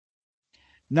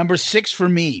 Number 6 for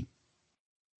me,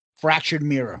 Fractured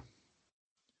Mirror.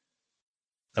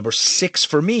 Number 6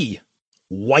 for me,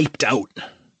 Wiped Out.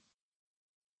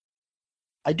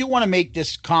 I do want to make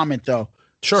this comment, though.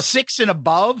 Sure. 6 and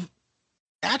above,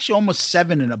 actually almost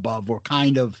 7 and above, were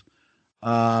kind of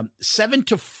 7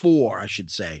 to 4, I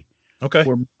should say. Okay.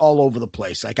 Were all over the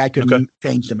place. Like I could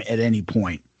change them at any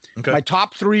point. Okay. My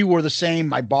top 3 were the same.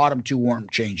 My bottom 2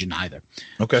 weren't changing either.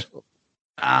 Okay.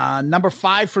 Number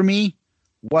 5 for me,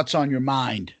 What's on Your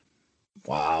Mind?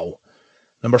 Wow.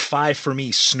 Number 5 for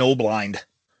me, Snowblind.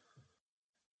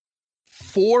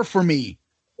 4 for me,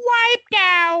 Wiped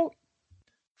Out.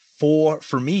 4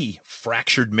 for me,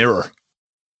 Fractured Mirror.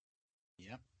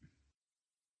 Yep.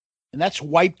 And that's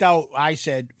Wiped Out, I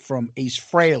said, from Ace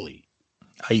Frehley.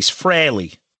 Ace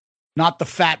Frehley. Not the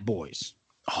Fat Boys.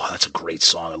 Oh, that's a great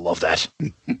song. I love that.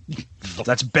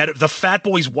 That's better. The Fat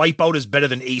Boys Wipeout is better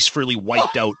than Ace Frehley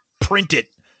Wiped Out. Print it.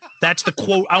 That's the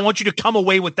quote. I want you to come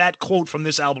away with that quote from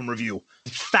this album review.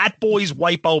 Fat Boys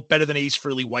Wipeout better than Ace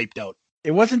Frehley Wiped Out.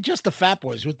 It wasn't just the Fat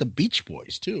Boys, with the Beach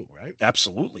Boys too, right?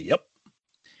 Absolutely. Yep.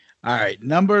 All right.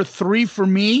 Number 3 for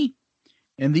me,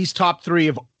 and these top 3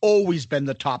 have always been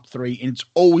the top 3, and it's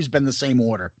always been the same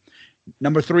order.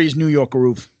 Number 3 is New York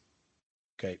Groove.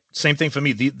 Okay. Same thing for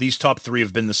me. These top 3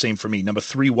 have been the same for me. Number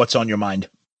 3, What's on Your Mind?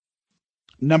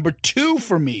 Number 2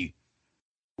 for me,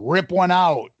 Rip One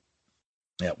Out.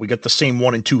 Yeah, we got the same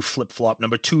 1 and 2 flip-flop.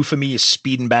 Number 2 for me is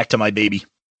Speeding Back to My Baby.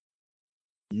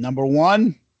 Number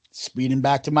 1, Speeding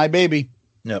Back to My Baby.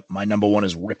 Yep, my number 1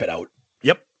 is Rip It Out.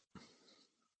 Yep.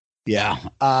 Yeah.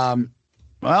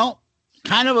 Well,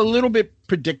 kind of a little bit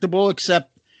predictable,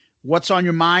 except What's on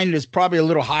Your Mind is probably a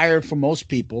little higher for most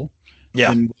people.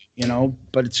 Yeah. And,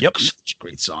 but it's such a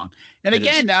great song. And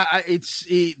again, it's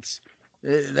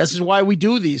this is why we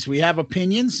do these. We have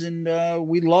opinions, and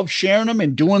we love sharing them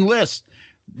and doing lists.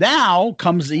 Now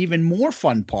comes the even more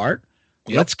fun part.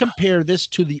 Yep. Let's compare this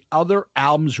to the other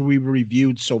albums we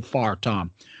reviewed so far,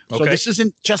 Tom. So this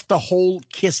isn't just the whole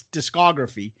Kiss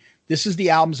discography. This is the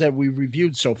albums that we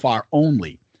reviewed so far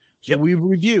only. So we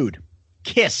reviewed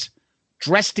Kiss,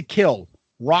 Dress to Kill,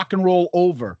 Rock and Roll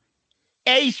Over,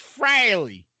 Ace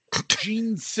Frehley,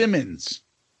 Gene Simmons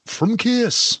from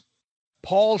Kiss,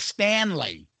 Paul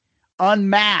Stanley,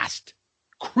 Unmasked,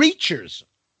 Creatures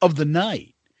of the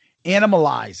Night,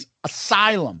 Animalize,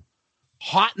 Asylum,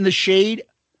 Hot in the Shade,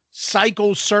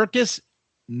 Psycho Circus,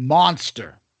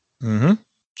 Monster. Mm-hmm.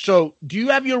 So do you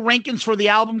have your rankings for the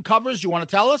album covers? You want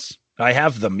to tell us? I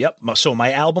have them. Yep. So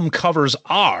my album covers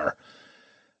are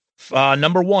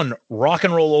number 1, Rock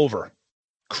and Roll Over,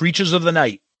 Creatures of the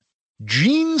Night,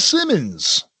 Gene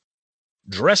Simmons,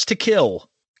 Dress to Kill,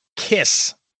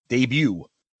 Kiss, Debut,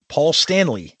 Paul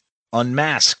Stanley,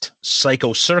 Unmasked,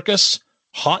 Psycho Circus,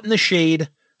 Hot in the Shade,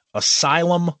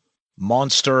 Asylum,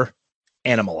 Monster,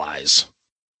 Animalize.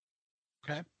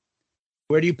 Okay.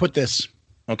 Where do you put this?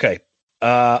 Okay.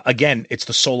 Again, it's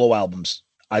the solo albums.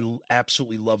 I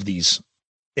absolutely love these.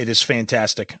 It is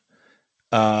fantastic.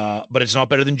 But it's not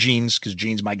better than Gene's, because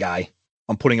Gene's my guy.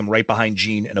 I'm putting him right behind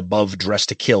Gene and above Dress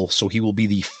to Kill. So he will be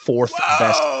the 4th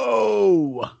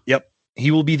best. Yep.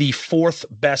 He will be the 4th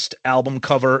best album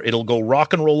cover. It'll go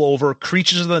Rock and Roll Over,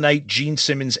 Creatures of the Night, Gene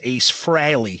Simmons, Ace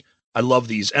Frehley. I love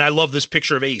these. And I love this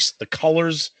picture of Ace. The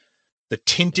colors, the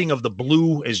tinting of the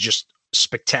blue is just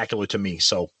spectacular to me.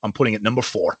 So I'm putting it number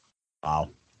 4. Wow.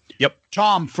 Yep.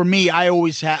 Tom, for me, I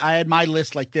had my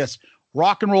list like this.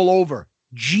 Rock and Roll Over,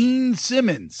 Gene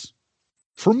Simmons.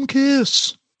 From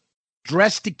Kiss.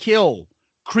 Dress to Kill,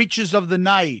 Creatures of the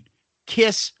Night,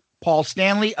 Kiss, Paul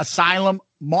Stanley, Asylum,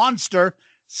 Monster,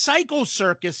 Psycho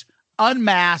Circus,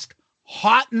 Unmasked,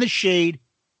 Hot in the Shade,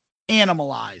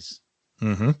 Animalize.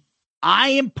 Mm-hmm. I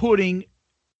am putting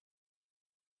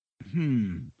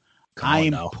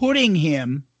putting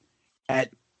him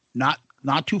at not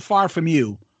too far from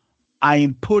you. I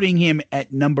am putting him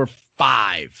at number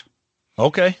 5.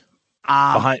 Okay.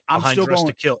 Behind still Dress going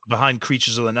to Kill, behind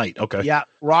Creatures of the Night. Okay. Yeah,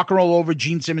 Rock and Roll Over,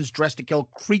 Gene Simmons, Dress to Kill,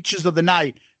 Creatures of the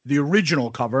Night, the original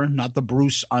cover, not the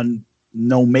Bruce on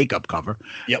no makeup cover.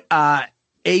 Yep.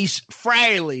 Ace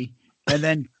Frehley, and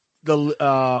then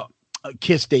the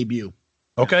Kiss debut.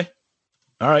 Okay.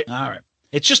 All right. All right.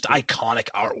 It's just iconic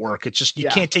artwork. It's just you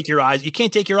can't take your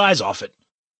eyes off it.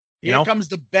 Here comes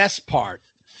the best part.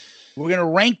 We're going to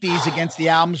rank these against the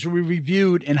albums we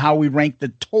reviewed and how we rank the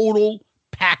total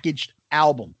packaged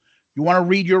album. You want to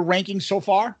read your rankings so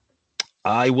far?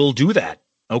 I will do that.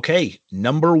 Okay.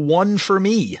 Number 1 for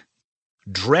me,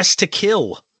 Dress to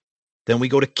Kill. Then we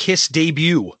go to Kiss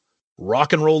Debut,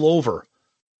 Rock and Roll Over,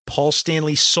 Paul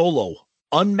Stanley Solo,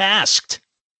 Unmasked,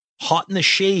 Hot in the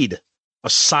Shade,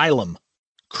 Asylum,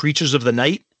 Creatures of the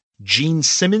Night, Gene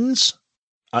Simmons,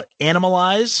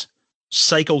 Animalize,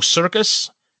 Psycho Circus,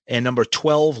 and number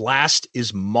 12 last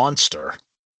is Monster.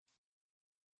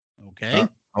 Okay.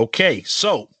 Okay.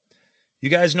 So you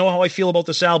guys know how I feel about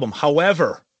this album.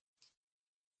 However,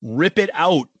 Rip It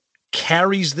Out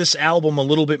carries this album a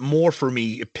little bit more for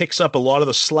me. It picks up a lot of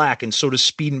the slack, and so does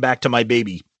Speeding Back to My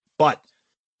Baby. But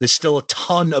there's still a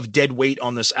ton of dead weight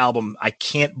on this album. I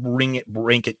can't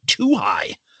rank it too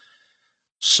high.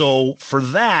 So for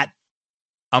that,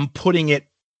 I'm putting it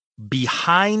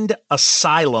behind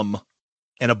Asylum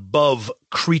and above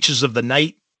Creatures of the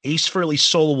Night. Ace Frehley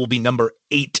Solo will be number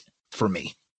 8 for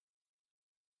me.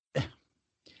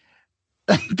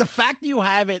 The fact that you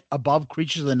have it above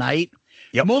Creatures of the Night,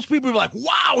 most people are like,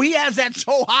 wow, he has that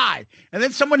so high. And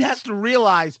then someone has to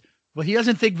realize, well, he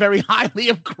doesn't think very highly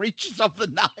of Creatures of the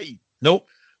Night. Nope,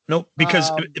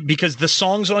 because the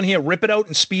songs on here, Rip It Out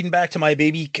and Speeding Back to My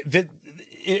Baby,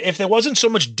 if there wasn't so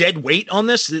much dead weight on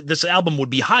this album would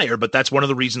be higher, but that's one of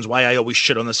the reasons why I always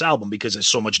shit on this album, because there's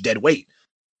so much dead weight.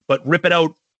 But Rip It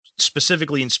Out,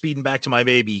 specifically, and Speeding Back to My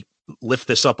Baby, lift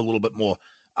this up a little bit more.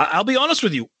 I'll be honest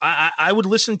with you. I would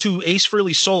listen to Ace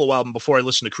Frehley's solo album before I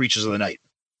listen to Creatures of the Night.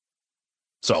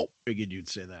 So figured you'd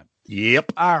say that.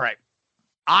 Yep. All right.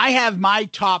 I have my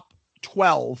top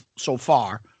 12 so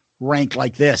far ranked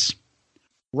like this.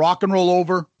 Rock and Roll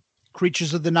Over,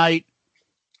 Creatures of the Night,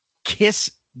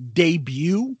 Kiss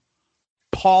debut,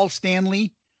 Paul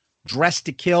Stanley, Dress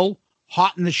to Kill,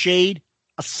 Hot in the Shade,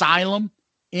 Asylum,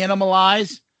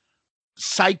 Animalize,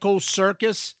 Psycho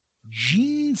Circus,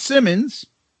 Gene Simmons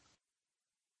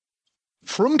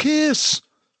from Kiss,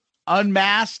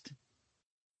 Unmasked,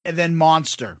 and then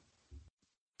Monster.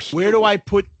 Where do I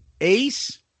put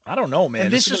Ace? I don't know, man.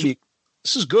 And This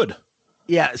is good.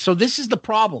 Yeah, so this is the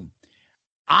problem.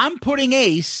 I'm putting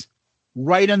Ace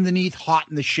right underneath Hot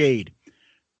in the Shade.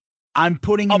 I'm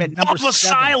putting him at number 7.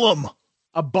 Asylum.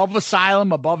 Above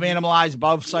Asylum, above Animalize,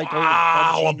 above Psycho.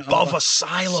 Wow, above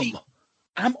Asylum. See,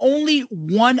 I'm only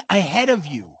one ahead of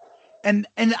you. And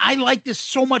I like this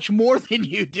so much more than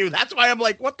you do. That's why I'm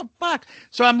like, what the fuck?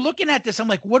 So I'm looking at this. I'm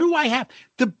like, what do I have?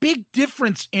 The big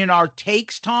difference in our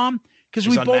takes, Tom, because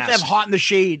we both have Hot in the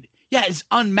Shade. Yeah, it's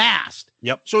Unmasked.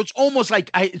 Yep. So it's almost like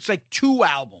it's like 2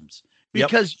 albums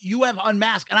because you have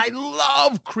Unmasked. And I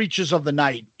love Creatures of the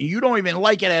Night. You don't even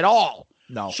like it at all.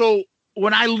 No. So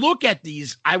when I look at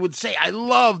these, I would say I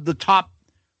love the top,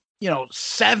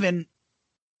 7,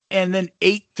 and then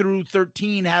 8 through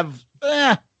 13 have,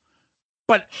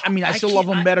 but I mean, I still love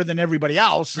them better than everybody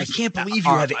else. I can't believe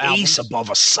you have Ace above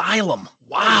Asylum.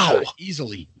 Wow.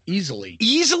 Easily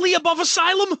above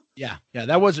Asylum. Yeah.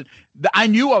 That wasn't, I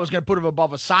knew I was going to put him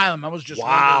above Asylum. I was just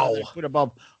put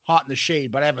above Hot in the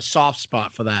Shade, but I have a soft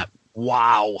spot for that.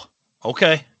 Wow.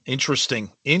 Okay. Interesting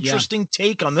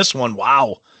take on this one.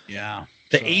 Wow. Yeah.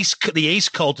 The Ace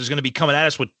cult is going to be coming at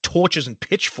us with torches and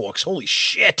pitchforks. Holy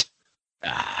shit.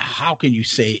 How can you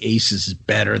say Ace is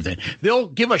better than they'll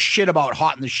give a shit about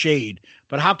Hot in the Shade,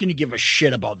 but how can you give a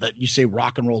shit about that? You say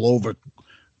Rock and Roll Over,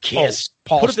 Kiss,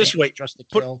 Paul. Put it this way. Dress to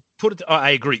Kill. Put it.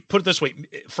 I agree. Put it this way.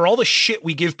 For all the shit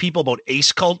we give people about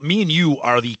Ace cult, me and you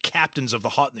are the captains of the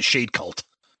Hot in the Shade cult.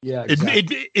 Yeah.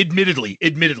 Exactly.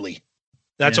 Admittedly.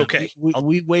 That's okay.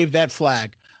 We wave that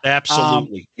flag.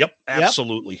 Absolutely.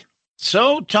 Absolutely. Yep.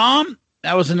 So, Tom,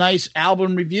 that was a nice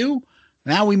album review.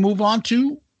 Now we move on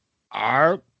to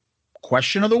our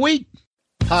question of the week.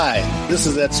 Hi, this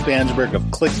is Ed Spansberg of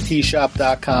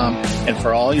ClickTshop.com, and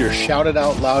for all your Shout It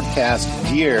Out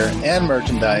Loudcast gear and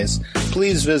merchandise,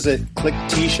 please visit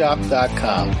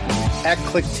ClickTshop.com. At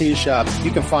ClickTshop,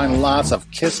 you can find lots of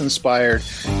Kiss-inspired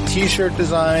t-shirt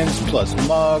designs, plus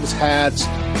mugs, hats,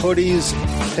 hoodies,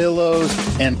 pillows,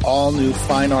 and all new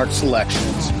fine art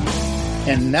selections.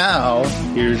 And now,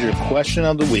 here's your question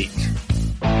of the week.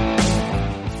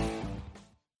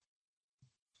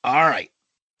 All right.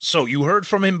 So you heard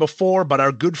from him before, but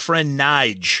our good friend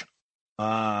Nige,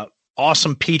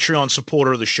 awesome Patreon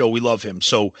supporter of the show. We love him.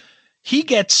 So he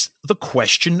gets the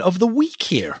question of the week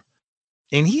here.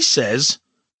 And he says,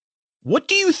 what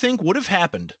do you think would have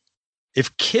happened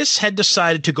if Kiss had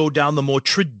decided to go down the more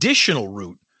traditional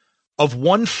route of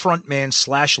one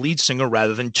frontman / lead singer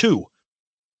rather than 2?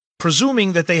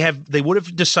 Presuming that they would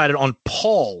have decided on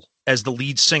Paul as the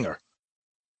lead singer.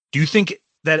 Do you think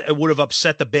that it would have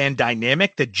upset the band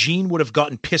dynamic, that Gene would have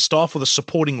gotten pissed off with a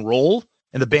supporting role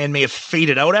and the band may have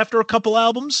faded out after a couple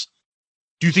albums?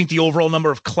 Do you think the overall number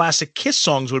of classic Kiss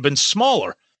songs would have been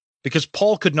smaller because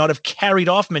Paul could not have carried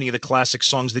off many of the classic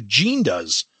songs that Gene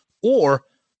does? Or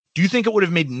do you think it would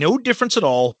have made no difference at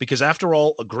all because, after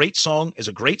all, a great song is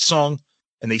a great song,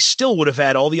 and they still would have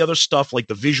had all the other stuff like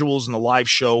the visuals and the live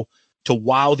show to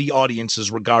wow the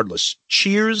audiences regardless?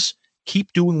 Cheers.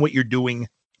 Keep doing what you're doing,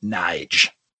 Nige.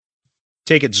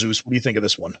 Take it, Zeus. What do you think of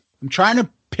this one? I'm trying to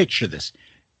picture this.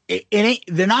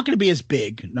 They're not going to be as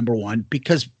big, number one,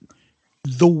 because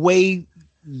the way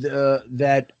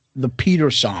that the Peter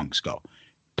songs go.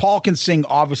 Paul can sing,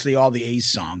 obviously, all the Ace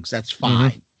songs. That's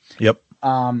fine. Mm-hmm. Yep.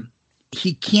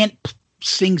 He can't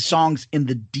sing songs in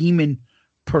the demon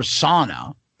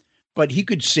persona, but he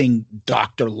could sing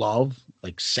Dr. Love,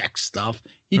 like sex stuff.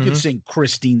 He could sing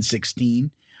Christine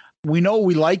 16. We know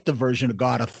we like the version of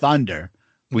God of Thunder.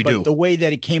 We do. The way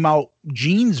that it came out,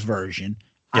 Gene's version,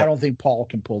 I don't think Paul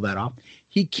can pull that off.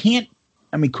 He can't.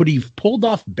 I mean, could he have pulled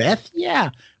off Beth? Yeah,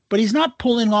 but he's not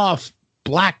pulling off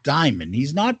Black Diamond.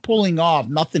 He's not pulling off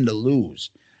Nothing to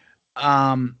Lose.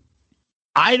 I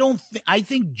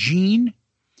think Gene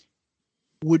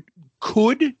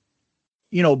could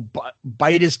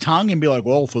bite his tongue and be like,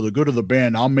 well, for the good of the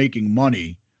band, I'm making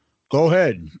money. Go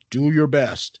ahead, do your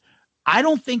best. I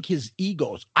don't think his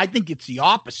egos. I think it's the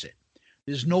opposite.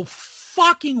 There's no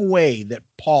fucking way that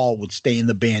Paul would stay in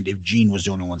the band if Gene was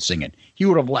the only one singing. He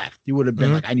would have left. He would have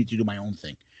been like, I need to do my own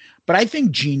thing. But I think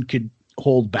Gene could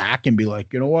hold back and be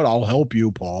like, you know what? I'll help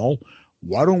you, Paul.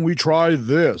 Why don't we try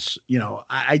this?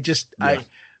 I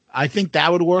think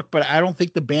that would work, but I don't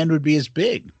think the band would be as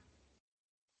big.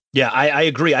 Yeah, I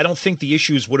agree. I don't think the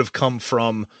issues would have come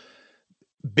from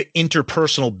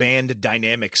interpersonal band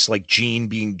dynamics like Gene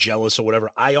being jealous or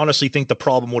whatever. I honestly think the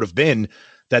problem would have been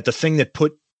that the thing that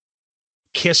put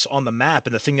Kiss on the map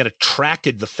and the thing that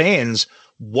attracted the fans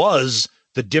was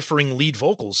the differing lead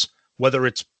vocals, whether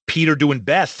it's Peter doing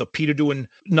Beth or Peter doing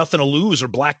Nothing to Lose or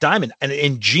Black Diamond,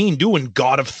 and Gene doing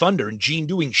God of Thunder, and Gene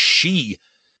doing She,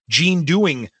 Gene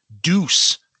doing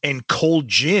Deuce and Cold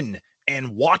Gin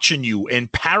and Watching You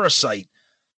and Parasite.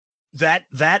 That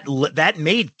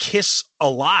made Kiss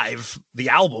Alive, the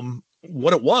album,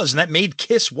 what it was, and that made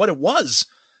Kiss what it was.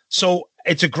 So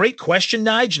it's a great question,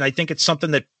 Nige, and I think it's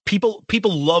something that people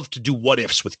love to do what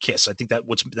ifs with Kiss. I think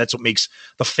that's what makes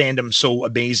the fandom so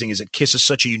amazing, is that Kiss is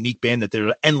such a unique band that there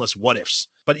are endless what ifs.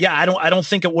 But yeah, I don't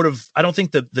think it would have. I don't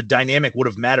think the dynamic would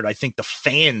have mattered. I think the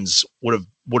fans would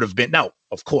have been. Now,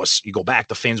 of course, you go back,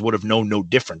 the fans would have known no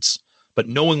difference. But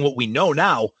knowing what we know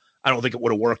now, I don't think it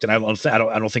would have worked, and I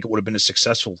don't think it would have been as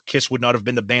successful. Kiss would not have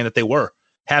been the band that they were.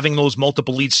 Having those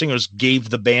multiple lead singers gave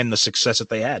the band the success that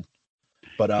they had.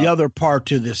 But the other part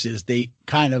to this is they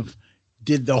kind of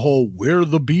did the whole "we're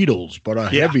the Beatles, but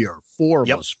heavier, four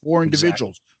of us, four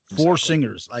individuals, four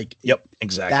singers." Like,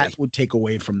 exactly. That would take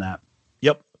away from that.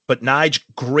 Yep. But Nige,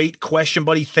 great question,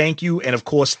 buddy. Thank you, and of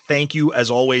course, thank you as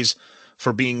always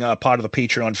for being part of the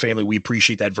Patreon family. We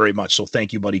appreciate that very much. So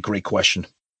thank you, buddy. Great question.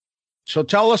 So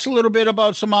tell us a little bit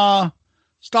about some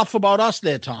stuff about us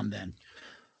there, Tom, then.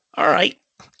 All right.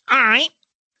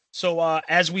 So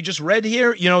as we just read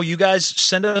here, you guys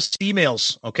send us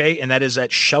emails, okay? And that is at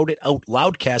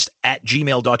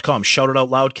shoutitoutloudcast@gmail.com.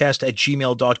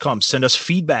 Shoutitoutloudcast@gmail.com. Send us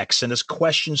feedback. Send us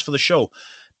questions for the show.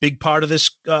 Big part of this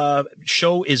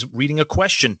show is reading a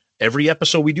question. Every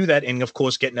episode we do that, and of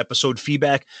course getting episode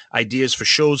feedback, ideas for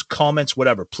shows, comments,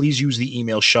 whatever. Please use the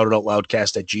email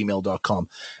shoutitoutloudcast@gmail.com.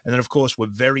 And then of course we're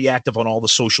very active on all the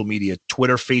social media,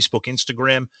 Twitter, Facebook,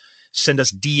 Instagram. Send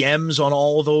us DMs on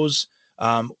all of those.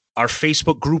 Our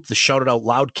Facebook group, the Shout It Out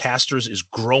Loudcasters, is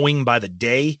growing by the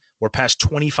day. We're past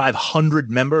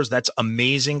 2,500 members. That's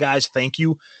amazing, guys. Thank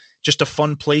you. Just a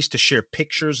fun place to share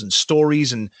pictures and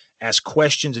stories and ask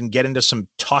questions and get into some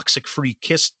toxic-free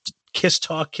Kiss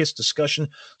talk, Kiss discussion.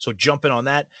 So jump in on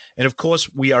that. And of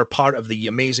course, we are part of the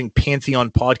amazing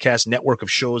Pantheon podcast network of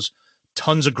shows.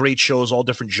 Tons of great shows, all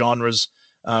different genres.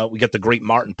 We got the great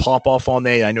Martin Popoff on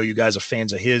there. I know you guys are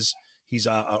fans of his. He's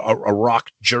a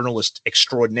rock journalist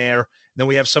extraordinaire. And then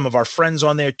we have some of our friends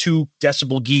on there too.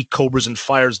 Decibel Geek, Cobras and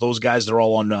Fires. Those guys, they're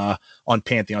all on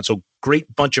Pantheon. So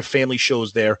great bunch of family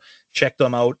shows there. Check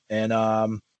them out. And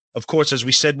of course, as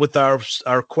we said with our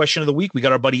question of the week, we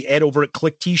got our buddy Ed over at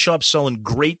Click Tea Shop selling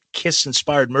great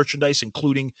Kiss-inspired merchandise,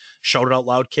 including Shout It Out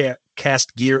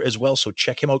Loudcast gear as well. So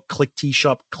check him out. Click Tea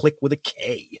Shop. Click with a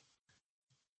K.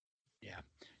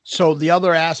 So the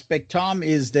other aspect, Tom,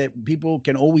 is that people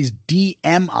can always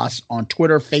DM us on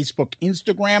Twitter, Facebook,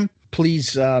 Instagram.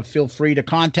 Please feel free to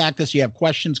contact us. You have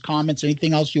questions, comments,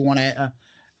 anything else you want to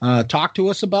talk to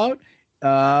us about.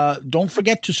 Don't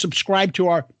forget to subscribe to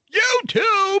our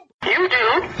YouTube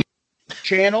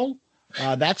channel.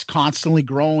 That's constantly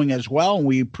growing as well. And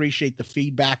we appreciate the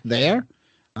feedback there.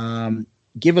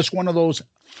 Give us one of those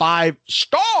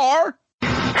 5-star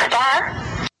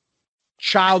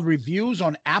child reviews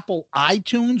on Apple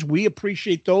iTunes. We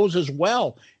appreciate those as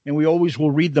well. And we always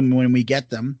will read them when we get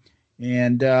them.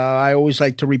 And I always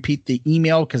like to repeat the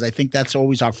email because I think that's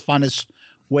always our funnest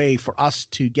way for us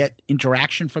to get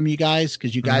interaction from you guys,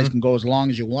 because you guys can go as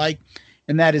long as you like.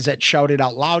 And that is at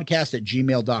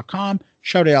shoutitoutloudcast@gmail.com,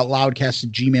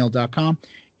 shoutitoutloudcast@gmail.com.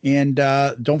 And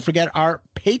don't forget our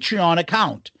Patreon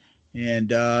account, and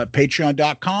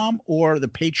patreon.com or the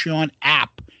Patreon app.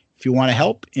 If you want to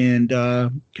help and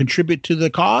contribute to the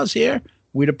cause here,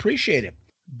 we'd appreciate it.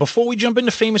 Before we jump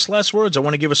into famous last words, I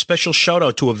want to give a special shout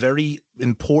out to a very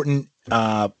important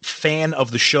fan of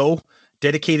the show,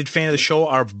 dedicated fan of the show,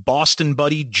 our Boston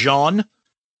buddy, John,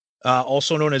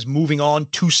 also known as Moving On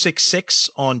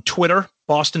 266 on Twitter,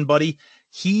 Boston buddy.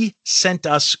 He sent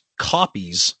us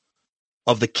copies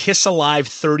of the Kiss Alive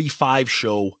 35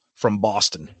 show from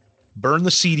Boston. Burned the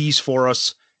CDs for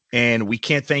us. And we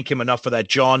can't thank him enough for that,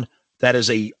 John. That is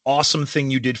a awesome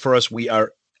thing you did for us. We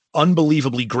are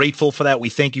unbelievably grateful for that. We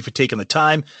thank you for taking the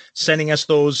time, sending us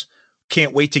those.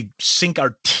 Can't wait to sink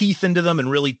our teeth into them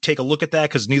and really take a look at that,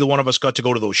 because neither one of us got to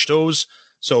go to those shows.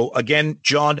 So again,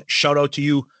 John, shout out to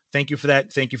you. Thank you for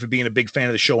that. Thank you for being a big fan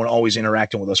of the show and always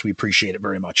interacting with us. We appreciate it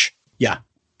very much. Yeah,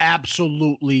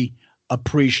 absolutely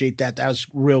appreciate that. That was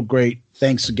real great.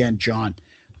 Thanks again, John.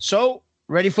 So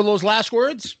ready for those last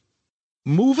words?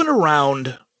 Moving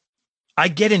around, I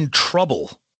get in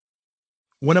trouble.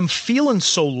 When I'm feeling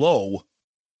so low,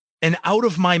 and out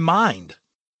of my mind.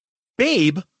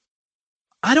 Babe,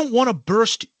 I don't want to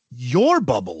burst your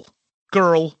bubble.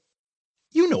 Girl,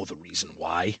 you know the reason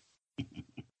why.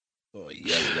 All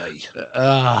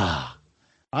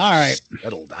right.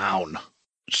 Settle down.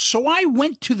 So I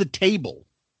went to the table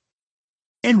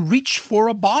and reached for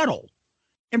a bottle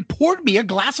and poured me a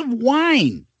glass of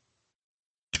wine.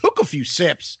 Took a few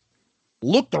sips,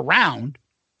 looked around,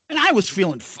 and I was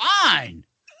feeling fine.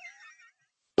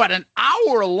 But an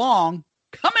hour along,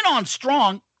 coming on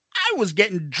strong, I was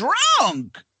getting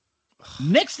drunk.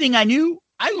 Next thing I knew,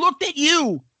 I looked at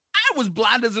you. I was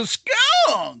blind as a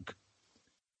skunk.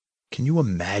 Can you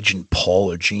imagine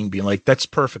Paul or Gene being like, that's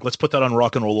perfect. Let's put that on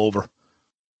Rock and Roll Over.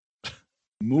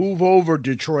 Move over,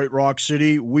 Detroit Rock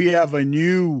City. We have a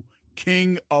new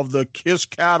king of the Kiss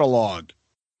catalog.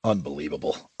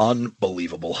 Unbelievable.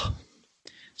 Unbelievable.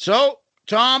 So,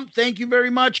 Tom, thank you very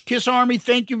much. Kiss Army,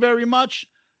 thank you very much.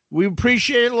 We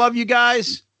appreciate it. Love you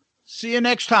guys. See you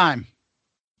next time.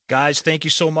 Guys, thank you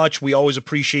so much. We always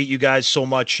appreciate you guys so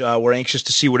much. We're anxious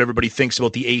to see what everybody thinks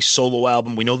about the Ace solo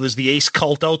album. We know there's the Ace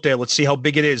cult out there. Let's see how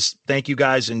big it is. Thank you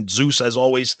guys. And Zeus, as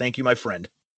always, thank you, my friend.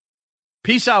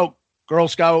 Peace out, Girl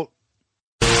Scout.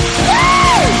 We love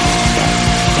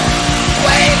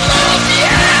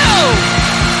you!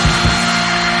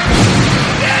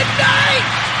 Good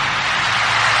night!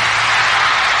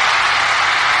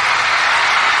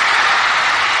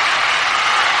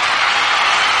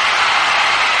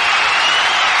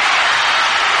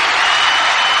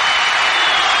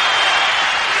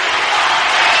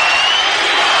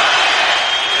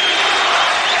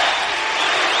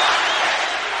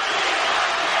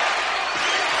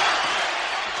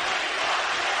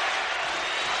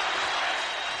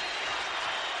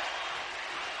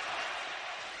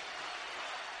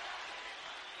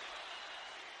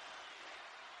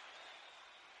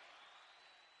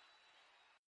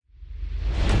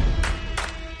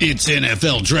 It's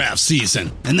NFL draft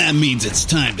season, and that means it's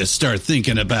time to start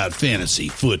thinking about fantasy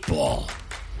football.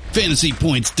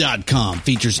 FantasyPoints.com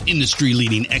features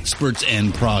industry-leading experts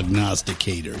and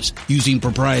prognosticators using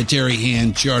proprietary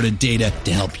hand-charted data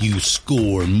to help you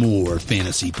score more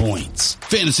fantasy points.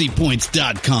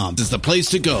 FantasyPoints.com is the place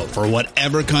to go for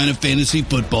whatever kind of fantasy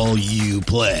football you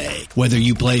play. Whether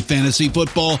you play fantasy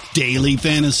football, daily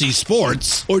fantasy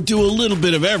sports, or do a little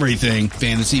bit of everything,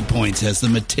 Fantasy Points has the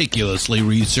meticulously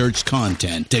researched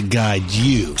content to guide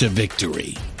you to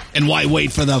victory. And why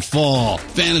wait for the fall?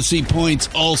 Fantasy Points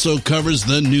also covers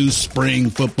the new spring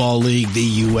football league,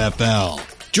 the UFL.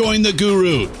 Join the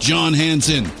guru, John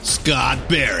Hansen, Scott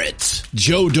Barrett,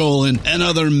 Joe Dolan, and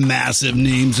other massive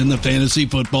names in the fantasy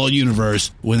football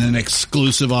universe with an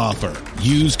exclusive offer.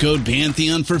 Use code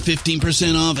Pantheon for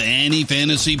 15% off any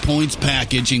Fantasy Points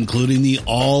package, including the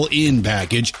all-in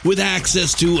package, with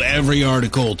access to every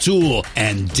article, tool,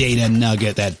 and data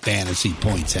nugget that Fantasy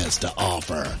Points has to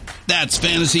offer. That's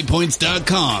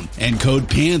FantasyPoints.com and code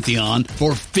Pantheon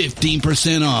for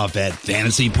 15% off at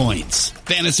Fantasy Points.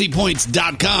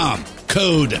 FantasyPoints.com,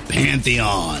 code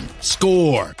Pantheon.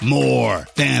 Score more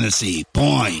fantasy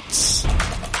points.